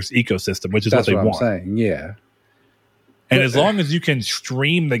on their ecosystem, which is what they want. That's what I'm saying. Yeah. And as long as you can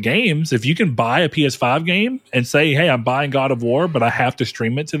stream the games, if you can buy a PS5 game and say, hey, I'm buying God of War, but I have to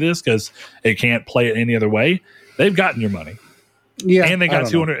stream it to this because it can't play it any other way, they've gotten your money. Yeah. And they got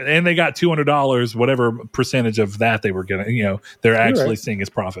 $200, whatever percentage of that they were getting, they're actually seeing as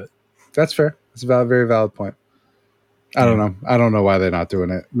profit. That's fair. It's a very valid point. I don't know. I don't know why they're not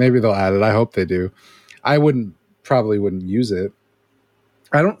doing it. Maybe they'll add it. I hope they do. I probably wouldn't use it.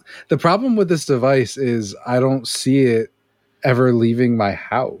 The problem with this device is I don't see it ever leaving my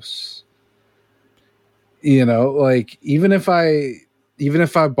house. Like even if I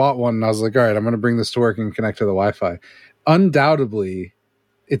bought one and I was like, all right, I'm going to bring this to work and connect to the Wi-Fi, undoubtedly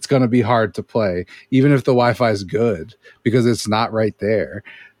it's going to be hard to play, even if the Wi-Fi is good, because it's not right there.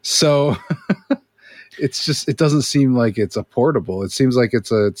 So it doesn't seem like it's a portable. It seems like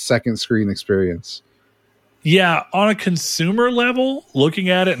it's a second screen experience. Yeah, on a consumer level, looking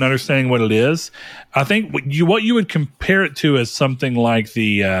at it and understanding what it is, I think what you would compare it to is something like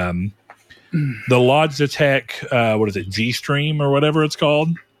the Logitech, what is it, G Stream or whatever it's called?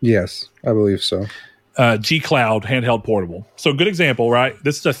 Yes, I believe so. G Cloud handheld portable. So good example, right?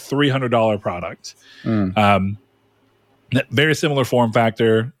 This is a $300 product. Very similar form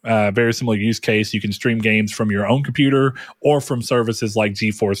factor, very similar use case. You can stream games from your own computer or from services like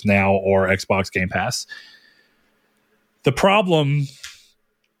GeForce Now or Xbox Game Pass. The problem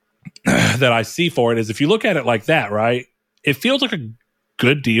that I see for it is if you look at it like that, right, it feels like a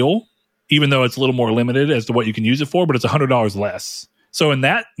good deal, even though it's a little more limited as to what you can use it for, but it's $100 less. So in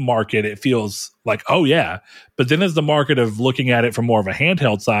that market, it feels like, oh, yeah. But then as the market of looking at it from more of a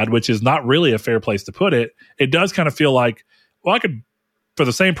handheld side, which is not really a fair place to put it, it does kind of feel like, well, for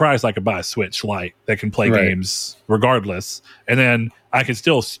the same price, I could buy a Switch Lite that can play games regardless. And then I can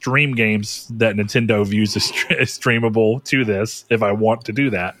still stream games that Nintendo views as streamable to this if I want to do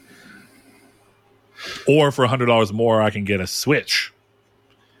that. Or for $100 more, I can get a Switch.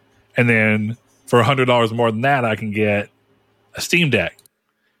 And then for $100 more than that, I can get a Steam Deck.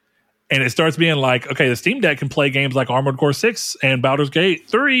 And it starts being like, okay, the Steam Deck can play games like Armored Core 6 and Baldur's Gate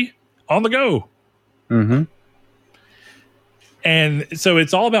 3 on the go. Mm-hmm. And so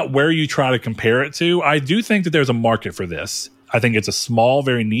it's all about where you try to compare it to. I do think that there's a market for this. I think it's a small,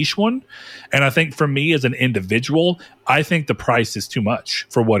 very niche one. And I think for me as an individual, I think the price is too much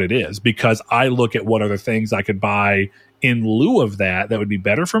for what it is because I look at what other things I could buy in lieu of that would be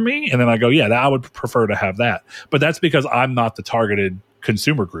better for me. And then I go, yeah, I would prefer to have that. But that's because I'm not the targeted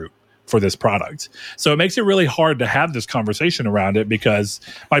consumer group for this product. So it makes it really hard to have this conversation around it because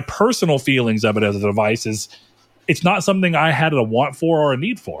my personal feelings of it as a device is it's not something I had a want for or a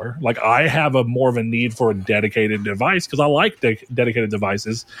need for. Like I have more of a need for a dedicated device because I like dedicated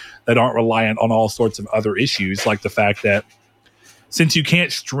devices that aren't reliant on all sorts of other issues, like the fact that since you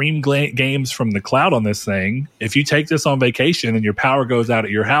can't stream games from the cloud on this thing, if you take this on vacation and your power goes out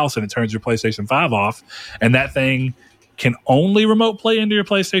at your house and it turns your PlayStation 5 off, and that thing can only remote play into your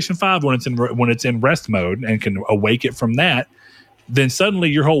PlayStation 5 when it's in rest mode and can awake it from that, then suddenly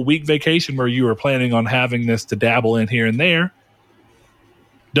your whole week vacation where you were planning on having this to dabble in here and there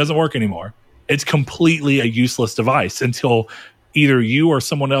doesn't work anymore. It's completely a useless device until either you or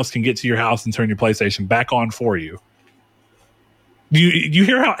someone else can get to your house and turn your PlayStation back on for you. Do you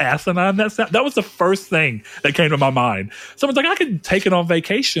hear how asinine that sounds? That was the first thing that came to my mind. Someone's like, I could take it on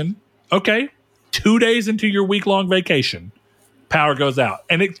vacation. Okay. 2 days into your week-long vacation, power goes out.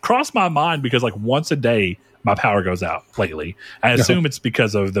 And it crossed my mind because like once a day, my power goes out lately. I assume it's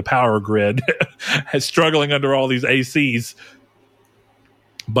because of the power grid struggling under all these ACs.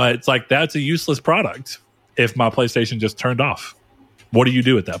 But it's like, that's a useless product if my PlayStation just turned off. What do you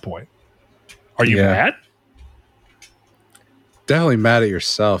do at that point? Are you mad? Definitely mad at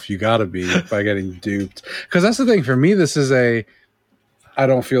yourself. You got to be by getting duped. Because that's the thing. For me, this is I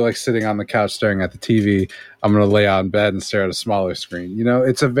don't feel like sitting on the couch staring at the TV. I'm going to lay out in bed and stare at a smaller screen. You know,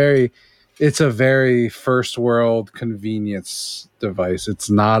 it's a very first world convenience device. It's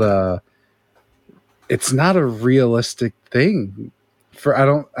not a realistic thing. I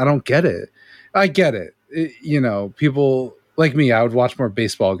don't get it. I get it. You know, people like me, I would watch more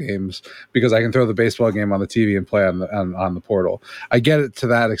baseball games because I can throw the baseball game on the TV and play on the portal. I get it to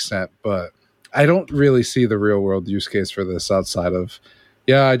that extent, but I don't really see the real world use case for this outside of,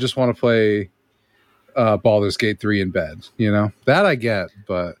 I just want to play Baldur's Gate 3 in bed. That I get,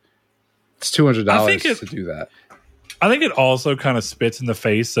 but it's $200 to do that. I think it also kind of spits in the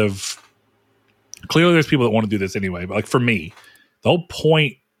face of, clearly there's people that want to do this anyway, but like for me, the whole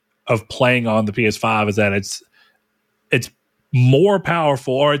point of playing on the PS5 is that it's more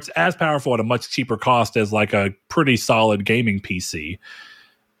powerful, or it's as powerful at a much cheaper cost as like a pretty solid gaming PC.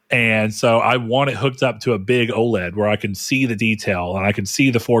 And so I want it hooked up to a big OLED where I can see the detail and I can see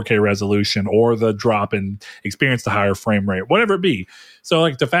the 4K resolution or the drop and experience the higher frame rate, whatever it be. So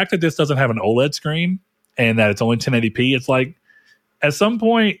like the fact that this doesn't have an OLED screen and that it's only 1080p, it's like at some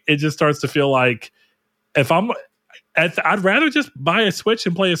point it just starts to feel like I'd rather just buy a Switch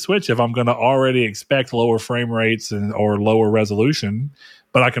and play a Switch if I'm going to already expect lower frame rates or lower resolution,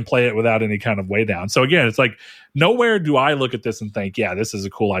 but I can play it without any kind of way down. So again, it's like nowhere do I look at this and think, yeah, this is a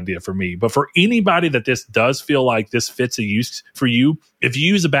cool idea for me. But for anybody that this does feel like this fits a use for you, if you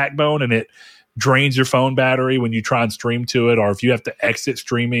use a Backbone and it drains your phone battery when you try and stream to it, or if you have to exit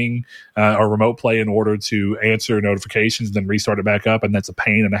streaming or remote play in order to answer notifications, then restart it back up, and that's a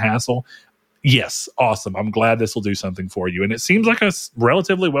pain and a hassle. Yes, awesome. I'm glad this will do something for you. And it seems like a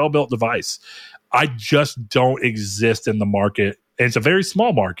relatively well-built device. I just don't exist in the market. It's a very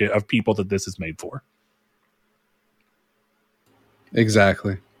small market of people that this is made for.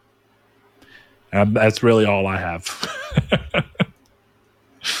 Exactly. That's really all I have.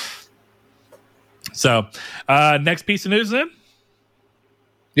 So, next piece of news then?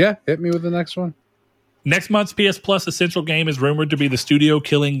 Yeah, hit me with the next one. Next month's PS Plus Essential game is rumored to be the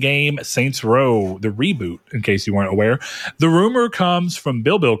studio-killing game Saints Row, the reboot, in case you weren't aware. The rumor comes from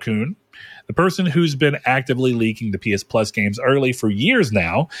Bill Kuhn, the person who's been actively leaking the PS Plus games early for years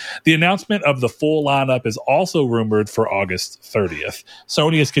now. The announcement of the full lineup is also rumored for August 30th.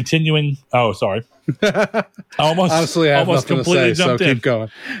 Sony is continuing... Oh, sorry. Honestly, I have nothing to say, so keep going.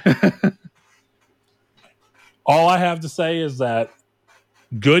 All I have to say is that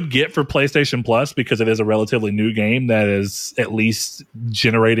good get for PlayStation Plus, because it is a relatively new game that is at least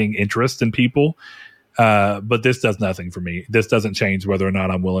generating interest in people. But this does nothing for me. This doesn't change whether or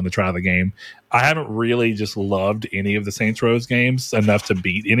not I'm willing to try the game. I haven't really just loved any of the Saints Row games enough to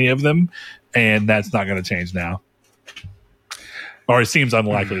beat any of them, and that's not going to change now. Or it seems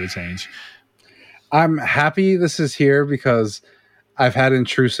unlikely to change. I'm happy this is here because I've had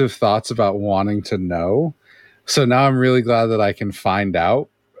intrusive thoughts about wanting to know. So now I'm really glad that I can find out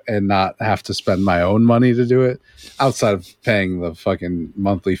and not have to spend my own money to do it outside of paying the fucking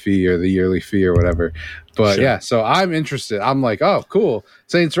monthly fee or the yearly fee or whatever. But sure. Yeah, so I'm interested. I'm like, oh, cool.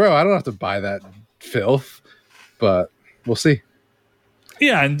 Saints Row. I don't have to buy that filth, but we'll see.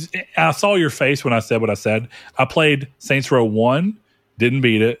 Yeah, and I saw your face when I said what I said. I played Saints Row 1, didn't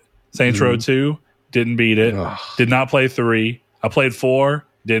beat it. Saints Row 2, didn't beat it. Ugh. Did not play 3. I played 4,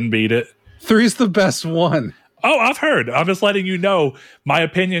 didn't beat it. 3's the best one. Oh, I've heard. I'm just letting you know my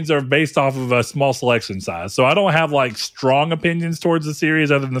opinions are based off of a small selection size. So I don't have like strong opinions towards the series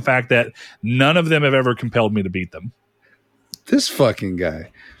other than the fact that none of them have ever compelled me to beat them. This fucking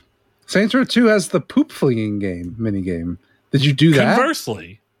guy. Saints Row 2 has the poop flinging mini game. Did you do that?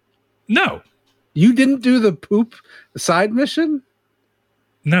 Conversely, no. You didn't do the poop side mission?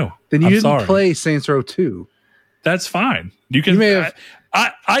 No. Then you didn't play Saints Row 2. That's fine. You may have...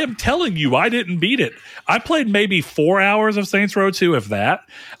 I am telling you, I didn't beat it. I played maybe 4 hours of Saints Row 2, if that.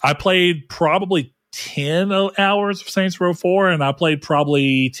 I played probably 10 hours of Saints Row 4, and I played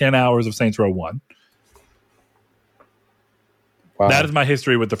probably 10 hours of Saints Row 1. Wow. That is my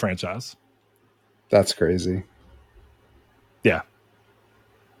history with the franchise. That's crazy. Yeah.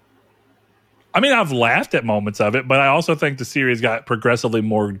 I mean, I've laughed at moments of it, but I also think the series got progressively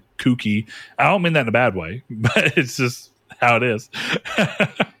more kooky. I don't mean that in a bad way, but it's just how it is.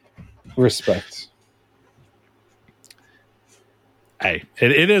 Respect. Hey,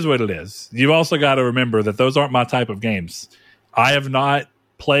 it is what it is. You've also got to remember that those aren't my type of games. I have not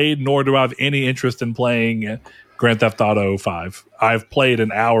played, nor do I have any interest in playing Grand Theft Auto 5. I've played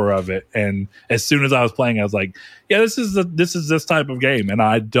an hour of it, and as soon as I was playing, I was like, yeah, this is this type of game, and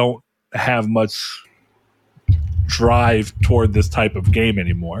I don't have much drive toward this type of game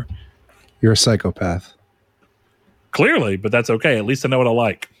anymore. You're a psychopath. Clearly, but that's okay. At least I know what I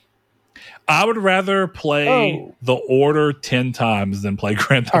like. I would rather play The Order 10 times than play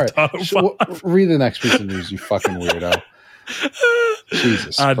Grand Theft Auto 5. Read the next piece of news, you fucking weirdo.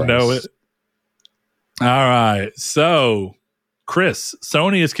 Jesus I Christ. know it. All right. So, Chris,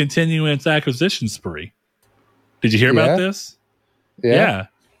 Sony is continuing its acquisition spree. Did you hear about this? Yeah.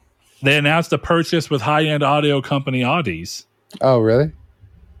 They announced a purchase with high-end audio company Audis. Oh, really?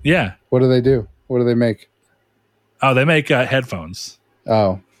 Yeah. What do they do? What do they make? Oh, they make headphones.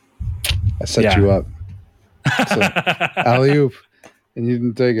 Oh, I set you up. So, alley-oop, and you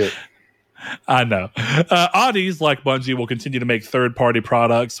didn't take it. I know. Audis, like Bungie, will continue to make third-party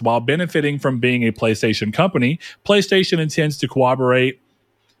products while benefiting from being a PlayStation company. PlayStation intends to collaborate.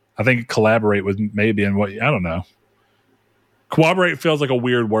 I think collaborate was maybe in what I don't know. Cooperate feels like a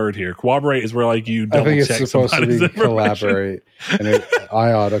weird word here. Cooperate is where like you double check. I think it's supposed to be collaborate, and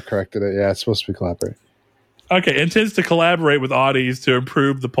I auto-corrected it. Yeah, it's supposed to be collaborate. Okay, intends to collaborate with Audis to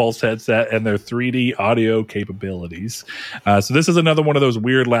improve the Pulse headset and their 3D audio capabilities. So this is another one of those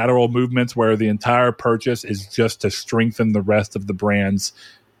weird lateral movements where the entire purchase is just to strengthen the rest of the brand's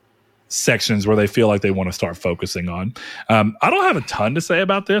sections where they feel like they want to start focusing on. I don't have a ton to say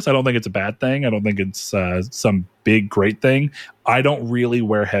about this. I don't think it's a bad thing. I don't think it's some big, great thing. I don't really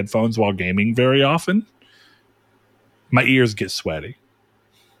wear headphones while gaming very often. My ears get sweaty.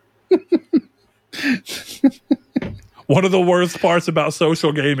 One of the worst parts about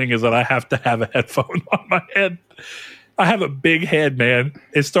social gaming is that I have to have a headphone on my head. I have a big head, man.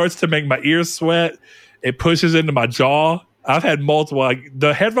 It starts to make my ears sweat. It pushes into my jaw. I've had multiple. Like,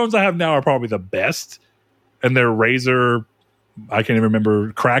 the headphones I have now are probably the best, and they're Razer. I can't even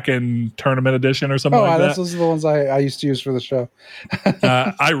remember, Kraken Tournament Edition or something like that. Those are the ones I used to use for the show.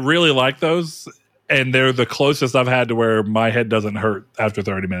 I really like those. And they're the closest I've had to where my head doesn't hurt after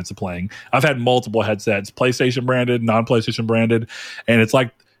 30 minutes of playing. I've had multiple headsets, PlayStation branded, non-PlayStation branded. And it's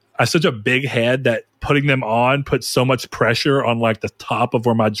like, I have such a big head that putting them on puts so much pressure on like the top of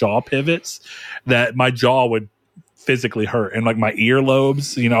where my jaw pivots that my jaw would physically hurt. And like my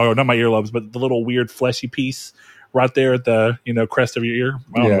earlobes, or not my earlobes, but the little weird fleshy piece right there at the, crest of your ear.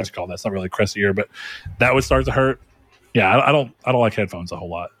 I don't know what you call that. It's not really crest of your ear, but that would start to hurt. Yeah, I don't like headphones a whole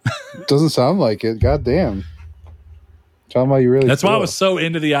lot. Doesn't sound like it. God damn. Tell me how you really That's feel. why I was so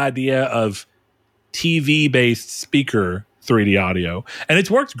into the idea of TV-based speaker 3D audio. And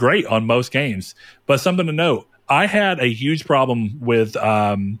it's worked great on most games. But something to note, I had a huge problem with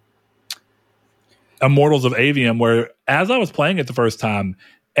Immortals of Avium where as I was playing it the first time,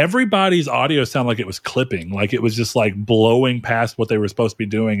 everybody's audio sounded like it was clipping. Like it was just like blowing past what they were supposed to be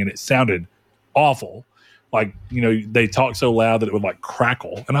doing. And it sounded awful. Like, they talk so loud that it would like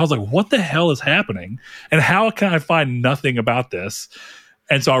crackle. And I was like, what the hell is happening? And how can I find nothing about this?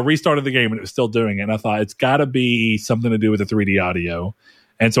 And so I restarted the game and it was still doing it. And I thought it's got to be something to do with the 3D audio.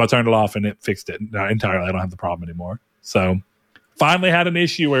 And so I turned it off and it fixed it entirely. I don't have the problem anymore. So finally had an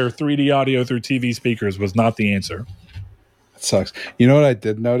issue where 3D audio through TV speakers was not the answer. That sucks. You know what I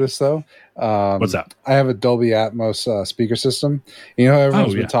did notice though? What's that? I have a Dolby Atmos speaker system.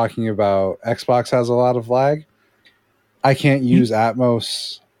 Everyone's been talking about Xbox has a lot of lag. I can't use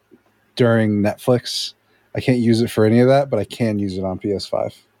Atmos during Netflix. I can't use it for any of that, but I can use it on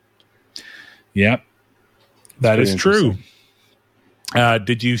PS5. Yep. That is true.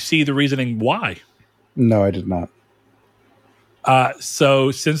 Did you see the reasoning why? No, I did not.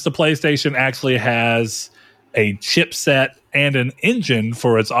 So since the PlayStation actually has a chipset and an engine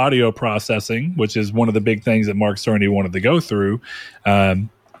for its audio processing, which is one of the big things that Mark Cerny wanted to go through.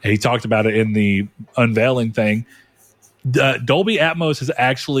 He talked about it in the unveiling thing. Dolby Atmos is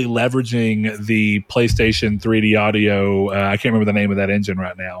actually leveraging the PlayStation 3D audio. I can't remember the name of that engine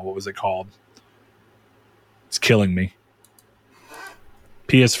right now. What was it called? It's killing me.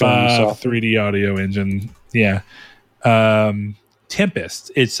 PS5 3D audio engine. Yeah.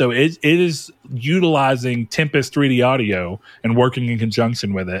 Tempest. It is utilizing Tempest 3D audio and working in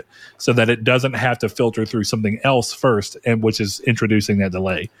conjunction with it so that it doesn't have to filter through something else first, and which is introducing that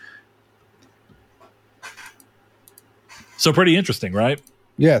delay. So pretty interesting, right?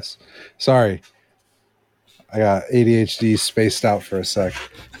 Yes. Sorry. I got ADHD spaced out for a sec.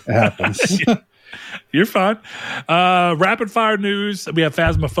 It happens. You're fine. Rapid fire news. We have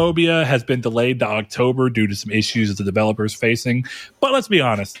Phasmophobia has been delayed to October due to some issues that the developer's facing. But let's be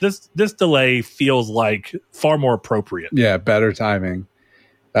honest, this delay feels like far more appropriate. Yeah, better timing.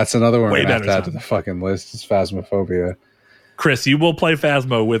 That's another one we have to add to timing. the fucking list is Phasmophobia. Chris, you will play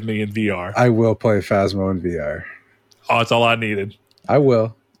Phasmo with me in VR. I will play Phasmo in VR. Oh, that's all I needed. I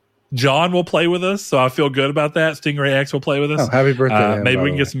will. John will play with us, so I feel good about that. Stingray X will play with us. Oh, happy birthday. Maybe we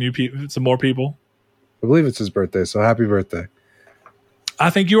can get some more people. I believe it's his birthday, so happy birthday. I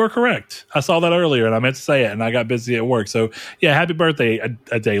think you are correct. I saw that earlier, and I meant to say it, and I got busy at work. So, yeah, happy birthday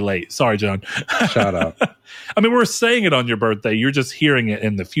a day late. Sorry, John. Shout out. I mean, we're saying it on your birthday. You're just hearing it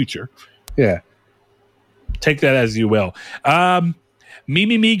in the future. Yeah. Take that as you will.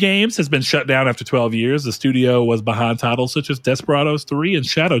 Me Games has been shut down after 12 years. The studio was behind titles such as Desperados 3 and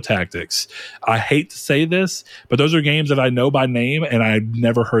Shadow Tactics. I hate to say this, but those are games that I know by name, and I've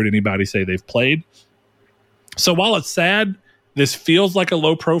never heard anybody say they've played. So while it's sad, this feels like a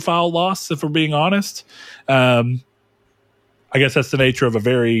low-profile loss, if we're being honest. I guess that's the nature of a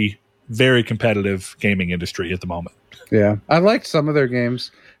very, very competitive gaming industry at the moment. Yeah, I liked some of their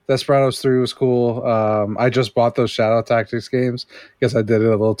games. Desperados 3 was cool. I just bought those Shadow Tactics games. Guess I did it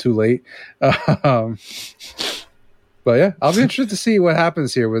a little too late. But yeah, I'll be interested to see what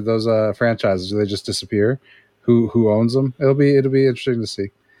happens here with those franchises. Do they just disappear? Who owns them? It'll be interesting to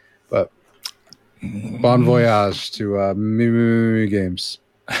see. But bon voyage to Me Games.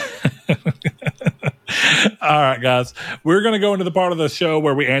 All right, guys. We're going to go into the part of the show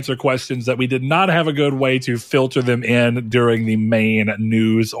where we answer questions that we did not have a good way to filter them in during the main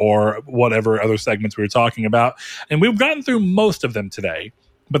news or whatever other segments we were talking about. And we've gotten through most of them today,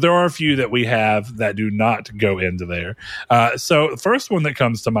 but there are a few that we have that do not go into there. So the first one that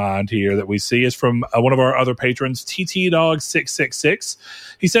comes to mind here that we see is from one of our other patrons, TTDog666.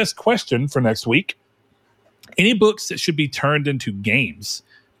 He says, question for next week. Any books that should be turned into games?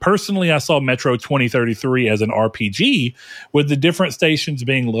 Personally, I saw Metro 2033 as an RPG, with the different stations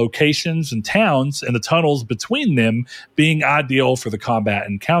being locations and towns, and the tunnels between them being ideal for the combat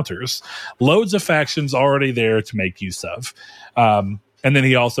encounters. Loads of factions already there to make use of. And then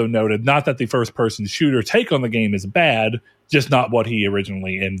he also noted, not that the first-person shooter take on the game is bad, just not what he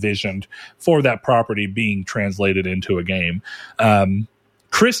originally envisioned for that property being translated into a game.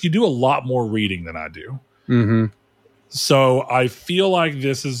 Chris, you do a lot more reading than I do. Mm-hmm. So I feel like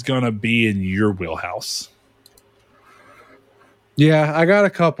this is going to be in your wheelhouse. Yeah, I got a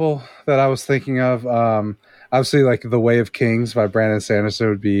couple that I was thinking of. Obviously, like The Way of Kings by Brandon Sanderson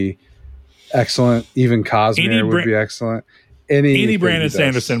would be excellent. Even Cosmere would be excellent. Any Brandon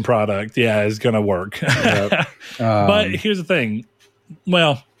Sanderson product, is going to work. Yep. But here's the thing.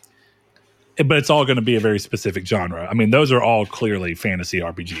 Well, but it's all going to be a very specific genre. I mean, those are all clearly fantasy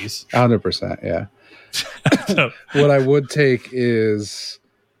RPGs. 100%, yeah. So, what I would take is,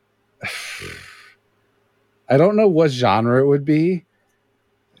 I don't know what genre it would be,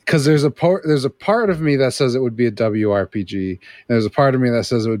 because there's a part of me that says it would be a WRPG, and there's a part of me that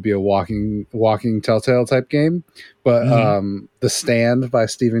says it would be a walking Telltale type game. But The Stand by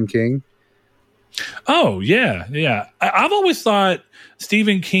Stephen King. Oh yeah. I've always thought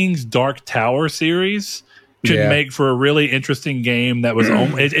Stephen King's Dark Tower series could make for a really interesting game that was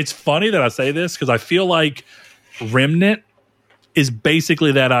it's funny that I say this because I feel like Remnant is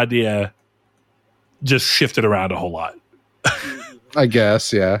basically that idea just shifted around a whole lot. I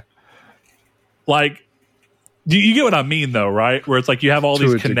guess, yeah. Like, you get what I mean though, right? Where it's like you have all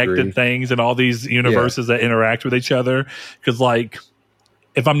these connected things and all these universes that interact with each other. Because like,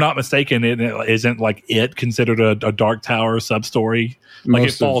 if I'm not mistaken, it isn't like it considered a Dark Tower sub-story. Like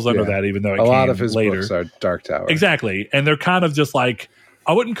it falls under that, even though it a lot of came his later. books are Dark Tower. Exactly. And they're kind of just like,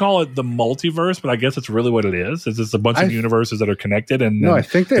 I wouldn't call it the multiverse, but I guess it's really what it is. It's just a bunch of universes that are connected. And no, I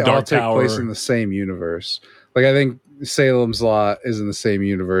think they all take Tower, place in the same universe. Like I think Salem's Lot is in the same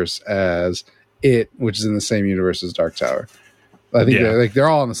universe as It, which is in the same universe as Dark Tower. I think they're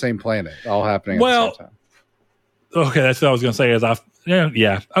all on the same planet, all happening at the same time. Okay, that's what I was going to say.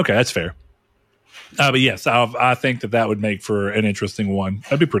 Okay, that's fair. But yes, I think that would make for an interesting one.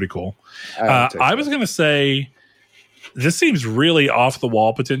 That'd be pretty cool. I was going to say, this seems really off the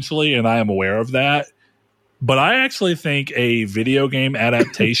wall potentially, and I am aware of that. But I actually think a video game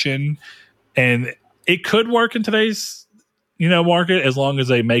adaptation, and it could work in today's market as long as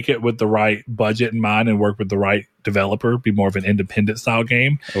they make it with the right budget in mind and work with the right developer, be more of an independent style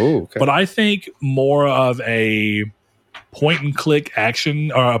game. Ooh, okay. But I think more of a point and click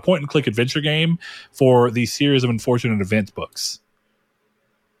action or a point and click adventure game for the series of Unfortunate Events books.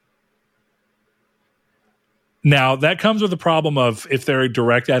 Now that comes with the problem of if they're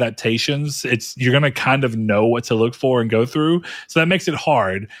direct adaptations, you're going to kind of know what to look for and go through. So that makes it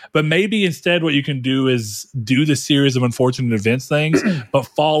hard. But maybe instead what you can do is do the series of Unfortunate Events things, but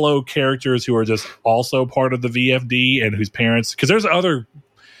follow characters who are just also part of the VFD and whose parents, because there's other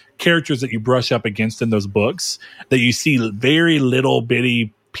characters that you brush up against in those books that you see very little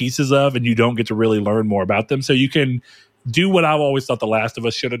bitty pieces of, and you don't get to really learn more about them. So you can do what I've always thought The Last of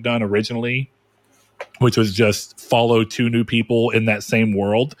Us should have done originally, which was just follow two new people in that same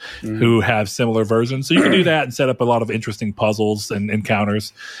world who have similar versions. So you can do that and set up a lot of interesting puzzles and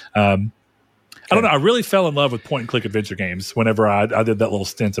encounters. I don't know. I really fell in love with point and click adventure games whenever I did that little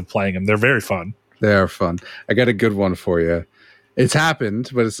stint of playing them. They're very fun. They are fun. I got a good one for you. It's happened,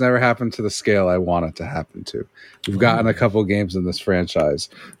 but it's never happened to the scale I want it to happen to. We've gotten a couple games in this franchise,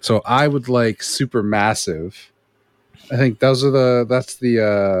 so I would like Supermassive. I think that's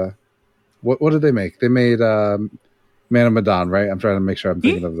the what did they make? They made Man of Medan, right? I'm trying to make sure I'm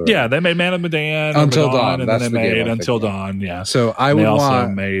thinking of the yeah. They made Man of Medan, Until Dawn, and that's then they the game made I'm Until thinking Dawn. Yeah. So I would also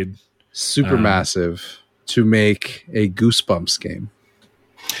want made Supermassive to make a Goosebumps game.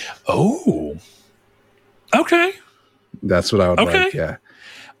 Oh, okay. That's what I would like. Yeah.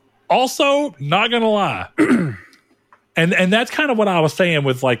 Also, not gonna lie, and that's kind of what I was saying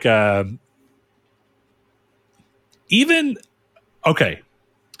with like even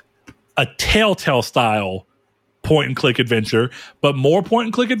a Telltale style point and click adventure, but more point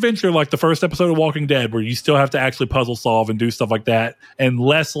and click adventure like the first episode of Walking Dead, where you still have to actually puzzle solve and do stuff like that, and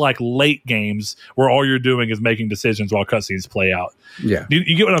less like late games where all you're doing is making decisions while cutscenes play out. Yeah.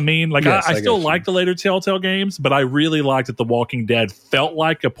 You get what I mean? Like, yes, I still like the later Telltale games, but I really liked that The Walking Dead felt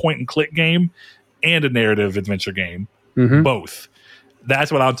like a point and click game and a narrative adventure game. Mm-hmm. Both.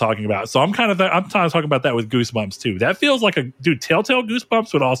 That's what I'm talking about. So I'm kind of talking about that with Goosebumps too. That feels like Telltale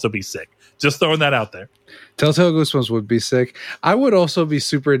Goosebumps would also be sick. Just throwing that out there. Telltale Goosebumps would be sick. I would also be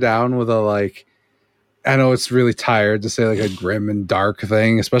super down with a like. I know it's really tired to say like a grim and dark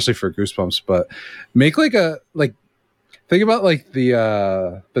thing, especially for Goosebumps, but make like think about like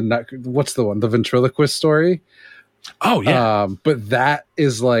the what's the one, the ventriloquist story. Oh yeah. But that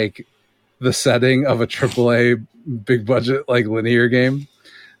is like the setting of a AAA big budget like linear game.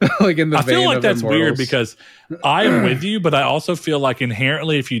 Like in the I feel vein like of that's Immortals. weird because I am with you, but I also feel like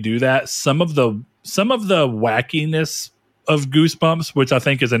inherently if you do that, some of the wackiness of Goosebumps, which I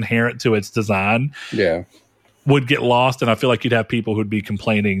think is inherent to its design, would get lost, and I feel like you'd have people who'd be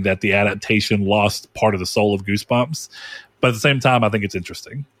complaining that the adaptation lost part of the soul of Goosebumps. But at the same time, I think it's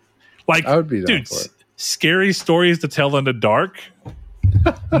interesting. Like, I would be down dude, for it. Scary stories to tell in the dark,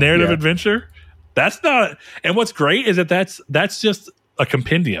 narrative adventure. That's not. And what's great is that that's just a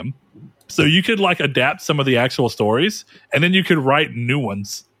compendium. So you could like adapt some of the actual stories, and then you could write new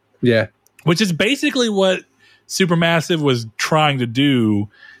ones. Yeah, which is basically what Supermassive was trying to do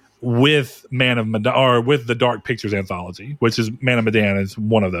with Man of Medan, or with the Dark Pictures anthology, which is Man of Medan is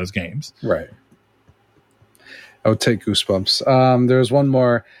one of those games. Right. I would take Goosebumps. There's one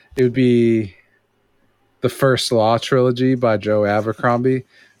more. It would be the First Law trilogy by Joe Abercrombie.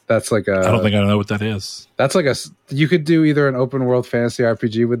 That's like a. I don't think I know what that is. That's like you could do either an open world fantasy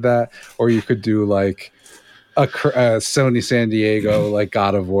RPG with that, or you could do like a Sony San Diego like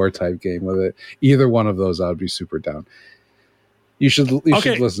God of War type game with it. Either one of those, I would be super down. You should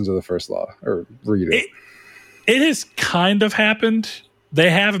listen to the First Law or read it. It has kind of happened. They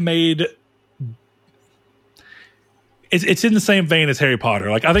have made. It's in the same vein as Harry Potter.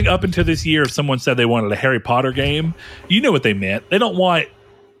 Like I think up until this year, if someone said they wanted a Harry Potter game, you know what they meant. They don't want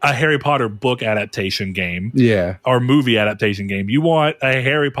a Harry Potter book adaptation game, or movie adaptation game. You want a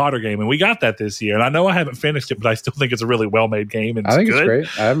Harry Potter game, and we got that this year. And I know I haven't finished it, but I still think it's a really well made game. And I think it's great.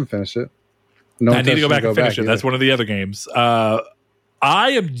 I haven't finished it. No, I need to go back and finish it. That's one of the other games. I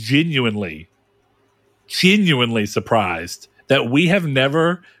am genuinely surprised that we have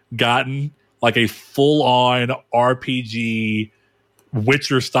never gotten like a full on RPG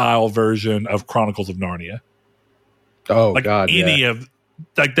Witcher style version of Chronicles of Narnia. Oh like God, of.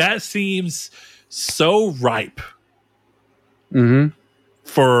 Like that seems so ripe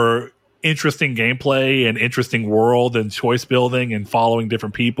for interesting gameplay and interesting world and choice building and following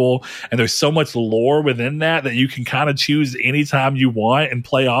different people. And there's so much lore within that you can kind of choose anytime you want and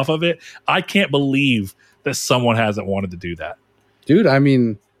play off of it. I can't believe that someone hasn't wanted to do that. Dude, I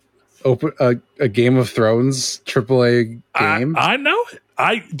mean, open a Game of Thrones AAA game. I know it.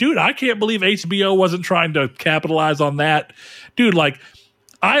 I can't believe HBO wasn't trying to capitalize on that. Dude, like,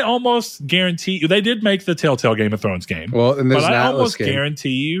 I almost guarantee you they did make the Telltale Game of Thrones game. Well, and there's but an I Atlas almost game. guarantee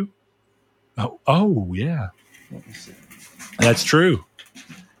you. Oh yeah, that's true.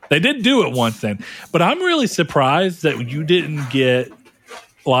 They did do it once then, but I'm really surprised that you didn't get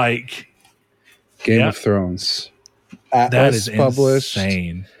like Game of Thrones. Atlas that is published.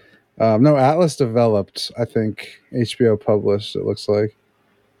 Insane. No, Atlas developed. I think HBO published. It looks like.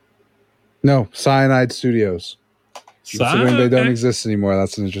 No, Cyanide Studios. Considering they don't exist anymore,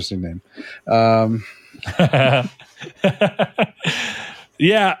 that's an interesting name.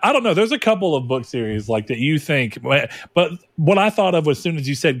 Yeah, I don't know. There's a couple of book series like that you think, but what I thought of as soon as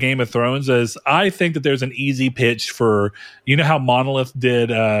you said Game of Thrones is I think that there's an easy pitch for, you know how Monolith did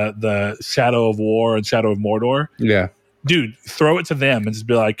the Shadow of War and Shadow of Mordor? Yeah. Dude, throw it to them and just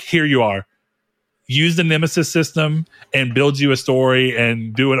be like, here you are. use the Nemesis system and build you a story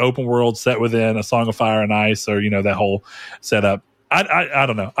and do an open world set within A Song of Fire and Ice, or that whole setup. I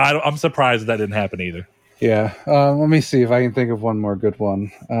don't know. I'm surprised that didn't happen either. Yeah. Let me see if I can think of one more good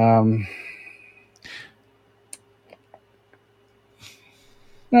one.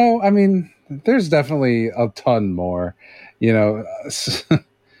 No, I mean, there's definitely a ton more.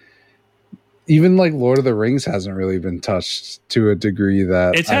 Even like Lord of the Rings hasn't really been touched to a degree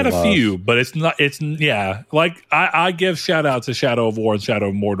that it's had a few, but it's not. It's like I give shout out to Shadow of War and Shadow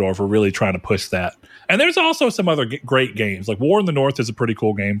of Mordor for really trying to push that. And there's also some other great games. Like War in the North is a pretty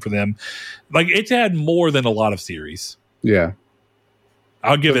cool game for them. Like it's had more than a lot of series. Yeah,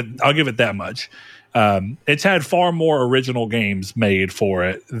 I'll give it that much. It's had far more original games made for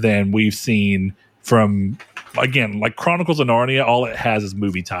it than we've seen from, again, like Chronicles of Narnia. All it has is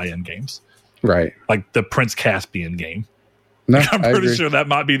movie tie-in games, right? Like the Prince Caspian game. No, I'm pretty sure that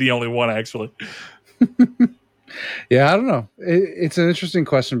might be the only one, actually. Yeah, I don't know. It's an interesting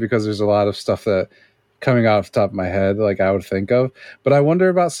question because there's a lot of stuff that coming off the top of my head, like I would think of, but I wonder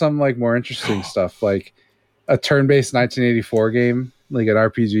about some like more interesting stuff, like a turn-based 1984 game, like an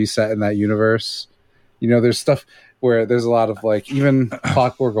RPG set in that universe. There's stuff where there's a lot of like even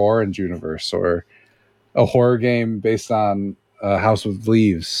Clockwork Orange universe, or a horror game based on House of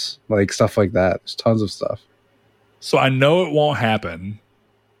Leaves, like stuff like that. There's tons of stuff. So I know it won't happen,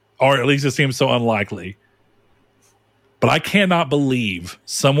 or at least it seems so unlikely. But I cannot believe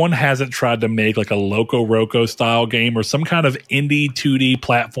someone hasn't tried to make like a Loco Roco style game or some kind of indie 2D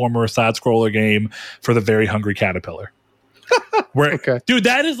platformer side scroller game for the Very Hungry Caterpillar. Where, okay. Dude,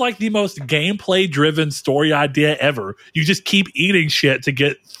 that is like the most gameplay driven story idea ever. You just keep eating shit to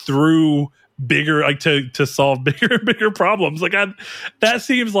get through bigger, like to solve bigger and bigger problems. Like that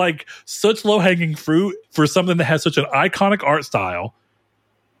seems like such low hanging fruit for something that has such an iconic art style.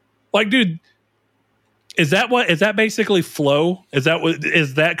 Like, dude, is that basically Flow? Is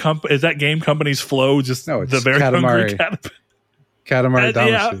that game company's Flow? Just no, it's the Very Hungry Caterpillar. Katamari Damacy.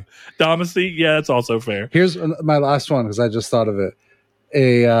 Yeah, Damacy. Yeah, that's also fair. Here's my last one because I just thought of it.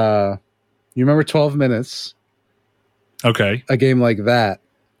 You remember 12 Minutes? Okay. A game like that,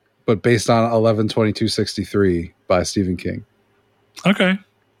 but based on 11/22/63 by Stephen King. Okay.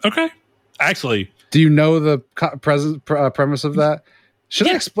 Actually, do you know the premise of that? Should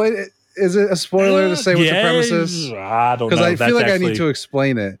I explain it? Is it a spoiler to say what the premise is? I don't know. Because I feel like I need to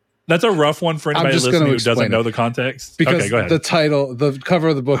explain it. That's a rough one for anybody listening who doesn't know the context. Because go ahead. the cover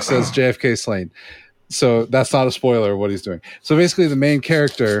of the book says JFK slain. So that's not a spoiler of what he's doing. So basically the main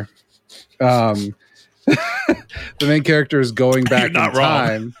character, the main character is going back in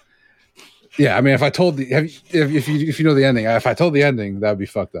time. Yeah, I mean, if I told if you know the ending, if I told the ending, that would be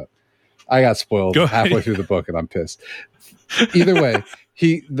fucked up. I got spoiled halfway through the book and I'm pissed. Either way,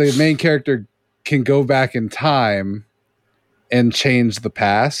 the main character can go back in time and change the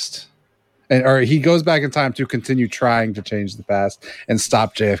past, or he goes back in time to continue trying to change the past and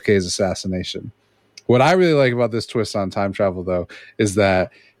stop JFK's assassination. What I really like about this twist on time travel, though, is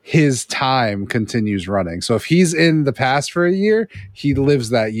that his time continues running. So if he's in the past for a year, he lives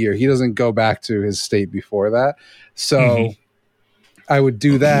that year. He doesn't go back to his state before that. So I would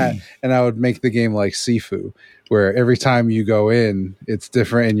do that, and I would make the game like Sifu, where every time you go in, it's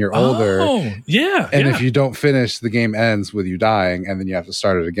different and you're older. Oh, yeah. And if you don't finish, the game ends with you dying, and then you have to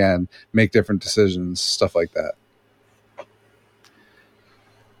start it again, make different decisions, stuff like that.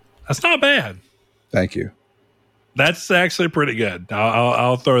 That's not bad. Thank you. That's actually pretty good.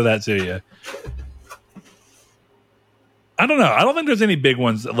 I'll throw that to you. I don't know. I don't think there's any big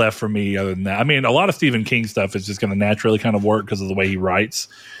ones left for me other than that. I mean, a lot of Stephen King stuff is just going to naturally kind of work because of the way he writes.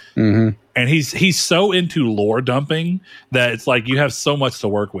 Mm-hmm. And he's so into lore dumping that it's like you have so much to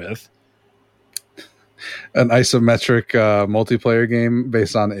work with. An isometric multiplayer game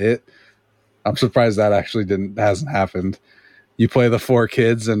based on it. I'm surprised that actually hasn't happened. You play the 4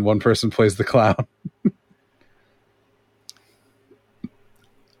 kids and one person plays the clown.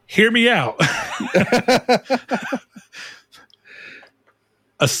 Hear me out.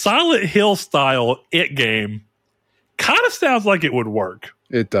 A Silent Hill style It game kind of sounds like it would work.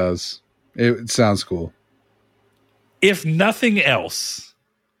 It does. It sounds cool. If nothing else,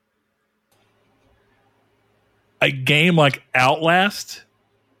 a game like Outlast,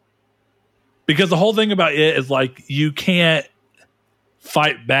 because the whole thing about it is like you can't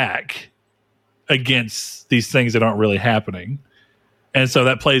fight back against these things that aren't really happening. And so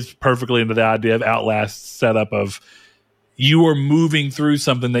that plays perfectly into the idea of Outlast setup of you are moving through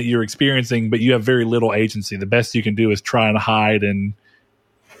something that you're experiencing, but you have very little agency. The best you can do is try and hide and,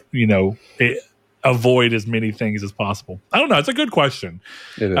 avoid as many things as possible. I don't know. It's a good question.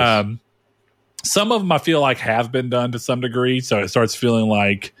 It is. Some of them I feel like have been done to some degree, so it starts feeling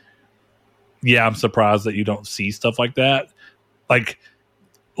like, yeah, I'm surprised that you don't see stuff like that. Like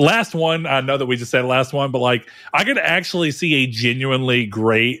last one, I know that we just said last one, but like I could actually see a genuinely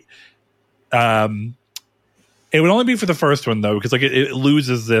great. It would only be for the first one though, because like it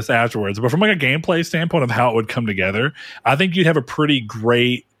loses this afterwards. But from like a gameplay standpoint of how it would come together, I think you'd have a pretty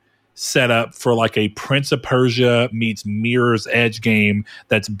great setup for like a Prince of Persia meets Mirror's Edge game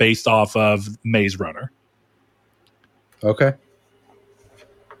that's based off of Maze Runner. Okay.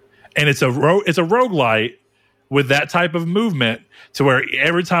 And it's a roguelite with that type of movement to where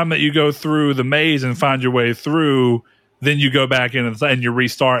every time that you go through the maze and find your way through, then you go back in and you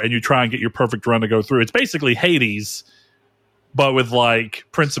restart and you try and get your perfect run to go through. It's basically Hades, but with like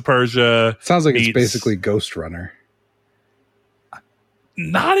Prince of Persia. Sounds like it's basically Ghost Runner.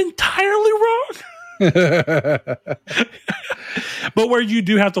 Not entirely wrong. But where you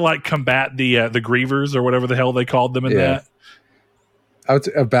do have to like combat the grievers or whatever the hell they called them in that.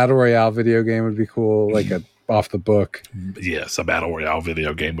 A battle royale video game would be cool, like a off the book. Yes, a battle royale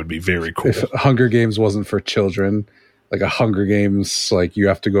video game would be very cool. If Hunger Games wasn't for children, like a Hunger Games, like you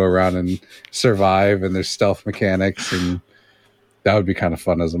have to go around and survive, and there's stealth mechanics, and that would be kind of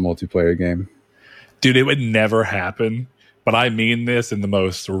fun as a multiplayer game. Dude, it would never happen, but I mean this in the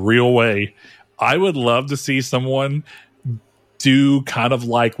most real way. I would love to see someone do kind of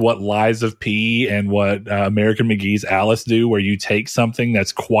like what Lies of P and what American McGee's Alice do, where you take something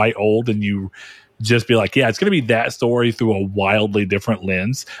that's quite old and you just be like, yeah, it's going to be that story through a wildly different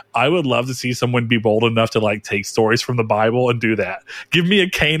lens. I would love to see someone be bold enough to like take stories from the Bible and do that. Give me a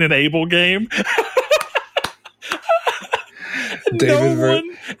Cain and Abel game. No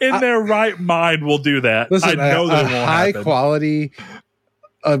one in their right mind will do that. Listen, I know that a high quality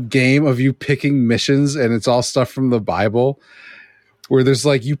game of you picking missions, and it's all stuff from the Bible, where there's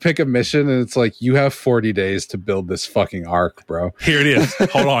like you pick a mission and it's like you have 40 days to build this fucking ark, bro. Here it is.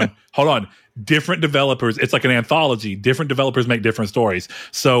 Hold on. Different developers. It's like an anthology. Different developers make different stories.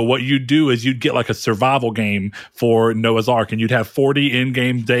 So what you do is you'd get like a survival game for Noah's Ark, and you'd have 40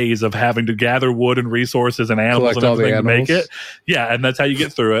 in-game days of having to gather wood and resources and animals and everything to make it. Yeah, and that's how you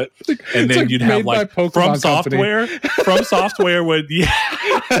get through it. And then you'd have like From Software. From Software would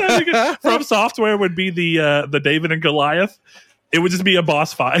From Software would be the David and Goliath. It would just be a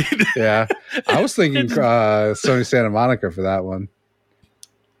boss fight. Yeah, I was thinking Sony Santa Monica for that one.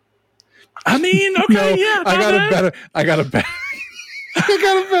 I mean, okay, no, yeah. I got a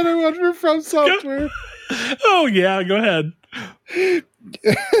better one From Software. Oh yeah, go ahead.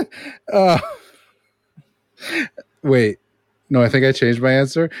 Wait, no, I think I changed my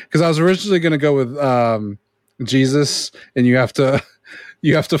answer because I was originally going to go with Jesus, and you have to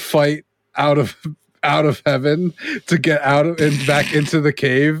fight out of heaven to get out of and back into the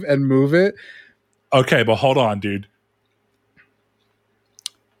cave and move it. Okay, but hold on, dude.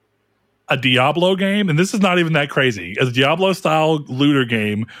 A Diablo game, and this is not even that crazy, a Diablo style looter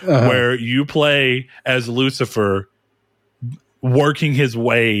game where you play as Lucifer working his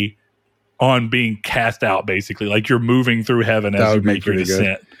way on being cast out, basically. Like you're moving through heaven as you make your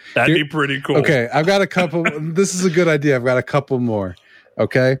descent. That'd be pretty cool. Okay, I've got a couple. This is a good idea. I've got a couple more.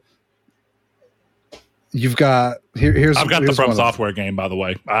 Okay. You've got here's I've got the From Software game, by the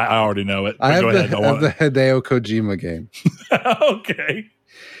way. I already know it. I have the Hideo Kojima game. Okay.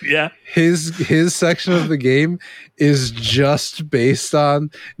 Yeah. His section of the game is just based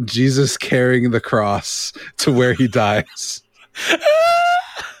on Jesus carrying the cross to where he dies.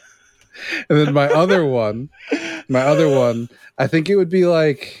 And then my other one, I think it would be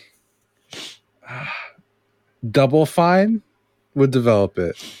like Double Fine would develop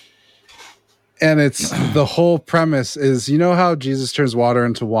it. And it's the whole premise is, you know how Jesus turns water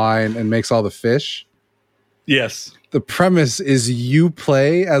into wine and makes all the fish? Yes. The premise is you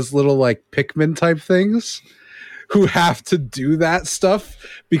play as little like Pikmin type things who have to do that stuff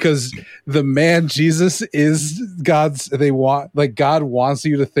because the man Jesus is God wants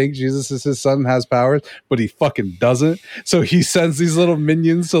you to think Jesus is his son and has powers, but he fucking doesn't. So he sends these little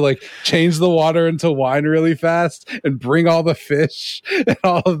minions to like change the water into wine really fast and bring all the fish and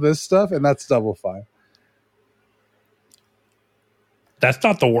all of this stuff. And that's Double Fine. That's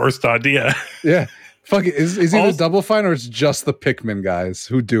not the worst idea. Yeah. Fuck it. Is either Double Fine or it's just the Pikmin guys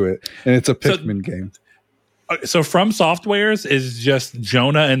who do it. And it's a Pikmin game. So From Softwares is just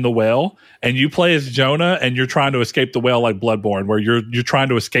Jonah and the whale, and you play as Jonah, and you're trying to escape the whale like Bloodborne, where you're trying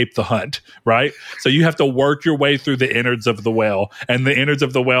to escape the hunt, right? So you have to work your way through the innards of the whale, and the innards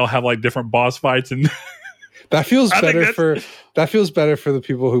of the whale have like different boss fights, and that feels better for the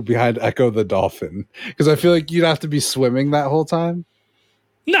people who behind Echo the Dolphin, because I feel like you'd have to be swimming that whole time.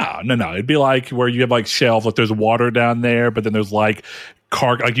 No. It'd be like where you have like shelves, like there's water down there, but then there's like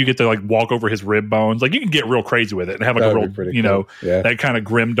like you get to like walk over his rib bones. Like you can get real crazy with it and have like a real, cool. That kind of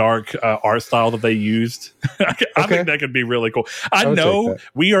grim dark art style that they used. I think that could be really cool. I know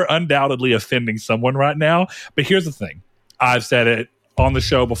we are undoubtedly offending someone right now, but here's the thing. I've said it on the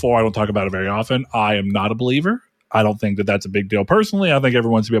show before. I don't talk about it very often. I am not a believer. I don't think that that's a big deal personally. I think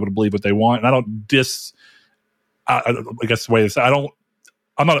everyone should be able to believe what they want. And I don't I guess the way this,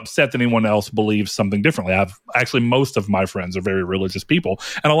 I'm not upset that anyone else believes something differently. Most of my friends are very religious people,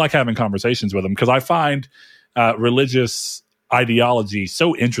 and I like having conversations with them because I find religious ideology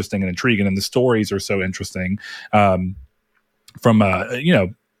so interesting and intriguing, and the stories are so interesting. I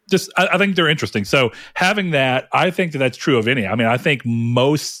think they're interesting. So having that, I think that that's true of any. I mean, I think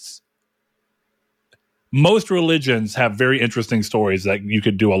most religions have very interesting stories that you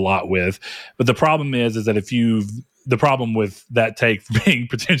could do a lot with, but the problem is that the problem with that take being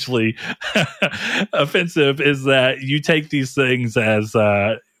potentially offensive is that you take these things as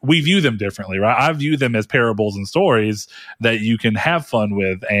we view them differently, right? I view them as parables and stories that you can have fun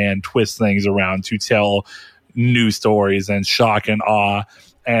with and twist things around to tell new stories and shock and awe,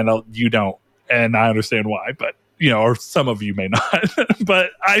 and you don't. And I understand why, but or some of you may not.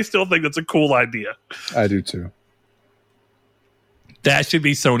 But I still think that's a cool idea. I do too. That should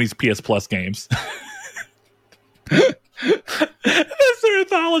be Sony's PS Plus games. That's their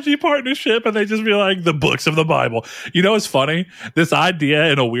anthology partnership, and they just be like the books of the Bible. It's funny. This idea,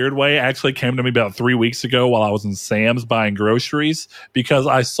 in a weird way, actually came to me about 3 weeks ago while I was in Sam's buying groceries because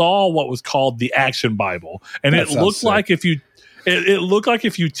I saw what was called the Action Bible, and it looked like if you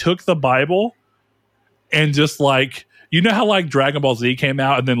took the Bible and just like. How like Dragon Ball Z came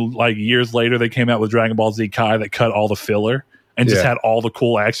out and then like years later they came out with Dragon Ball Z Kai that cut all the filler and just had all the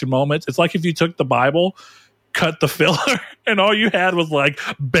cool action moments. It's like if you took the Bible, cut the filler, and all you had was like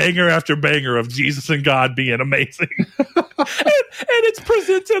banger after banger of Jesus and God being amazing. and it's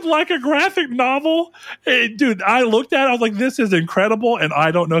presented like a graphic novel. Dude, I looked at it, I was like, this is incredible, and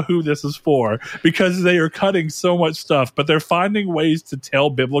I don't know who this is for because they are cutting so much stuff, but they're finding ways to tell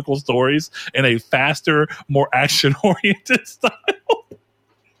biblical stories in a faster, more action-oriented style.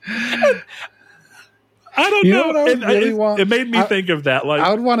 I don't know. It made me think of that. Like, I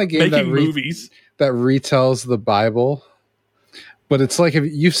would want a game making movies that retells the Bible, but it's like, if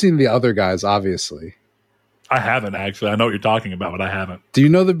you've seen The Other Guys, obviously. I haven't, actually. I know what you're talking about, but I haven't. Do you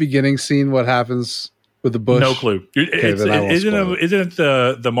know the beginning scene, what happens with the bush? No clue. Isn't it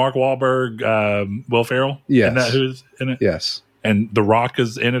the Mark Wahlberg, Will Ferrell? Yes. Isn't that who's in it? Yes. And The Rock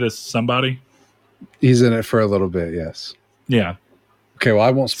is in it as somebody? He's in it for a little bit, yes. Yeah. Okay, well,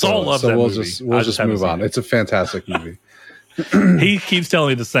 I won't spoil it, so we'll just move on. It's a fantastic movie. He keeps telling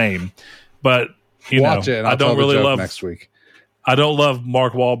me the same, but watch it. And I don't really love next week. I don't love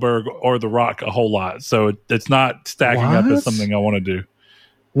Mark Wahlberg or The Rock a whole lot, so it's not stacking up as something I want to do.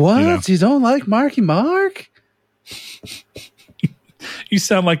 What? You don't like Marky Mark? You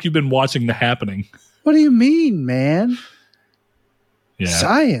sound like you've been watching The Happening. What do you mean, man? Yeah.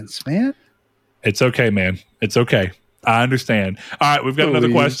 Science, man. It's okay, man. It's okay. I understand. All right, we've got another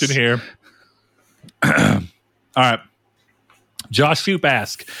question here. All right. Josh Shoop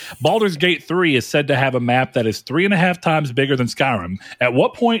asks, Baldur's Gate 3 is said to have a map that is 3.5 times bigger than Skyrim. At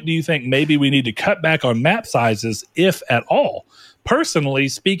what point do you think maybe we need to cut back on map sizes, if at all? Personally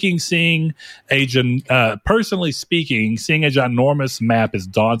speaking, seeing a ginormous map is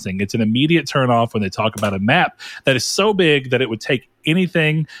daunting. It's an immediate turnoff when they talk about a map that is so big that it would take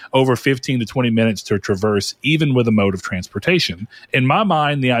anything over 15 to 20 minutes to traverse, even with a mode of transportation. In my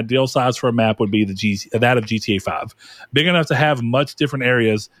mind, the ideal size for a map would be that of GTA 5. Big enough to have much different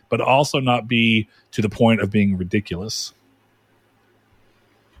areas, but also not be to the point of being ridiculous.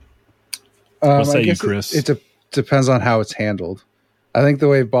 What say you, Chris? It depends on how it's handled. I think the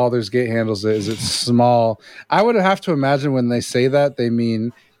way Baldur's Gate handles it is it's small. I would have to imagine when they say that, they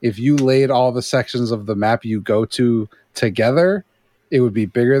mean if you laid all the sections of the map you go to together, it would be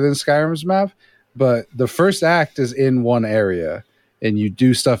bigger than Skyrim's map. But the first act is in one area, and you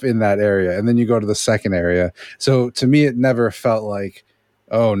do stuff in that area, and then you go to the second area. So to me, it never felt like,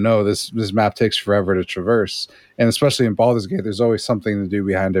 oh no, this map takes forever to traverse. And especially in Baldur's Gate, there's always something to do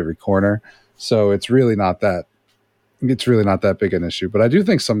behind every corner. So it's really not that big an issue. But I do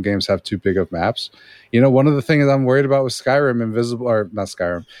think some games have too big of maps. One of the things I'm worried about with Starfield,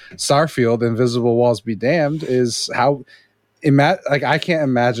 Invisible Walls Be Damned, is how I can't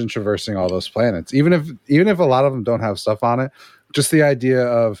imagine traversing all those planets. Even if a lot of them don't have stuff on it, just the idea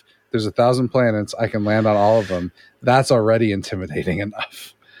of there's 1,000 planets, I can land on all of them. That's already intimidating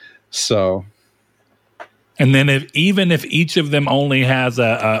enough. So And then even if each of them only has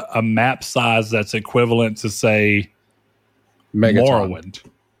a map size that's equivalent to, say, Megaton.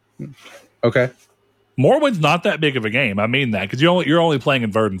 Morrowind. Okay. Morrowind's not that big of a game. I mean that because you're only playing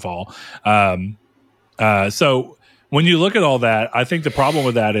in Verdanfall. So when you look at all that, I think the problem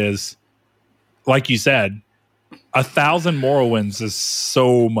with that is, like you said, 1,000 Morrowinds is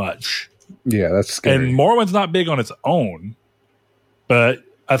so much. Yeah, that's scary. And Morrowind's not big on its own, but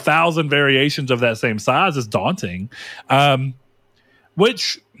 1,000 variations of that same size is daunting,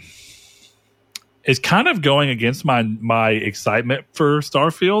 which is kind of going against my excitement for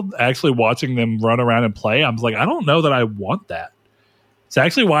Starfield. Actually watching them run around and play, I was like, I don't know that I want that. It's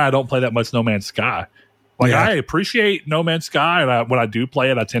actually why I don't play that much No Man's Sky. Like, I appreciate No Man's Sky, and when I do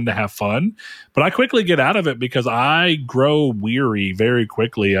play it, I tend to have fun. But I quickly get out of it because I grow weary very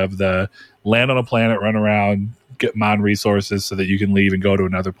quickly of the land on a planet, run around, get mine resources so that you can leave and go to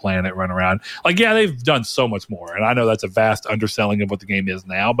another planet, run around. Like, yeah, they've done so much more. And I know that's a vast underselling of what the game is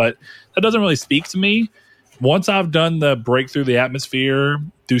now, but that doesn't really speak to me. Once I've done the break through the atmosphere,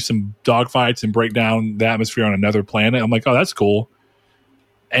 do some dogfights and break down the atmosphere on another planet, I'm like, oh, that's cool.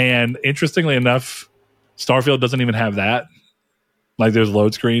 And interestingly enough, Starfield doesn't even have that. Like, there's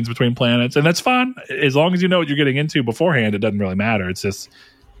load screens between planets, and that's fine. As long as you know what you're getting into beforehand, it doesn't really matter. It's just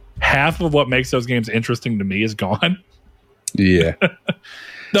half of what makes those games interesting to me is gone. Yeah.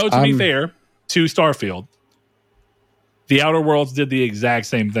 Though, to be fair to Starfield, The Outer Worlds did the exact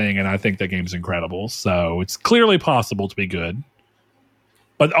same thing, and I think that game's incredible. So it's clearly possible to be good.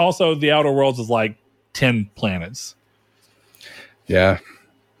 But also, The Outer Worlds is like 10 planets. Yeah.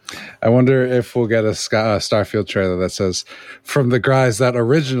 I wonder if we'll get a Starfield trailer that says, from the guys that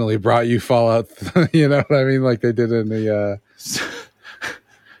originally brought you Fallout. You know what I mean? Like they did in the...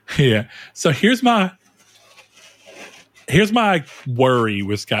 Yeah. So here's my worry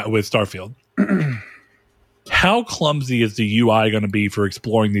with Starfield. How clumsy is the UI going to be for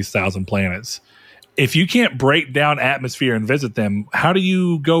exploring these 1,000 planets? If you can't break down atmosphere and visit them, how do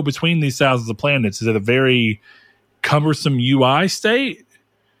you go between these thousands of planets? Is it a very cumbersome UI state?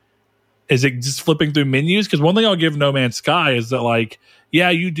 Is it just flipping through menus? Because one thing I'll give No Man's Sky is that, like, yeah,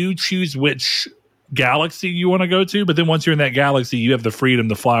 you do choose which galaxy you want to go to, but then once you're in that galaxy, you have the freedom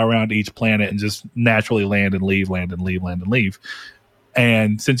to fly around each planet and just naturally land and leave, land and leave, land and leave.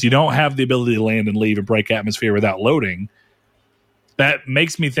 And since you don't have the ability to land and leave and break atmosphere without loading, that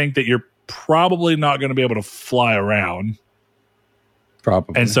makes me think that you're probably not going to be able to fly around.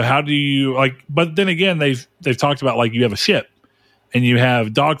 Probably. And so how do you, like, but then again, they've talked about, like, you have a ship and you have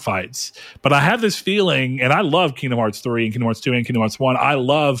dogfights. But I have this feeling, and I love Kingdom Hearts 3 and Kingdom Hearts 2 and Kingdom Hearts 1. I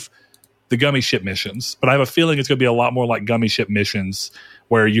love the gummy ship missions, but I have a feeling it's going to be a lot more like gummy ship missions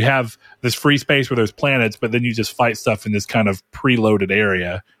where you have this free space where there's planets, but then you just fight stuff in this kind of preloaded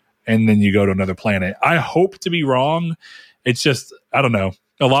area, and then you go to another planet. I hope to be wrong. It's just, I don't know.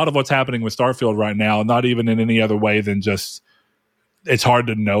 A lot of what's happening with Starfield right now, not even in any other way than just, it's hard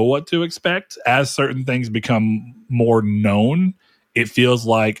to know what to expect. As certain things become more known, it feels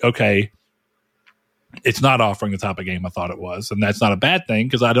like, okay, it's not offering the type of game I thought it was. And that's not a bad thing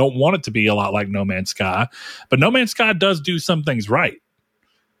because I don't want it to be a lot like No Man's Sky. But No Man's Sky does do some things right.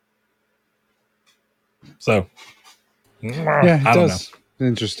 So, yeah, it does. Know.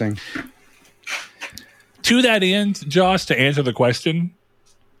 Interesting. To that end, Josh, to answer the question,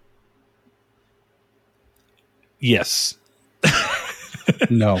 yes.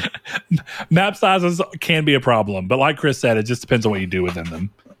 No. Map sizes can be a problem, but like Chris said, it just depends on what you do within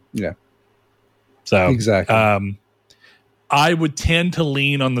them. Yeah. So exactly. I would tend to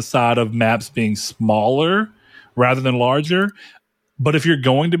lean on the side of maps being smaller rather than larger. But if you're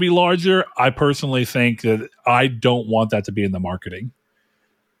going to be larger, I personally think that I don't want that to be in the marketing.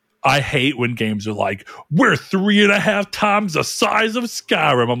 I hate when games are like, we're 3.5 times the size of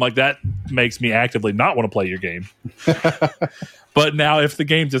Skyrim. I'm like, that makes me actively not want to play your game. But now if the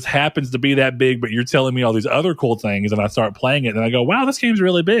game just happens to be that big, but you're telling me all these other cool things and I start playing it and I go, wow, this game's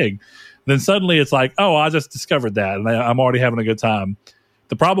really big. Then suddenly it's like, oh, I just discovered that and I'm already having a good time.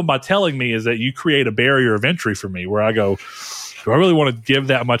 The problem by telling me is that you create a barrier of entry for me where I go, do I really want to give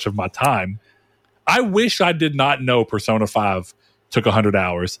that much of my time? I wish I did not know Persona 5 took 100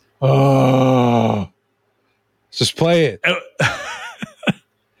 hours. Oh, just play it.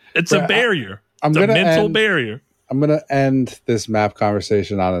 It's a barrier. It's a mental barrier. I'm going to end this map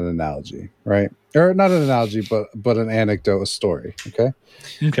conversation on an analogy, right? Or not an analogy, but an anecdote, a story. Okay.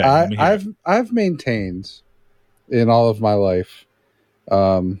 Okay. I've maintained in all of my life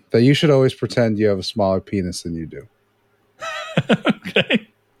that you should always pretend you have a smaller penis than you do. Okay.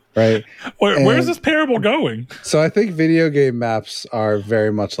 Right. Where's this parable going? So I think video game maps are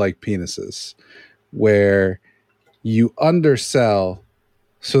very much like penises, where you undersell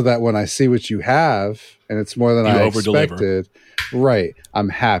so that when I see what you have and it's more than I expected, right, I'm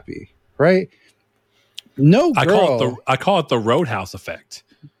happy, right? No girl. I call it the Roadhouse effect.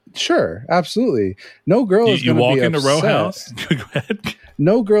 Sure, absolutely. No girl is going to be upset. You walk in the Roadhouse. Go ahead.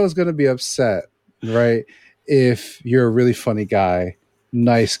 No girl is going to be upset, right? If you're a really funny guy,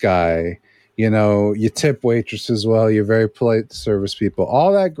 nice guy, you tip waitresses well, you're very polite to service people,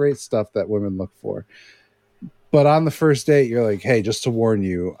 all that great stuff that women look for. But on the first date, you're like, hey, just to warn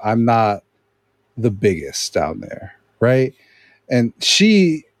you, I'm not the biggest down there, right? And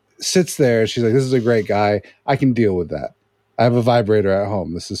she sits there, she's like, this is a great guy. I can deal with that. I have a vibrator at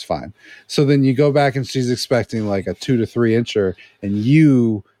home. This is fine. So then you go back and she's expecting like a 2 to 3 incher and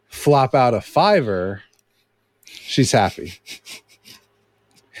you flop out a 5er. She's happy.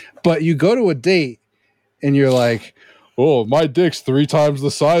 But you go to a date and you're like, oh, my dick's 3 times the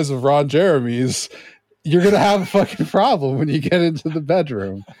size of Ron Jeremy's. You're going to have a fucking problem when you get into the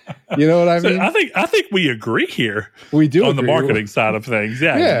bedroom. You know what I mean? I think we agree here. We do on the marketing side of things.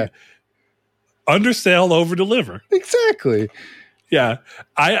 Yeah. Undersell, over deliver. Exactly. Yeah.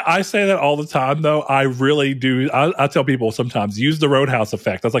 I say that all the time, though. I really do. I tell people sometimes use the Roadhouse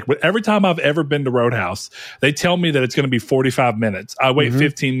effect. That's like every time I've ever been to Roadhouse, they tell me that it's going to be 45 minutes. I wait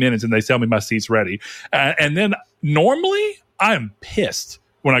 15 minutes and they tell me my seat's ready. And then normally I'm pissed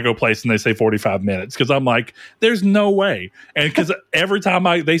when I go place and they say 45 minutes because I'm like, there's no way. And because every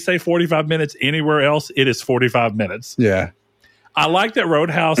time they say 45 minutes anywhere else, it is 45 minutes. Yeah. I like that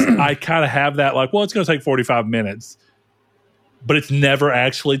Roadhouse. I kind of have that like, well, it's going to take 45 minutes, but it's never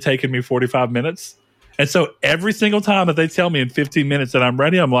actually taken me 45 minutes. And so every single time that they tell me in 15 minutes that I'm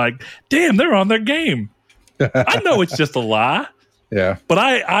ready, I'm like, damn, they're on their game. I know it's just a lie. Yeah. But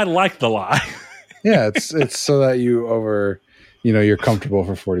I like the lie. Yeah. It's so that you're comfortable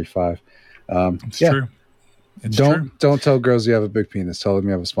for 45. It's true. Don't tell girls you have a big penis. Tell them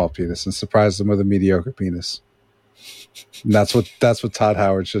you have a small penis and surprise them with a mediocre penis. And that's what Todd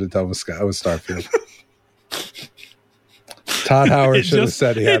Howard should have done with Starfield. Todd Howard should have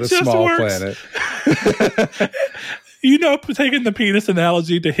said he had a small planet. Taking the penis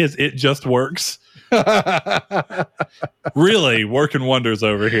analogy to his "it just works." Really working wonders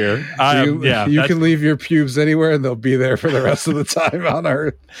over here. You can leave your pubes anywhere and they'll be there for the rest of the time on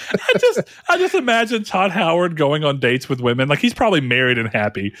Earth. I just imagine Todd Howard going on dates with women. Like he's probably married and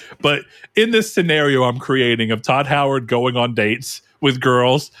happy, but in this scenario I'm creating of Todd Howard going on dates with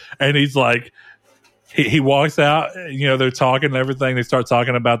girls, and he's like, he walks out, they're talking and everything. They start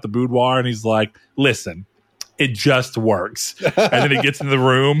talking about the boudoir, and he's like, listen, it just works. And then he gets in the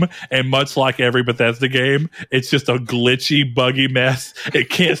room, and much like every Bethesda game, it's just a glitchy, buggy mess. It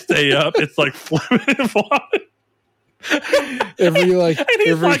can't stay up. It's like flipping and flying.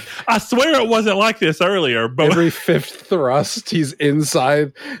 He's like, I swear it wasn't like this earlier. But every fifth thrust, he's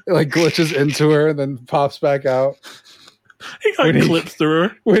inside, like glitches into her and then pops back out. He clips through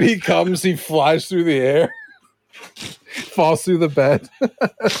her. When he comes, he flies through the air. Falls through the bed.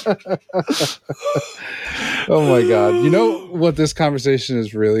 Oh my god! You know what this conversation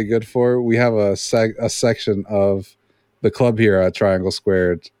is really good for? We have a section of the club here at Triangle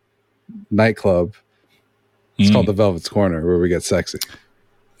Squared nightclub. It's called the Velvet's Corner, where we get sexy.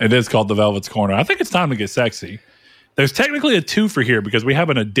 It is called the Velvet's Corner. I think it's time to get sexy. There's technically a 2 for here because we have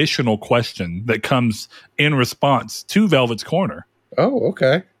an additional question that comes in response to Velvet's Corner. Oh,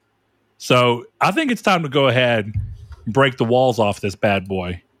 okay. So I think it's time to go ahead and break the walls off this bad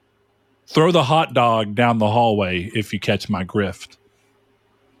boy. Throw the hot dog down the hallway if you catch my grift.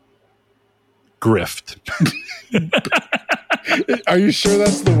 Grift. Are you sure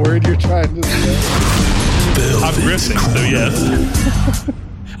that's the word you're trying to say? I'm grifting, so yes.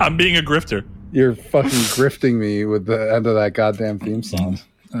 I'm being a grifter. You're fucking grifting me with the end of that goddamn theme song.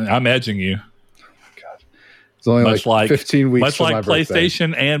 I'm edging you. God. It's only like 15 weeks much like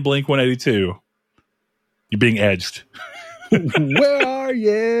PlayStation birthday. And Blink-182. You're being edged. Where are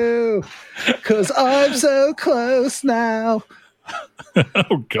you? 'Cause I'm so close now.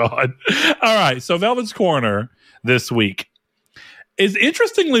 Oh, God. All right. So Velvet's Corner this week is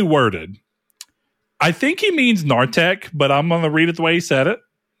interestingly worded. I think he means Nartek, but I'm going to read it the way he said it.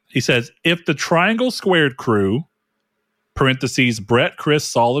 He says, if the Triangle Squared crew, parentheses, Brett, Chris,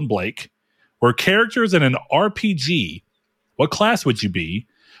 Saul, and Blake, were characters in an RPG, what class would you be?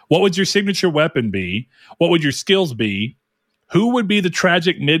 What would your signature weapon be? What would your skills be? Who would be the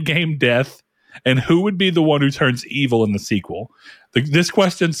tragic mid-game death? And who would be the one who turns evil in the sequel? This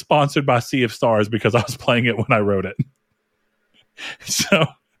question's sponsored by Sea of Stars because I was playing it when I wrote it. So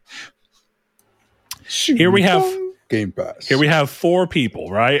here we have Game Pass. Here we have 4 people,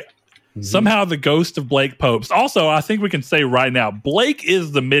 right? Somehow the ghost of Blake Popes. Also, I think we can say right now, Blake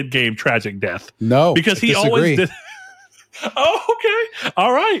is the mid-game tragic death. No, because he always did. Oh, okay.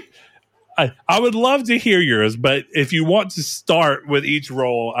 All right. I would love to hear yours, but if you want to start with each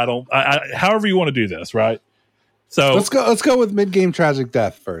role, however you want to do this, right? So let's go with mid-game tragic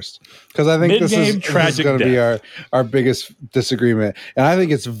death first, because I think this is going to be our biggest disagreement, and I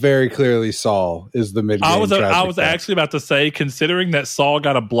think it's very clearly Saul is the mid-game. I was actually about to say, considering that Saul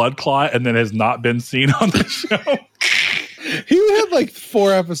got a blood clot and then has not been seen on the show. He had like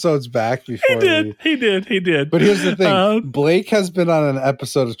 4 episodes back before. He did. But here's the thing: Blake has been on an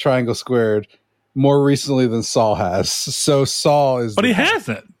episode of Triangle Squared more recently than Saul has. So Saul is, but he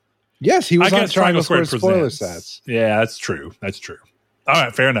hasn't. Yes, he was on Triangle Squared spoiler stats. Yeah, that's true. All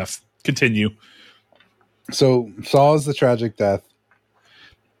right, fair enough. Continue. So Saul is the tragic death.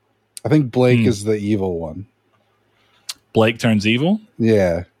 I think Blake is the evil one. Blake turns evil?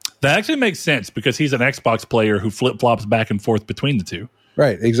 Yeah. That actually makes sense because he's an Xbox player who flip-flops back and forth between the two.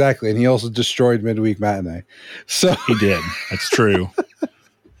 Right, exactly. And he also destroyed Midweek Matinee. So he did. That's true.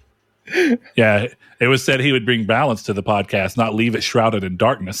 Yeah, it was said he would bring balance to the podcast, not leave it shrouded in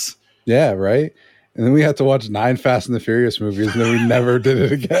darkness. Yeah, right? And then we had to watch 9 Fast and the Furious movies, and then we never did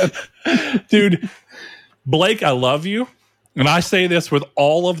it again. Dude, Blake, I love you. And I say this with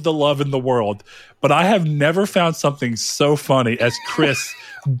all of the love in the world, but I have never found something so funny as Chris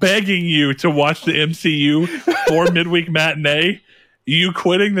begging you to watch the MCU for Midweek Matinee, you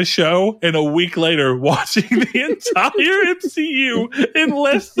quitting the show, and a week later watching the entire MCU in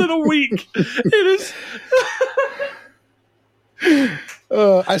less than a week. It is...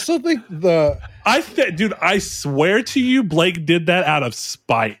 I still think dude, I swear to you, Blake did that out of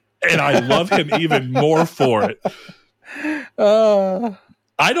spite, and I love him even more for it.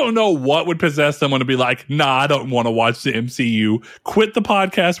 I don't know what would possess someone to be like, nah, I don't want to watch the MCU. Quit the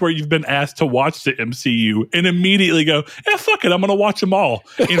podcast where you've been asked to watch the MCU and immediately go, yeah, fuck it, I'm going to watch them all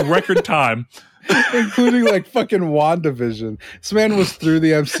in record time. Including like fucking WandaVision. This man was through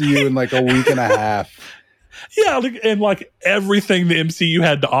the MCU in like a week and a half. Yeah, and like everything the MCU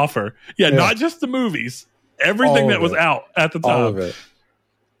had to offer. Yeah, not just the movies. Everything that was out at the time. All of it.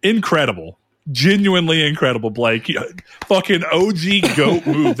 Incredible. Genuinely incredible, Blake. Fucking OG GOAT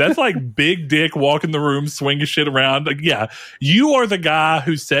move. That's like big dick walk in the room, swinging shit around. Like, yeah, you are the guy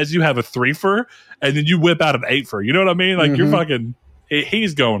who says you have a 3-fer and then you whip out an 8-fer. You know what I mean? Like, you're fucking...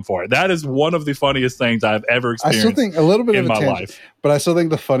 He's going for it. That is one of the funniest things I've ever experienced. I still think a little bit in of my tangent, life. But I still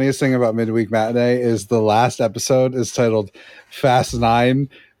think the funniest thing about Midweek Matinee is the last episode is titled Fast 9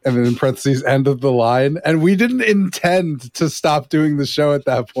 and then in parentheses end of the line. And we didn't intend to stop doing the show at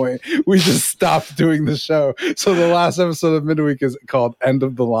that point. We just stopped doing the show. So the last episode of Midweek is called End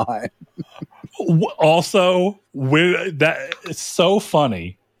of the Line. Also, that it's so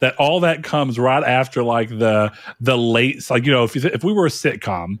funny that all that comes right after like the late, like, you know, if we were a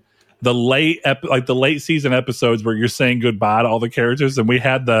sitcom, the late season episodes where you're saying goodbye to all the characters, and we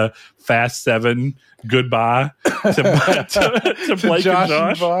had the Fast 7 goodbye to Blake and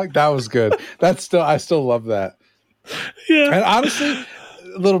Josh. That was good. I still love that. Yeah. And honestly,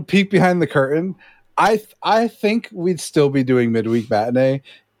 a little peek behind the curtain, I think we'd still be doing Midweek Matinee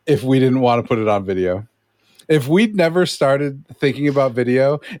if we didn't want to put it on video. If we'd never started thinking about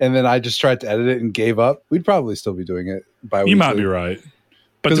video and then I just tried to edit it and gave up, we'd probably still be doing it bi-weekly. You might be right.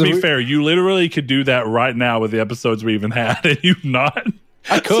 But to be fair, you literally could do that right now with the episodes we even had, and you've not.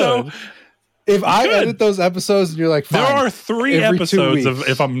 I could. So, if I edit those episodes and you're like, fine, there are 3 episodes of,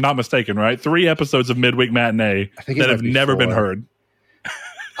 if I'm not mistaken, right? 3 episodes of Midweek Matinee that have never been heard.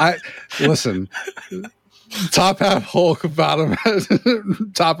 Listen. Top half Hulk,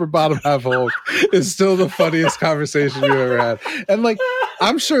 top or bottom half Hulk is still the funniest conversation we've ever had. And like,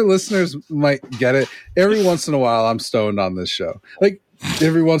 I'm sure listeners might get it. Every once in a while, I'm stoned on this show. Like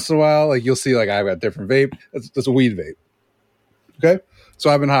every once in a while, like you'll see like I've got different vape. That's a weed vape. Okay. So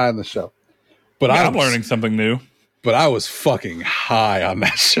I've been high on the show, but yeah, I'm learning something new, but I was fucking high on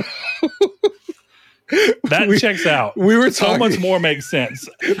that show. That checks out. We were talking. So much more makes sense.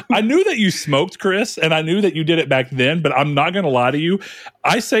 I knew that you smoked, Chris, and I knew that you did it back then, but I'm not going to lie to you.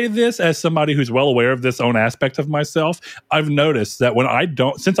 I say this as somebody who's well aware of this own aspect of myself. I've noticed that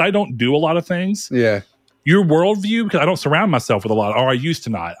since I don't do a lot of things, your worldview, because I don't surround myself with a lot, or I used to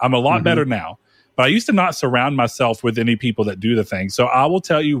not. I'm a lot better now, but I used to not surround myself with any people that do the thing. So I will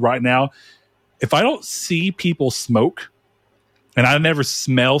tell you right now, if I don't see people smoke, and I never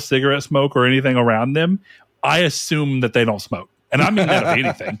smell cigarette smoke or anything around them, I assume that they don't smoke. And I mean that of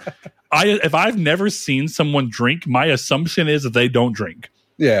anything. If I've never seen someone drink, my assumption is that they don't drink.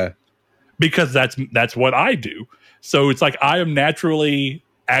 Yeah. Because that's what I do. So it's like I am naturally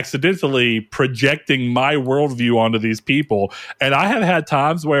accidentally projecting my worldview onto these people. And I have had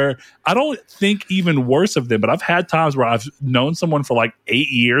times where I don't think even worse of them, but I've had times where I've known someone for like 8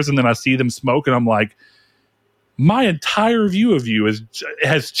 years and then I see them smoke and I'm like, my entire view of you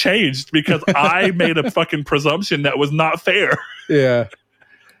has changed because I made a fucking presumption that was not fair. Yeah.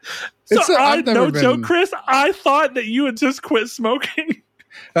 So no joke, Chris, I thought that you had just quit smoking.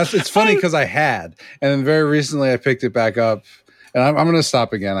 It's funny because I had, and then very recently I picked it back up, and I'm going to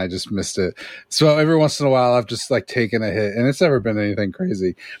stop again. I just missed it. So every once in a while I've just like taken a hit, and it's never been anything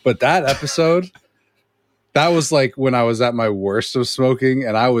crazy. But that episode, that was like when I was at my worst of smoking,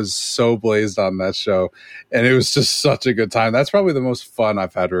 and I was so blazed on that show, and it was just such a good time. That's probably the most fun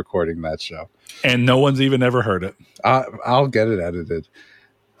I've had recording that show. And no one's even ever heard it. I'll get it edited.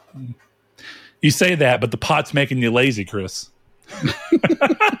 You say that, but the pot's making you lazy, Chris.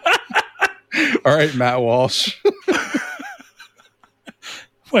 All right, Matt Walsh.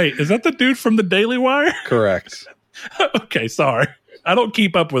 Wait, is that the dude from the Daily Wire? Correct. Okay, sorry. I don't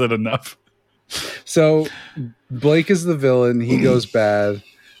keep up with it enough. So Blake is the villain. He goes bad.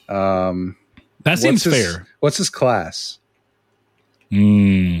 That seems fair. What's his class?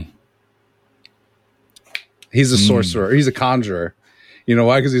 Hmm. He's a sorcerer. He's a conjurer. You know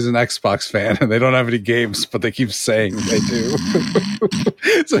why? Because he's an Xbox fan and they don't have any games, but they keep saying they do.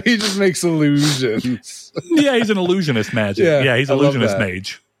 So he just makes illusions. Yeah, he's an illusionist magic. Yeah, he's an illusionist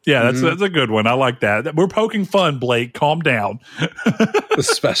mage. Yeah, that's a good one. I like that. We're poking fun, Blake. Calm down. The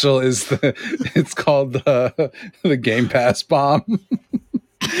special is it's called the Game Pass bomb.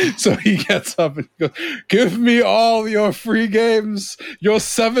 So he gets up and goes, "Give me all your free games, your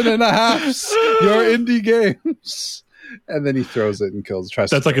 7.5s, your indie games." And then he throws it and kills.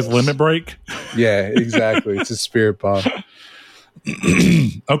 That's like his limit break? Yeah, exactly. It's a spirit bomb.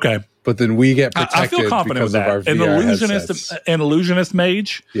 Okay. But then we get protected I feel confident with that. Of our VR an illusionist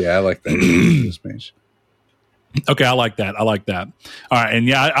mage? Yeah, I like that. Illusionist mage. Okay, I like that. All right, and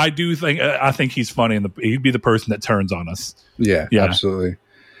yeah, I do think I think he's funny, and he'd be the person that turns on us. Yeah. Absolutely.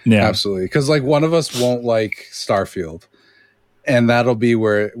 Yeah, absolutely. Because like one of us won't like Starfield, and that'll be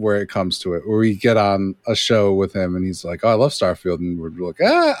where it comes to it. Where we get on a show with him, and he's like, "Oh, I love Starfield," and we're like,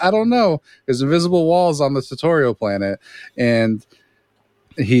 "I don't know. There's invisible walls on the tutorial planet," and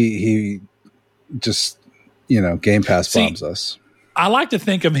he just Game Pass bombs us. I like to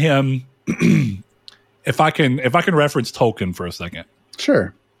think of him. If I can reference Tolkien for a second.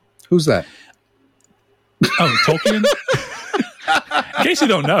 Sure. Who's that? Oh, Tolkien? In case you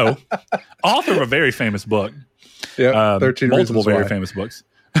don't know, author of a very famous book. Yeah, 13 multiple very why. famous books.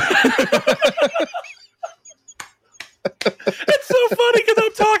 It's so funny because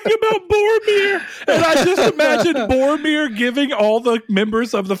I'm talking about Boromir, and I just imagine Boromir giving all the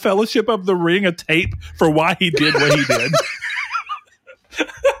members of the Fellowship of the Ring a tape for why he did what he did.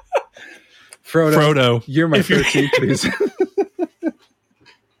 Frodo, you're my 13th, please.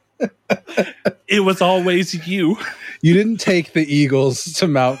 It was always you. You didn't take the Eagles to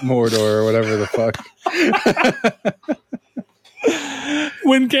Mount Mordor or whatever the fuck.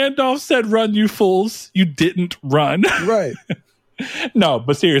 When Gandalf said, "Run, you fools," you didn't run. Right. No,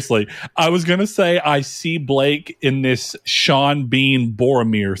 but seriously, I was going to say I see Blake in this Sean Bean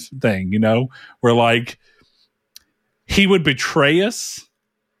Boromir thing, where like he would betray us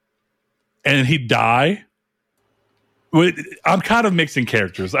and he'd die. I'm kind of mixing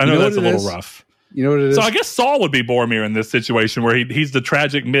characters. I know that's a little rough. You know what it is? So I guess Saul would be Boromir in this situation where he's the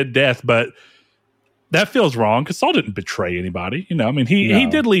tragic mid-death, but that feels wrong because Saul didn't betray anybody. He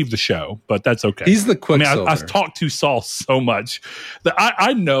did leave the show, but that's okay. He's the Quicksilver. I've talked to Saul so much that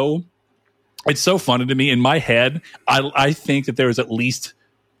I know it's so funny to me. In my head, I think that there is at least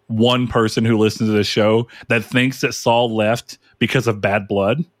one person who listens to this show that thinks that Saul left because of bad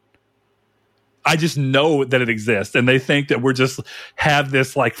blood. I just know that it exists, and they think that we're just have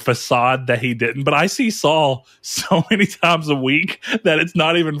this like facade that he didn't. But I see Saul so many times a week that it's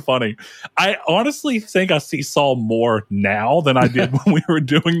not even funny. I honestly think I see Saul more now than I did when we were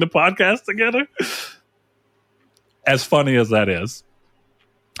doing the podcast together. As funny as that is,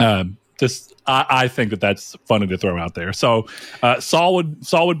 I think that that's funny to throw out there. So Saul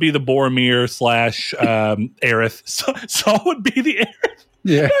would be the Boromir / Aerith. Saul would be the Aerith.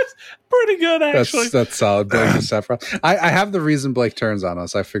 Yeah, that's pretty good, actually. That's solid. Blake and Sephiroth. I have the reason Blake turns on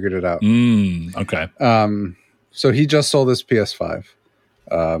us. I figured it out. Okay. So he just sold his PS5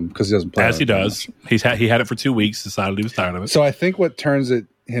 because he doesn't play. As he does. He had it for 2 weeks. Decided he was tired of it. So I think what turns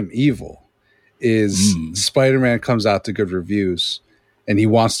him evil is Spider-Man comes out to good reviews, and he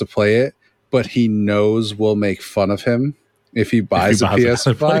wants to play it, but he knows we'll make fun of him if he buys a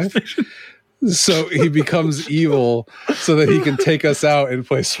PS5. So he becomes evil so that he can take us out and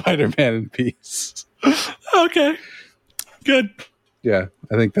play Spider-Man in peace. Okay. Good. Yeah,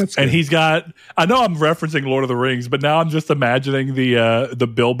 I think that's good. And he's got, I know I'm referencing Lord of the Rings, but now I'm just imagining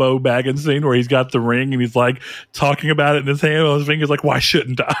the Bilbo Baggins scene where he's got the ring and he's like talking about it in his hand on his fingers, like, why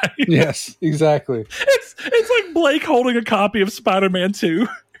shouldn't I? Yes, exactly. It's like Blake holding a copy of Spider-Man 2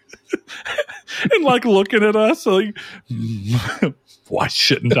 and like looking at us like, why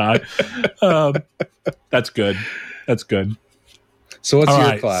shouldn't I? That's good. That's good. So what's All your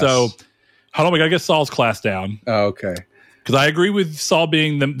right, class? So hold on, we gotta get Saul's class down. Oh, okay. Because I agree with Saul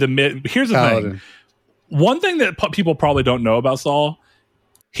being the mid. Here's the Paladin. thing. One thing that people probably don't know about Saul,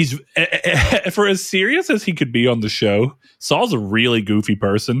 he's for as serious as he could be on the show, Saul's a really goofy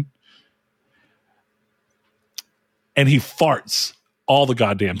person. And he farts all the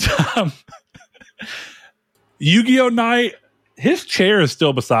goddamn time. Yu-Gi-Oh! Night, his chair is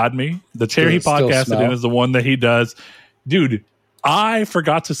still beside me. The chair he podcasted in is the one that he does. Dude, I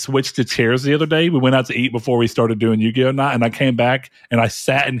forgot to switch to chairs the other day. We went out to eat before we started doing Yu-Gi-Oh! Night, and I came back and I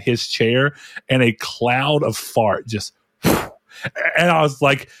sat in his chair and a cloud of fart just, and I was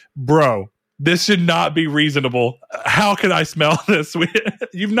like, bro, this should not be reasonable. How can I smell this?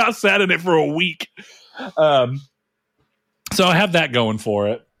 You've not sat in it for a week. So I have that going for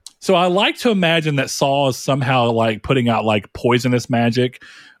it. So I like to imagine that Saul is somehow like putting out like poisonous magic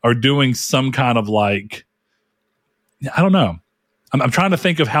or doing some kind of like, I don't know. I'm trying to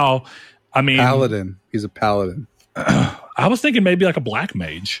think of how, I mean. Paladin. He's a paladin. I was thinking maybe like a black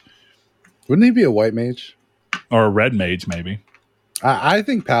mage. Wouldn't he be a white mage? Or a red mage, maybe. I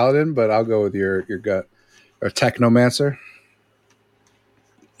think paladin, but I'll go with your gut. Or technomancer.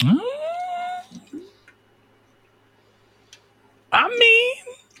 I mean,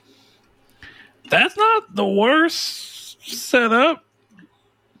 that's not the worst setup.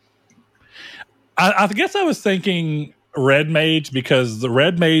 I guess I was thinking red mage because the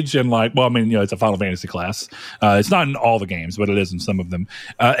red mage and like, well, I mean, you know, it's a Final Fantasy class. It's not in all the games, but it is in some of them.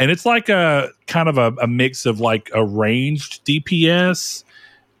 And it's like a kind of a mix of like a ranged DPS,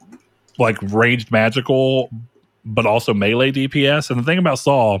 like ranged magical, but also melee DPS. And the thing about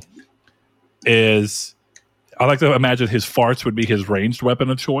Saul is I like to imagine his farts would be his ranged weapon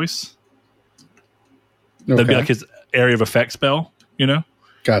of choice. Okay. That'd be like his area of effect spell, you know?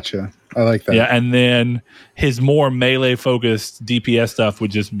 Gotcha. I like that. Yeah, and then his more melee-focused DPS stuff would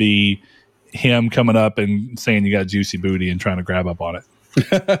just be him coming up and saying you got juicy booty and trying to grab up on it.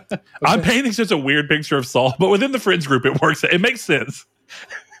 Okay. I'm painting such a weird picture of Saul, but within the friends group, it works. It makes sense.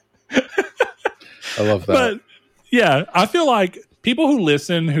 I love that. But yeah, I feel like people who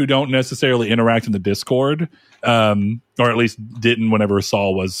listen who don't necessarily interact in the Discord, or at least didn't whenever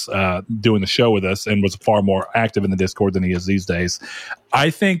Saul was doing the show with us and was far more active in the Discord than he is these days, I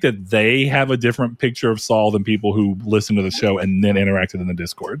think that they have a different picture of Saul than people who listen to the show and then interacted in the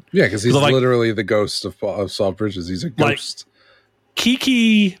Discord. Yeah, because he's like, literally the ghost of Saul Bridges. He's a ghost. Like,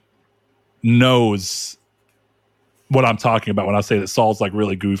 Kiki knows what I'm talking about when I say that Saul's like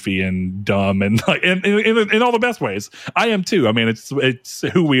really goofy and dumb and like in all the best ways. I am too. I mean, it's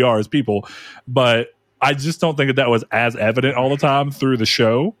who we are as people, but I just don't think that was as evident all the time through the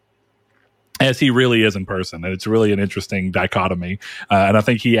show as he really is in person. And it's really an interesting dichotomy. And I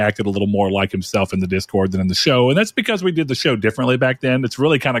think he acted a little more like himself in the Discord than in the show. And that's because we did the show differently back then. It's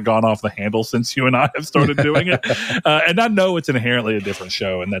really kind of gone off the handle since you and I have started doing it. And I know it's inherently a different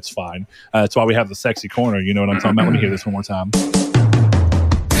show, and that's fine. That's why we have the sexy corner. You know what I'm talking about? Let me hear this one more time.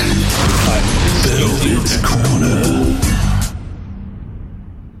 Velvet Corner.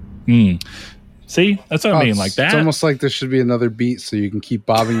 See? That's what I mean. Like that. It's almost like there should be another beat so you can keep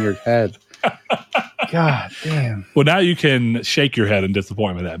bobbing your head. God damn. Well, now you can shake your head in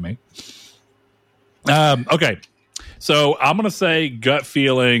disappointment at me. Okay. So I'm going to say gut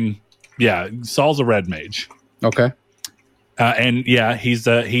feeling. Yeah. Saul's a red mage. Okay. And yeah, he's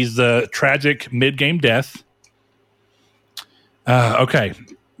the tragic mid-game death. Okay.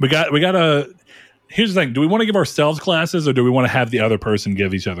 We got a, here's the thing. Do we want to give ourselves classes or do we want to have the other person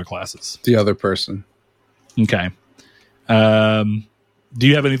give each other classes? The other person. Okay. Do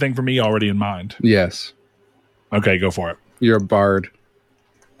you have anything for me already in mind? Yes. Okay, go for it. You're a bard.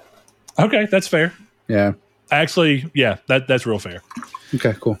 Okay, that's fair. Yeah. Actually, yeah, that's real fair.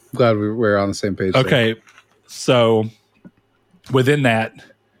 Okay, cool. Glad we're on the same page. Okay, so within that,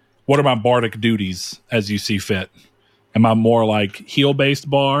 what are my bardic duties as you see fit? Am I more like heal-based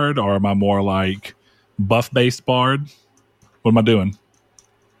bard or am I more like buff-based bard? What am I doing?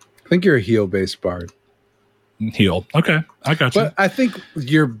 I think you're a heal-based bard. Heal. Okay, I got you. But I think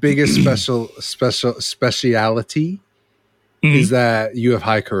your biggest speciality is that you have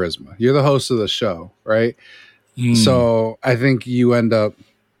high charisma. You're the host of the show, right? So I think you end up,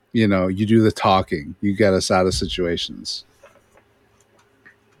 you do the talking. You get us out of situations.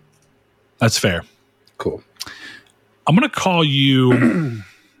 That's fair. Cool. I'm going to call you...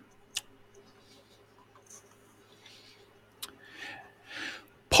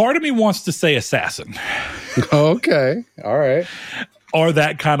 Part of me wants to say assassin. Okay. All right. Or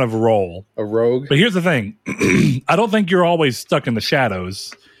that kind of role. A rogue. But here's the thing. I don't think you're always stuck in the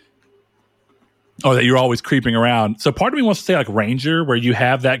shadows. Or that you're always creeping around. So part of me wants to say like ranger, where you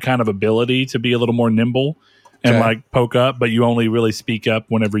have that kind of ability to be a little more nimble and like poke up, but you only really speak up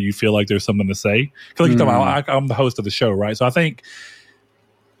whenever you feel like there's something to say. Because like you're talking about, I'm the host of the show, right? So I think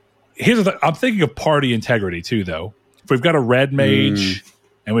I'm thinking of party integrity too, though. If we've got a red mage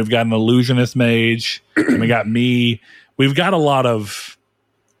and we've got an illusionist mage and we got me, we've got a lot of.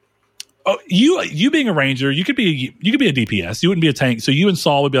 Oh, you being a ranger, you could be a DPS. You wouldn't be a tank. So you and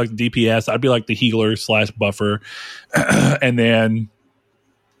Saul would be like the DPS. I'd be like the healer / buffer, and then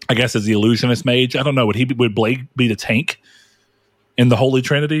I guess as the illusionist mage, I don't know. Would Blake be the tank in the Holy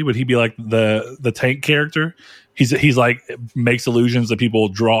Trinity? Would he be like the tank character? He's like makes illusions that people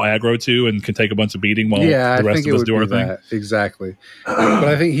draw aggro to and can take a bunch of beating while the rest of us do our thing. That. Exactly. But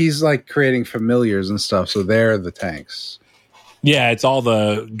I think he's like creating familiars and stuff, so they're the tanks. Yeah, it's all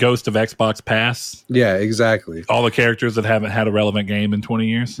the Ghost of Xbox Pass. Yeah, exactly. All the characters that haven't had a relevant game in 20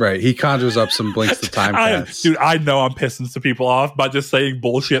 years. Right. He conjures up some Blinks the Time cats. Dude, I know I'm pissing some people off by just saying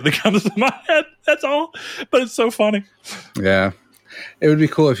bullshit that comes to my head. That's all. But it's so funny. Yeah. It would be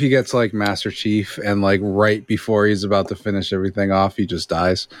cool if he gets like Master Chief and like right before he's about to finish everything off, he just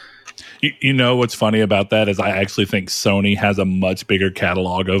dies. You know what's funny about that is I actually think Sony has a much bigger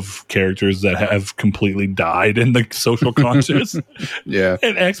catalog of characters that have completely died in the social conscious. Yeah.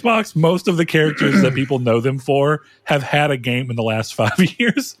 And Xbox, most of the characters that people know them for have had a game in the last 5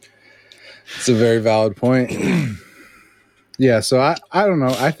 years. It's a very valid point. Yeah, so I don't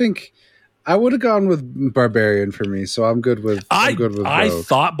know. I think I would have gone with Barbarian for me, so I'm good with Rogue. I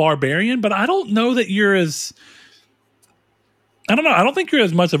thought Barbarian, but I don't know that you're as... I don't know. I don't think you're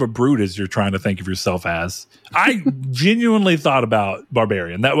as much of a brute as you're trying to think of yourself as. I genuinely thought about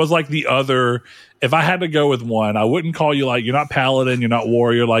Barbarian. That was like the other. If I had to go with one, I wouldn't call you like, you're not Paladin, you're not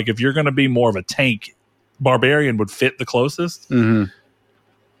Warrior. Like if you're going to be more of a tank, Barbarian would fit the closest. Mm-hmm.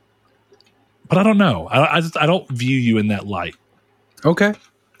 But I don't know. I don't view you in that light. Okay.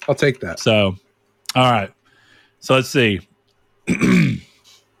 I'll take that. So, all right. So let's see. I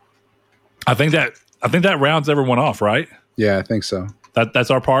think that rounds everyone off, right? Yeah, I think so. That's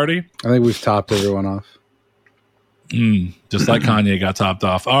our party? I think we've topped everyone off. Just like Kanye got topped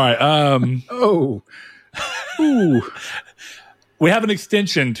off. All right. Ooh. We have an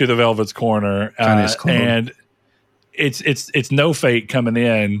extension to the Velvet's Corner. And it's No Fate coming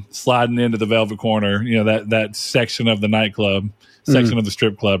in, sliding into the Velvet Corner, that section of the nightclub, section of the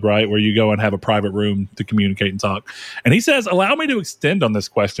strip club, right? Where you go and have a private room to communicate and talk. And he says, allow me to extend on this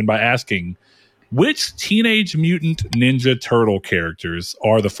question by asking, which Teenage Mutant Ninja Turtle characters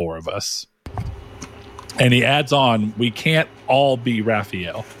are the four of us? And he adds on, we can't all be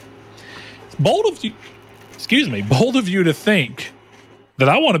Raphael. Bold of you to think that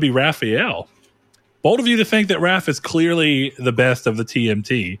I want to be Raphael. Bold of you to think that Raph is clearly the best of the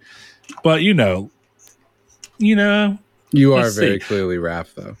TMT. But you are very clearly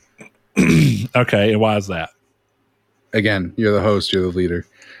Raph, though. Okay, and why is that? Again, you're the host, you're the leader.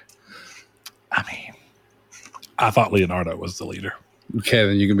 I mean, I thought Leonardo was the leader. Okay,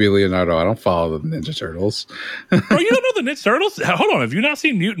 then you can be Leonardo. I don't follow the Ninja Turtles. Bro, you don't know the Ninja Turtles? Hold on. Have you not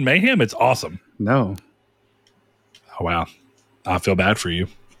seen Mutant Mayhem? It's awesome. No. Oh, wow. I feel bad for you.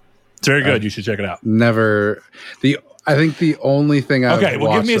 It's very good. You should check it out. Never. I think the only thing I've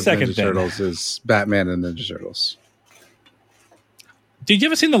watched give me a second Ninja Turtles is Batman and Ninja Turtles. Did you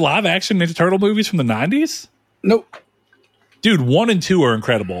ever see the live action Ninja Turtle movies from the 90s? Nope. Dude, 1 and 2 are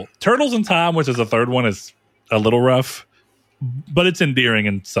incredible. Turtles in Time, which is the third one, is a little rough, but it's endearing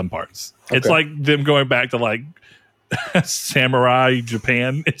in some parts. Okay. It's like them going back to like samurai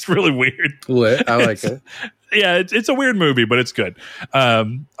Japan. It's really weird. Lit. I like it. Yeah, it's a weird movie, but it's good.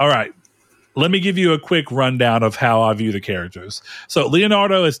 All right. Let me give you a quick rundown of how I view the characters. So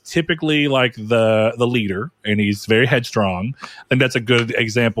Leonardo is typically like the leader, and he's very headstrong. I think that's a good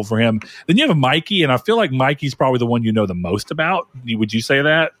example for him. Then you have Mikey, and I feel like Mikey's probably the one you know the most about. Would you say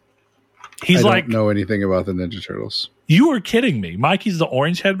that? I don't know anything about the Ninja Turtles. You are kidding me. Mikey's the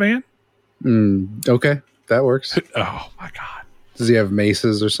orange headband? Okay, that works. Oh, my God. Does he have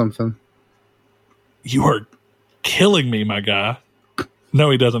maces or something? You are killing me, my guy.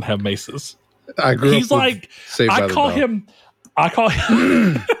 No, he doesn't have maces. I call I call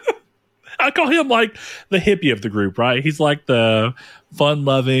him like the hippie of the group, right? He's like the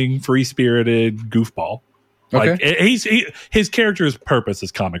fun-loving, free-spirited goofball. Like his character's purpose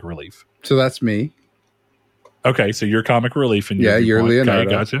is comic relief. So that's me. Okay, so you're comic relief, and you're Leonardo. Okay,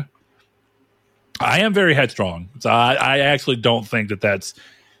 gotcha. I am very headstrong, so I actually don't think that that's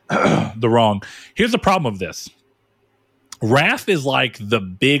the wrong. Here's the problem of this: Raph is like the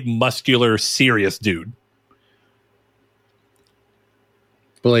big, muscular, serious dude.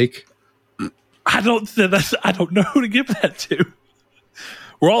 Blake, I don't know who to give that to.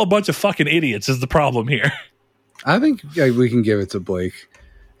 We're all a bunch of fucking idiots. Is the problem here? I think we can give it to Blake.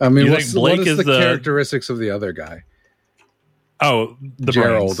 I mean, what is the characteristics of the other guy? Oh, the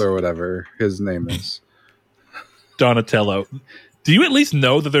Gerald brains. Or whatever his name is. Donatello. Do you at least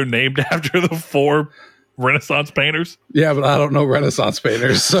know that they're named after the 4 Renaissance painters? Yeah, but I don't know Renaissance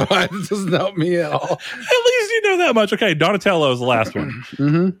painters, so it doesn't help me at all. At least you know that much. Okay, Donatello is the last one.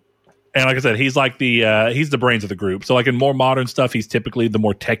 Mm-hmm. And like I said, he's like he's the brains of the group. So like in more modern stuff, he's typically the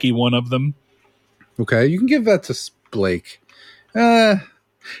more techie one of them. Okay, you can give that to Blake.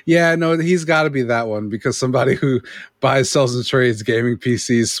 Yeah, no, he's got to be that one because somebody who buys, sells, and trades gaming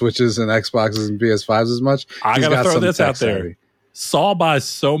PCs, Switches, and Xboxes and PS5s as much. I got to throw this out there. Saul buys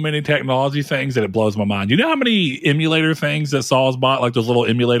so many technology things that it blows my mind. You know how many emulator things that Saul's bought, like those little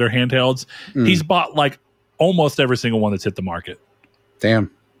emulator handhelds? He's bought like almost every single one that's hit the market.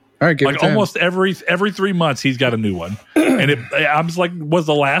 Damn. All right, like almost every 3 months, he's got a new one. And I'm just like, was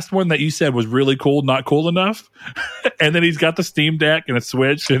the last one that you said was really cool not cool enough? And then he's got the Steam Deck and a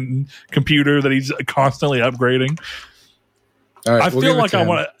Switch and computer that he's constantly upgrading. All right, I feel like I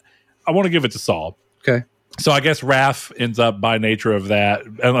want to give it to Saul. Okay. So I guess Raph ends up by nature of that,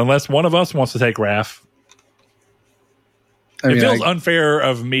 unless one of us wants to take Raph. It feels unfair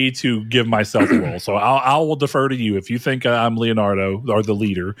of me to give myself the role, so I will defer to you. If you think I'm Leonardo or the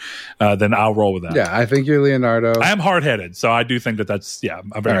leader, then I'll roll with that. Yeah, I think you're Leonardo. I am hard-headed, so I do think that's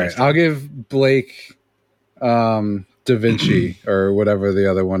I'm very. All right, I'll give Blake Da Vinci or whatever the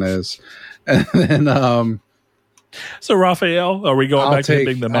other one is, and then so Raphael, are we going back to him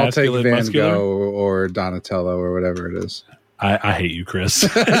being the masculine, I'll take Van muscular? Gogh or Donatello or whatever it is. I hate you, Chris.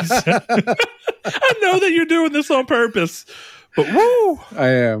 I know that you're doing this on purpose, but woo! I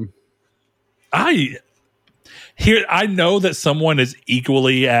am. I know that someone is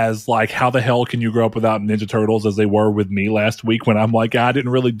equally as like, how the hell can you grow up without Ninja Turtles as they were with me last week when I'm like, I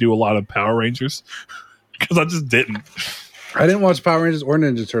didn't really do a lot of Power Rangers because I just didn't. I didn't watch Power Rangers or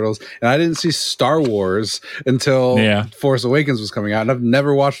Ninja Turtles, and I didn't see Star Wars until Force Awakens was coming out, and I've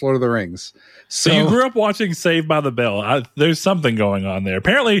never watched Lord of the Rings. So you grew up watching Saved by the Bell. There's something going on there.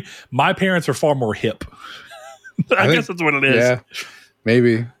 Apparently, my parents are far more hip. I guess that's what it is. Yeah,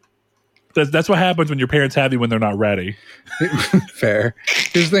 maybe. That's what happens when your parents have you when they're not ready. Fair.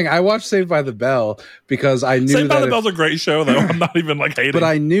 Here's the thing. I watched Saved by the Bell because I knew Saved by the Bell's a great show, though. I'm not even like hating. But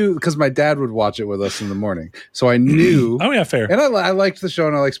I knew because my dad would watch it with us in the morning. So I knew. Oh, yeah, fair. And I liked the show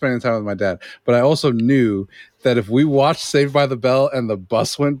and I liked spending time with my dad. But I also knew that if we watched Saved by the Bell and the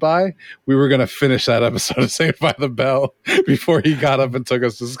bus went by, we were going to finish that episode of Saved by the Bell before he got up and took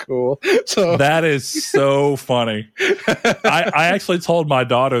us to school. So that is so funny. I actually told my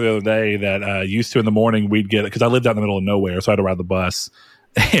daughter the other day that used to in the morning we'd get, because I lived out in the middle of nowhere, so I had to ride the bus.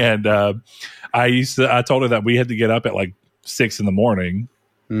 And I told her that we had to get up at like 6 a.m.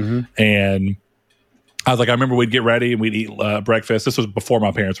 And I was like, I remember we'd get ready and we'd eat breakfast. This was before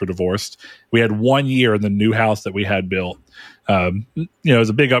my parents were divorced. We had 1 year in the new house that we had built. It was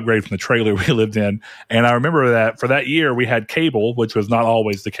a big upgrade from the trailer we lived in. And I remember that for that year, we had cable, which was not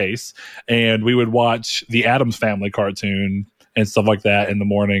always the case. And we would watch the Addams Family cartoon and stuff like that in the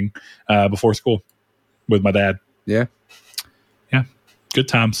morning before school with my dad. Yeah. Yeah. Good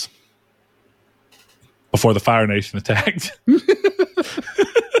times. Before the Fire Nation attacked.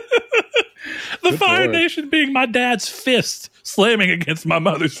 The Fire Nation being my dad's fist slamming against my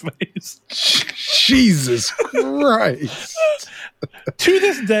mother's face. Jesus Christ. To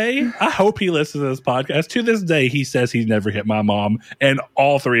this day, I hope he listens to this podcast. To this day, he says he's never hit my mom. And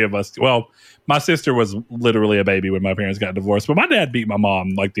all three of us, well, my sister was literally a baby when my parents got divorced, but my dad beat my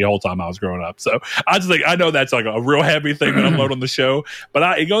mom like the whole time I was growing up. So I just think, I know that's like a real heavy thing to unload on the show,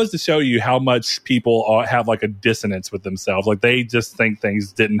 but it goes to show you how much people have like a dissonance with themselves. Like they just think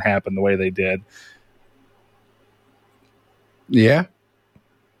things didn't happen the way they did. Yeah.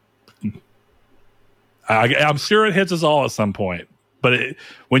 I'm sure it hits us all at some point, but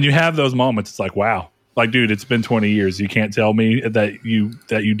when you have those moments, it's like, wow. Like, dude, it's been 20 years. You can't tell me that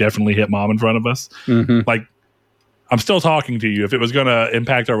you definitely hit mom in front of us. Mm-hmm. Like, I'm still talking to you. If it was going to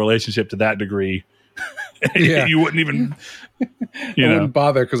impact our relationship to that degree, you wouldn't even I wouldn't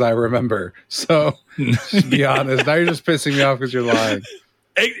bother because I remember. So, just be honest. Now you're just pissing me off because you're lying.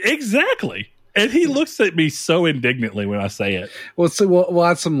 Exactly. And he looks at me so indignantly when I say it. Well, so we'll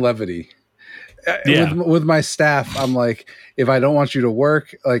add some levity. With my staff, I'm like, if I don't want you to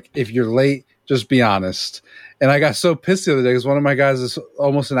work, like if you're late, just be honest. And I got so pissed the other day because one of my guys is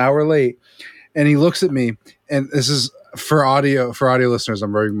almost an hour late, and he looks at me, and this is for audio listeners.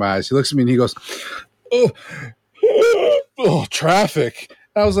 I'm rubbing my eyes. He looks at me and he goes, "Oh, traffic."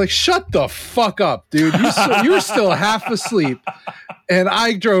 I was like, "Shut the fuck up, dude! You were still half asleep, and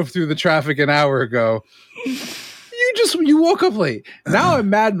I drove through the traffic an hour ago. You woke up late. Now I'm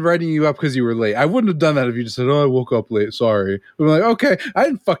mad and writing you up because you were late. I wouldn't have done that if you just said, 'Oh, I woke up late. Sorry.'" I'm like, "Okay, I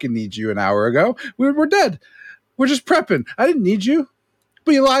didn't fucking need you an hour ago. We're dead. We're just prepping. I didn't need you,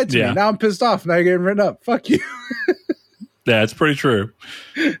 but you lied to me. Now I'm pissed off. Now you're getting written up. Fuck you." Yeah, it's pretty true.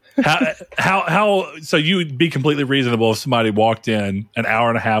 How so you would be completely reasonable if somebody walked in an hour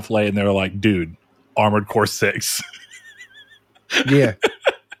and a half late and they were like, "Dude, Armored Core 6." Yeah.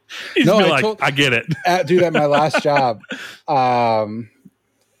 No, I get it. Dude, at my last job, I'll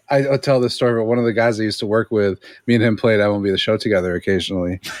tell this story, but one of the guys I used to work with, me and him played MLB The Show together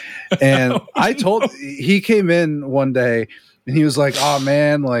occasionally. And he came in one day and he was like, "Oh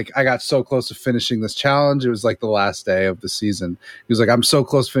man, like I got so close to finishing this challenge." It was like the last day of the season. He was like, "I'm so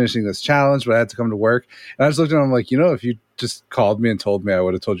close to finishing this challenge, but I had to come to work." And I just looked at him like, if you just called me and told me, I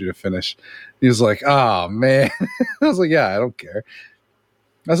would have told you to finish. He was like, "Oh man." I was like, "Yeah, I don't care."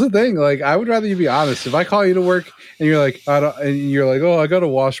 That's the thing. Like, I would rather you be honest. If I call you to work and you're like, "Oh, I got to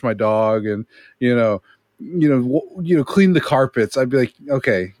wash my dog and clean the carpets," I'd be like,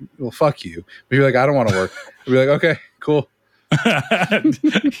 "Okay, well, fuck you." But you're like, "I don't want to work." I'd be like, "Okay, cool."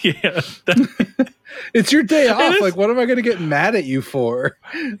 Yeah, it's your day off. Like, what am I going to get mad at you for?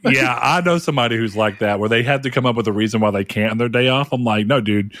 Yeah, I know somebody who's like that, where they have to come up with a reason why they can't on their day off. I'm like, no,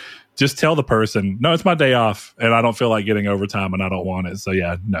 dude. Just tell the person, "No, it's my day off, and I don't feel like getting overtime, and I don't want it." So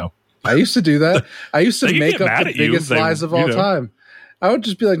yeah, no. I used to do that. I used to make up the biggest lies of all time. I would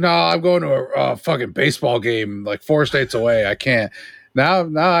just be like, "No, I'm going to a fucking baseball game like 4 states away. I can't." Now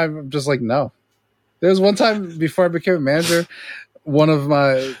I'm just like, no. There was one time before I became a manager, one of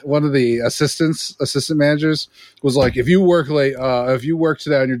the assistant managers was like, "If you work late, if you work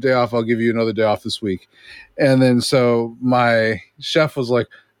today on your day off, I'll give you another day off this week." And then so my chef was like,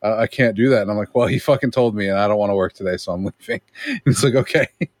 "I can't do that." And I'm like, "Well, he fucking told me, and I don't want to work today, so I'm leaving." He's like, "Okay."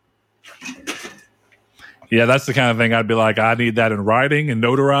 Yeah, that's the kind of thing I'd be like, I need that in writing and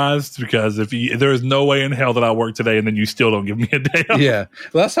notarized, because there is no way in hell that I work today and then you still don't give me a day off. Yeah,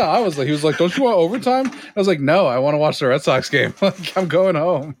 well, that's how I was like. He was like, "Don't you want overtime?" I was like, "No, I want to watch the Red Sox game. Like, I'm going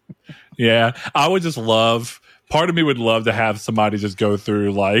home." Yeah, I would just love. Part of me would love to have somebody just go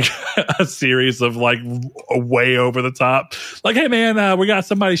through like a series of like way over the top. Like, "Hey man, we got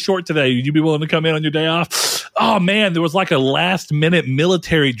somebody short today. Would you be willing to come in on your day off?" "Oh man, there was like a last minute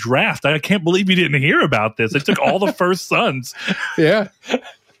military draft. I can't believe you didn't hear about this. They took all the first sons." Yeah.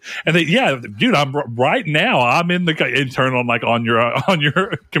 And dude, I'm right now. I'm in the turn on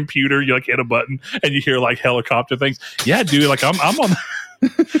your computer. You like hit a button and you hear like helicopter things. Yeah, dude. Like I'm on.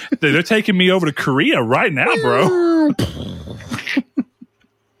 They're taking me over to Korea right now, bro.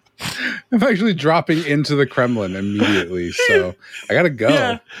 I'm actually dropping into the Kremlin immediately, so I gotta go.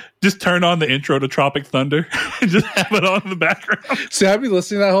 Yeah. Just turn on the intro to Tropic Thunder and just have it on in the background. See, I'd be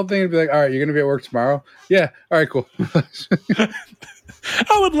listening to that whole thing and be like, "All right, you're gonna be at work tomorrow?" "Yeah." "All right, cool."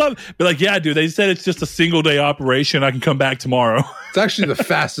 I would be like, "Yeah, dude, they said it's just a single day operation. I can come back tomorrow." It's actually the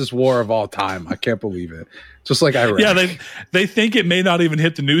fastest war of all time. I can't believe it. Just like Iraq. Yeah, they think it may not even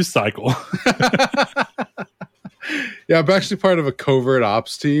hit the news cycle. Yeah, I'm actually part of a covert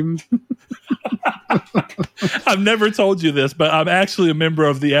ops team. I've never told you this, but I'm actually a member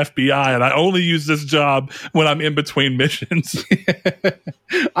of the FBI, and I only use this job when I'm in between missions.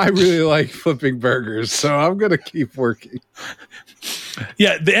 I really like flipping burgers, so I'm going to keep working.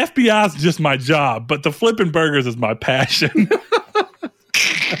 Yeah, the FBI is just my job, but the flipping burgers is my passion.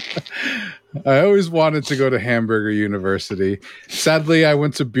 I always wanted to go to Hamburger University. Sadly, I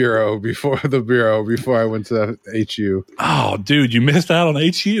went to Bureau before I went to HU. Oh, dude, you missed out on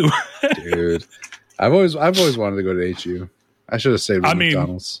HU. Dude, I've always wanted to go to HU. I should have saved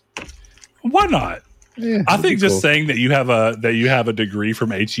McDonald's. Why not? Yeah, I think just saying that you have a degree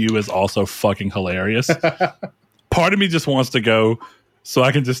from HU is also fucking hilarious. Part of me just wants to go so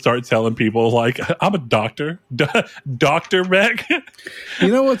I can just start telling people like, "I'm a doctor, Dr. Beck." You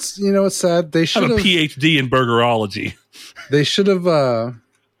know what's sad? They should have a PhD in burgerology. They should have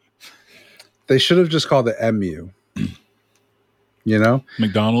just called it MU. You know,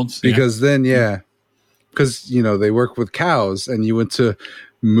 McDonald's, because then because they work with cows, and you went to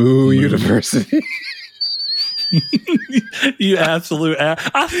Moo University. You absolute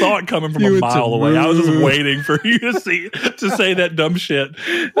I saw it coming from a mile away. I was just waiting for you to say that dumb shit.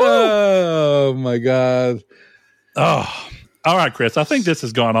 Oh my god. Oh, all right, Chris. I think this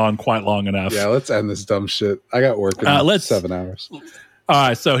has gone on quite long enough. Yeah, let's end this dumb shit. I got work in 7 hours. All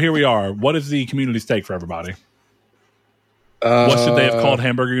right, so here we are. What is the community stake for everybody? What should they have called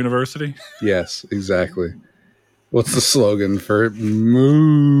Hamburger University? Yes, exactly. What's the slogan for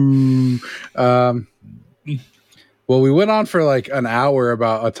Moo? Well, we went on for like an hour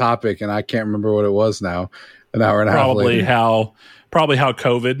about a topic, and I can't remember what it was now. An hour and a half later. Probably how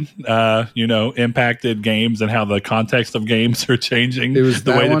COVID, impacted games and how the context of games are changing. It was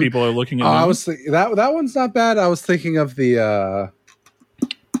the way that people are looking at them. I was that one's not bad. I was thinking of the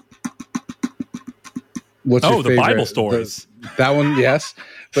what's your favorite? The Bible stories. That one, yes.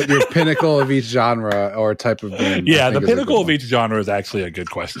 But your pinnacle of each genre or type of game. Yeah, the pinnacle of each genre is actually a good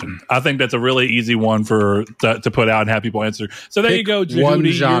question. I think that's a really easy one to put out and have people answer. So there you go,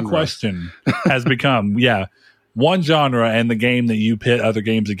 Jehudi. Your question has become, one genre and the game that you pit other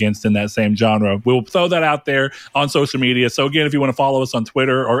games against in that same genre. We'll throw that out there on social media. So again, if you want to follow us on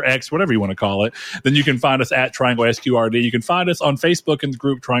Twitter or X, whatever you want to call it, then you can find us at Triangle SQRD. You can find us on Facebook in the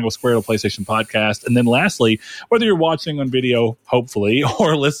group Triangle Squared PlayStation Podcast. And then lastly, whether you're watching on video, hopefully,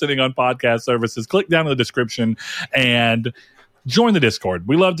 or listening on podcast services, click down in the description and join the Discord.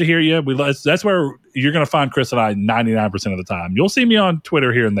 We love to hear you. That's where you're going to find Chris and I 99% of the time. You'll see me on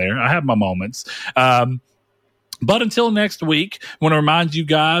Twitter here and there. I have my moments. But until next week, I want to remind you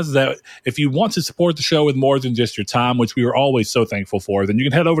guys that if you want to support the show with more than just your time, which we are always so thankful for, then you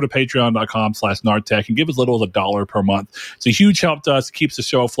can head over to patreon.com/Nardtech and give us as little as $1 per month. It's a huge help to us. It keeps the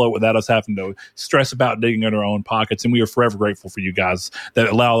show afloat without us having to stress about digging in our own pockets. And we are forever grateful for you guys that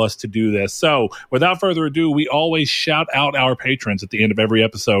allow us to do this. So without further ado, we always shout out our patrons at the end of every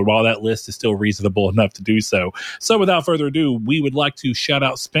episode while that list is still reasonable enough to do so. So without further ado, we would like to shout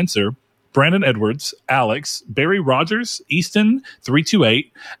out Spencer, Brandon Edwards, Alex, Barry Rogers, Easton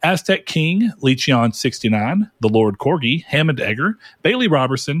 328, Aztec King, Lechion 69, The Lord Corgi, Hammond Egger, Bailey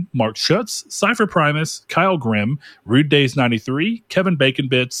Robertson, Mark Schutz, Cypher Primus, Kyle Grimm, Rude Days 93, Kevin Bacon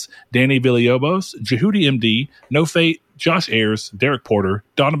Bits, Danny Villalobos, Jehudi MD, No Fate, Josh Ayers, Derek Porter,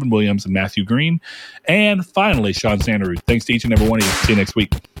 Donovan Williams, and Matthew Green. And finally, Sean Sanderud. Thanks to each and every one of you. See you next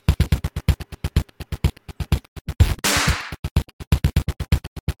week.